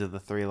 Now these are the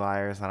 3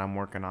 liars that I'm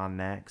working on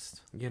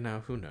next. You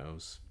know, who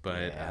knows?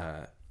 But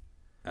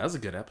that was a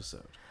good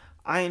episode.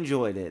 I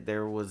enjoyed it.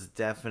 There was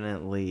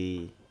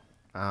definitely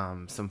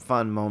some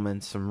fun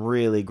moments, some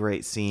really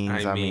great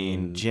scenes. I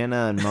mean,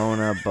 Jenna and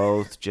Mona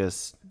both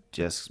just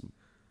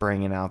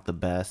bringing out the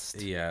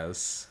best.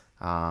 Yes.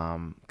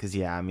 Because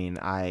I mean,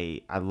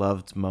 I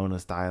loved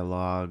Mona's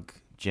dialogue.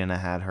 Jenna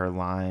had her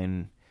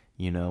line,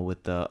 you know,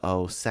 with the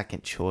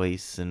second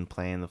choice and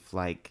playing the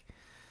like.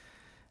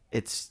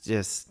 It's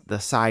just the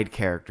side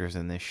characters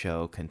in this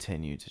show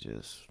continue to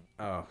just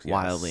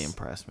wildly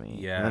impress me.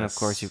 Yes. And then of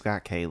course you've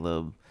got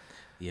Caleb.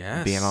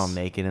 Yes. Being all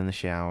naked in the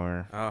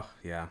shower. Oh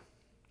yeah.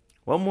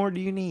 What more do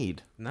you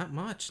need? Not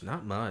much.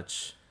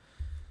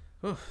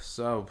 Whew.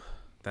 So,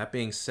 that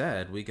being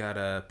said, we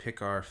gotta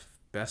pick our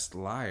best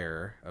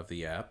liar of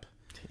the ep.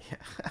 Yeah,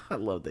 I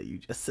love that you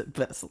just said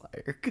best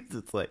liar, because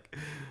it's like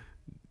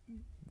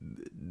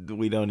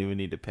we don't even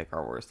need to pick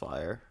our worst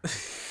liar.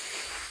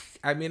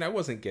 I mean, I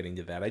wasn't getting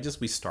to that.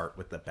 We start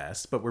with the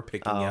best, but we're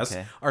picking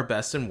okay. our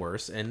best and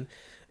worst. And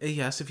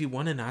yes, if you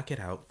want to knock it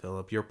out,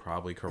 Philip, you're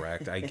probably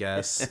correct. I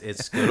guess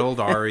it's good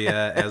old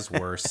Arya as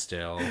worst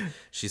still.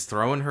 She's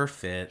throwing her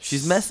fits.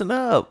 She's messing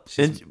up.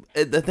 And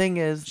the thing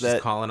is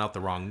she's calling out the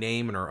wrong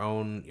name in her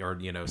own, or,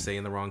 you know,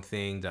 saying the wrong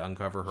thing to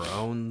uncover her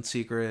own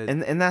secret.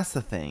 And that's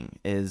the thing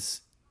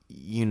is,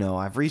 you know,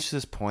 I've reached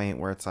this point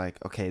where it's like,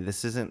 okay,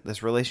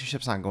 this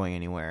relationship's not going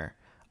anywhere.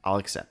 I'll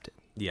accept it.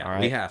 Yeah, all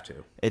right? We have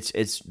to.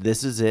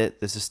 This is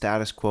it. This is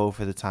status quo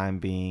for the time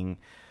being.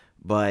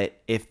 But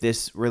if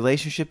this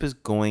relationship is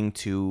going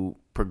to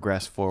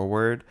progress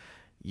forward,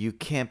 you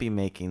can't be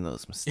making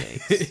those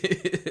mistakes.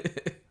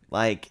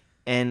 Like,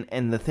 and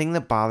the thing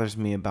that bothers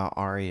me about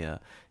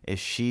Arya is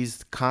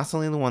she's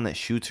constantly the one that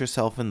shoots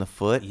herself in the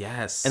foot.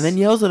 Yes. And then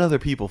yells at other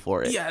people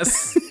for it.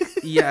 Yes.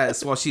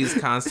 Yes. While she's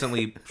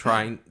constantly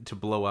trying to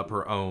blow up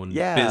her own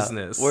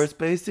business. Where it's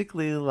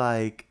basically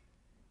like,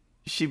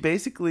 she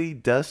basically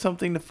does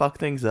something to fuck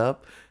things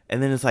up.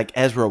 And then it's like,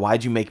 Ezra,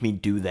 why'd you make me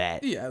do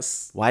that?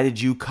 Yes. Why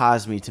did you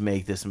cause me to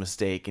make this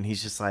mistake? And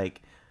he's just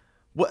like,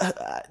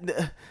 what?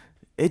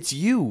 It's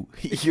you.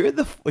 You're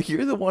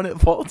the one at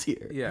fault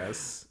here.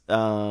 Yes.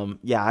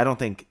 Yeah, I don't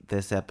think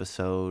this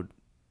episode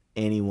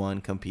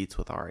anyone competes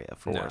with Arya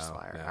for worst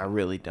liar. No. I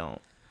really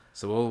don't.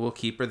 So we'll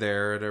keep her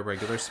there at a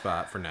regular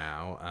spot for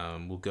now.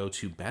 We'll go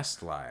to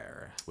Best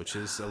Liar, which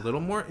is a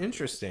little more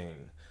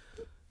interesting.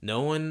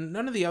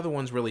 None of the other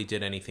ones really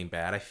did anything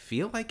bad. I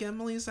feel like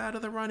Emily's out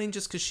of the running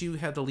just because she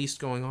had the least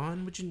going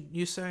on. Would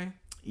you say?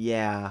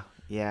 Yeah,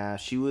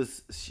 she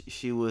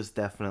was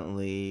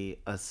definitely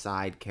a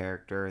side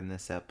character in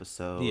this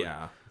episode.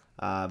 Yeah,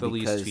 the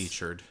least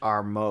featured.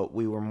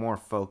 We were more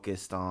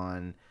focused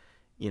on,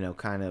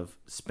 kind of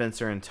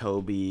Spencer and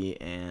Toby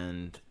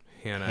and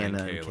Hannah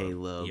and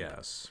Caleb.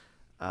 Yes.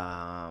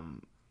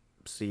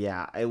 So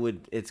yeah,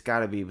 it's got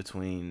to be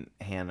between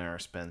Hannah or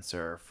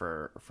Spencer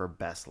for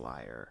Best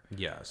Liar.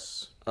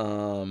 Yes.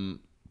 I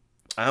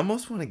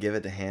almost want to give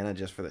it to Hannah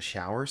just for the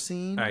shower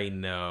scene. I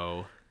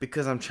know.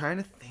 Because I'm trying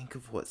to think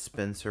of what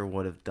Spencer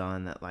would have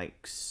done that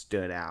like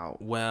stood out.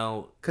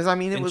 Well, because I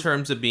mean, in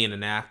terms of being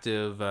an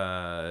active,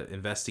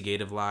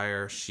 investigative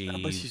liar,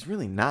 but she's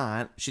really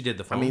not. She did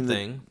the phone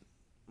thing.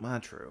 Well,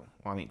 true.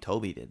 Well, I mean,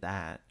 Toby did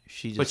that.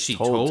 She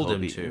told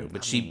him to.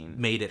 But she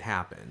made it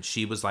happen.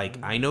 She was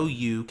like, "I know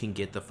you can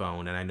get the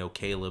phone, and I know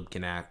Caleb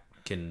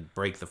can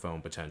break the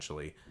phone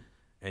potentially,"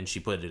 and she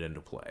put it into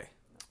play.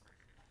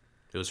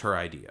 It was her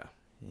idea.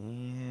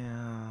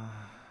 Yeah.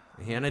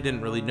 Hannah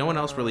didn't really. No one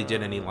else really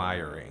did any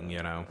liaring,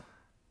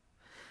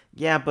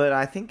 Yeah, but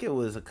I think it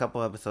was a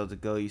couple episodes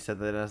ago you said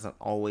that it doesn't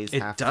always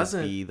have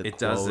to be the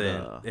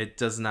quota. It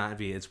does not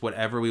be. It's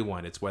whatever we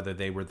want. It's whether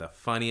they were the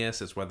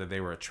funniest. It's whether they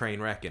were a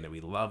train wreck and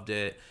we loved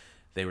it.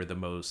 They were the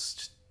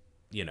most,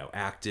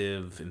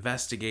 active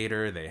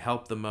investigator. They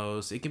helped the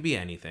most. It can be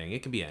anything.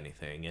 It can be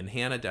anything. And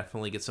Hannah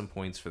definitely gets some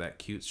points for that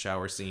cute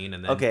shower scene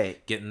and then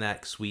getting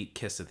that sweet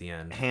kiss at the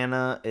end.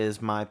 Hannah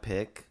is my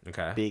pick.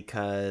 Okay.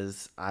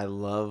 Because I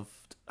loved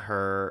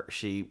her.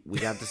 We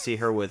got to see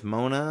her with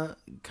Mona,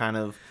 kind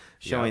of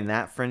showing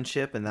that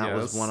friendship, and that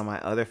was one of my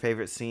other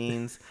favorite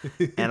scenes.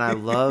 And I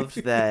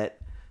loved that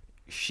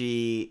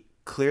she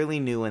clearly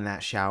knew in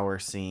that shower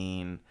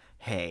scene,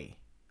 hey,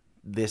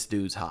 this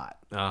dude's hot.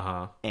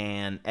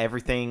 And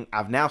everything,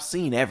 I've now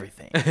seen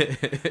everything.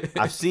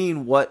 I've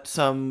seen what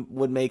some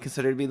would may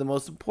consider to be the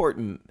most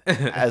important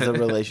as a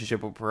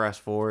relationship will progress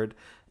forward,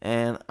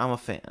 and I'm a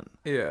fan.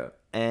 Yeah.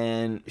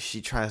 And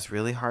she tries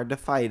really hard to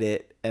fight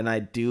it, and I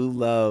do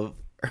love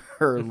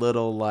her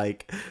little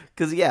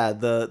because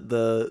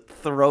the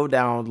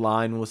throwdown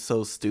line was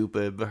so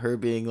stupid, but her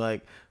being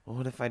like, well,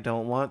 what if I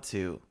don't want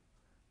to?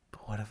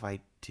 But what if I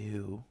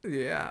do?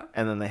 Yeah.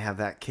 And then they have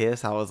that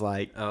kiss. I was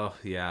like, oh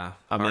yeah,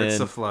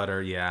 hearts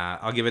aflutter. Yeah,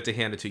 I'll give it to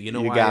Hannah too. You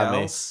know why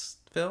else,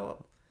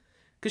 Phil?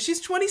 Because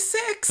she's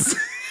 26.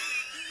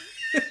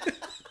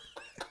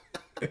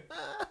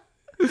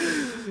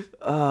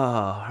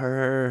 Oh,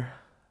 her.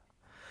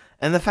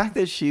 And the fact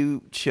that she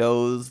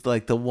chose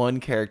the one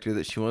character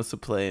that she wants to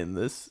play in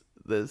this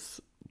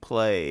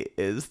play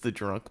is the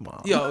drunk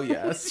mom. Oh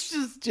yes,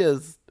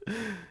 just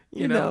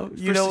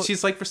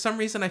she's like, for some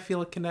reason I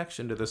feel a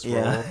connection to this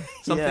role.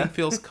 Something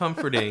feels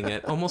comforting,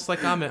 almost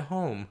like I'm at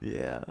home.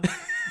 Yeah.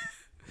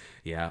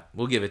 Yeah,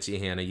 we'll give it to you,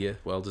 Hannah. You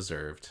well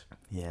deserved.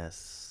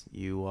 Yes,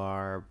 you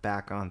are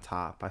back on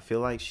top. I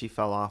feel like she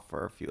fell off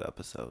for a few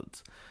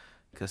episodes.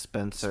 Because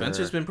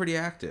Spencer's been pretty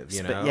active,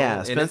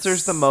 Yeah,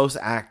 Spencer's the most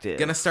active.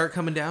 Gonna start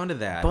coming down to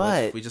that.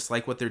 But we just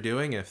like what they're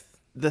doing.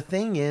 The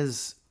thing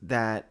is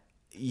that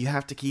you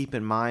have to keep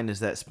in mind is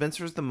that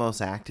Spencer's the most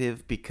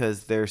active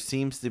because there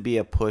seems to be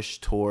a push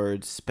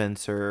towards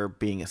Spencer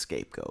being a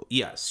scapegoat.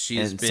 Yes,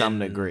 she's in some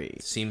degree.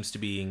 Seems to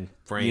be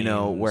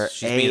framed. Where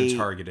she's being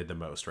targeted the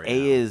most right now.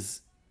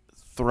 Is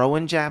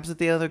throwing jabs at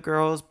the other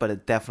girls, but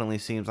it definitely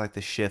seems like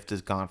the shift has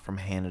gone from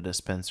Hannah to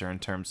Spencer in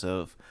terms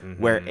of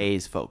where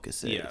A's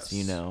focus is,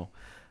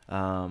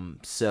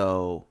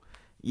 so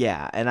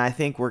yeah, and I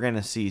think we're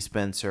gonna see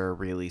Spencer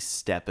really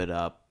step it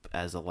up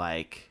as all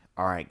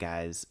right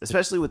guys,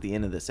 especially with the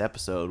end of this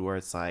episode where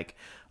it's like,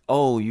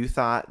 oh, you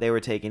thought they were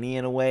taking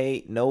Ian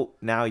away? Nope,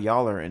 now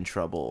y'all are in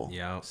trouble.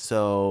 Yeah.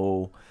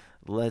 So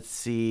let's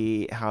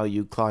see how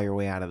you claw your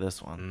way out of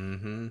this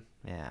one.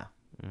 Yeah.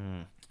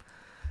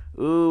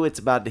 Ooh, it's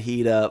about to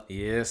heat up.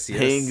 Yes.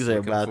 Things are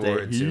about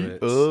to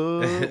heat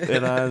up,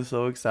 and I'm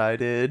so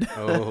excited.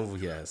 Oh,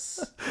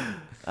 yes.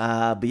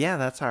 But yeah,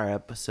 that's our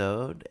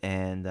episode.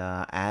 And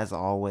as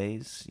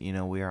always,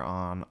 we are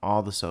on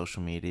all the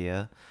social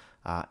media.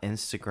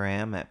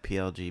 Instagram at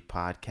PLG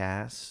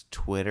Podcast.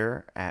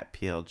 Twitter at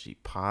PLG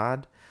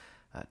Pod.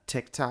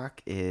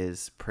 TikTok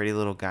is Pretty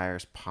Little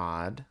Geyers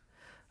Pod.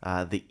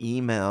 The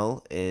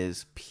email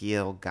is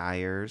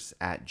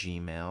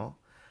plgeyers@gmail.com.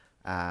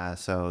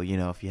 So,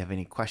 if you have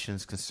any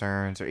questions,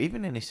 concerns, or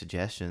even any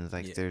suggestions,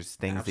 there's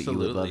things that you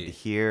would love to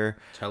hear.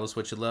 Tell us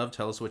what you love.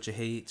 Tell us what you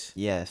hate.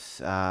 Yes.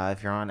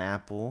 If you're on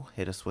Apple,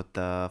 hit us with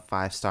the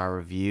 5-star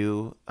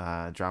review.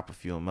 Drop a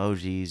few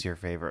emojis, your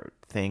favorite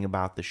thing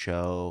about the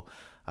show.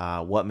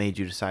 What made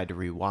you decide to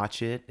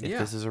rewatch it, if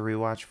this is a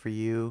rewatch for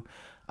you.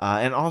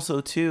 And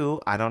also,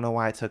 too, I don't know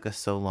why it took us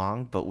so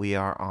long, but we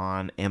are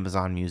on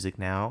Amazon Music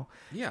now.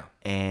 Yeah.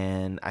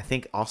 And I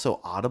think also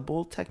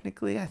Audible,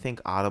 technically. I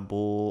think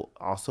Audible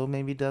also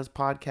maybe does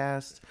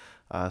podcasts.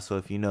 So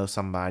if you know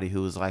somebody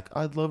who is like,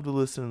 I'd love to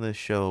listen to this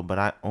show, but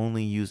I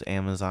only use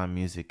Amazon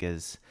Music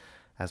as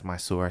my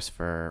source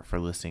for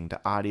listening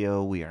to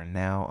audio, we are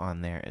now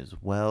on there as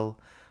well.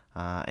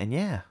 And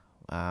yeah,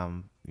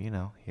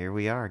 here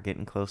we are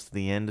getting close to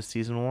the end of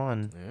season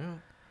 1. Yeah.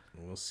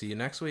 We'll see you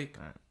next week.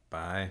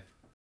 Bye.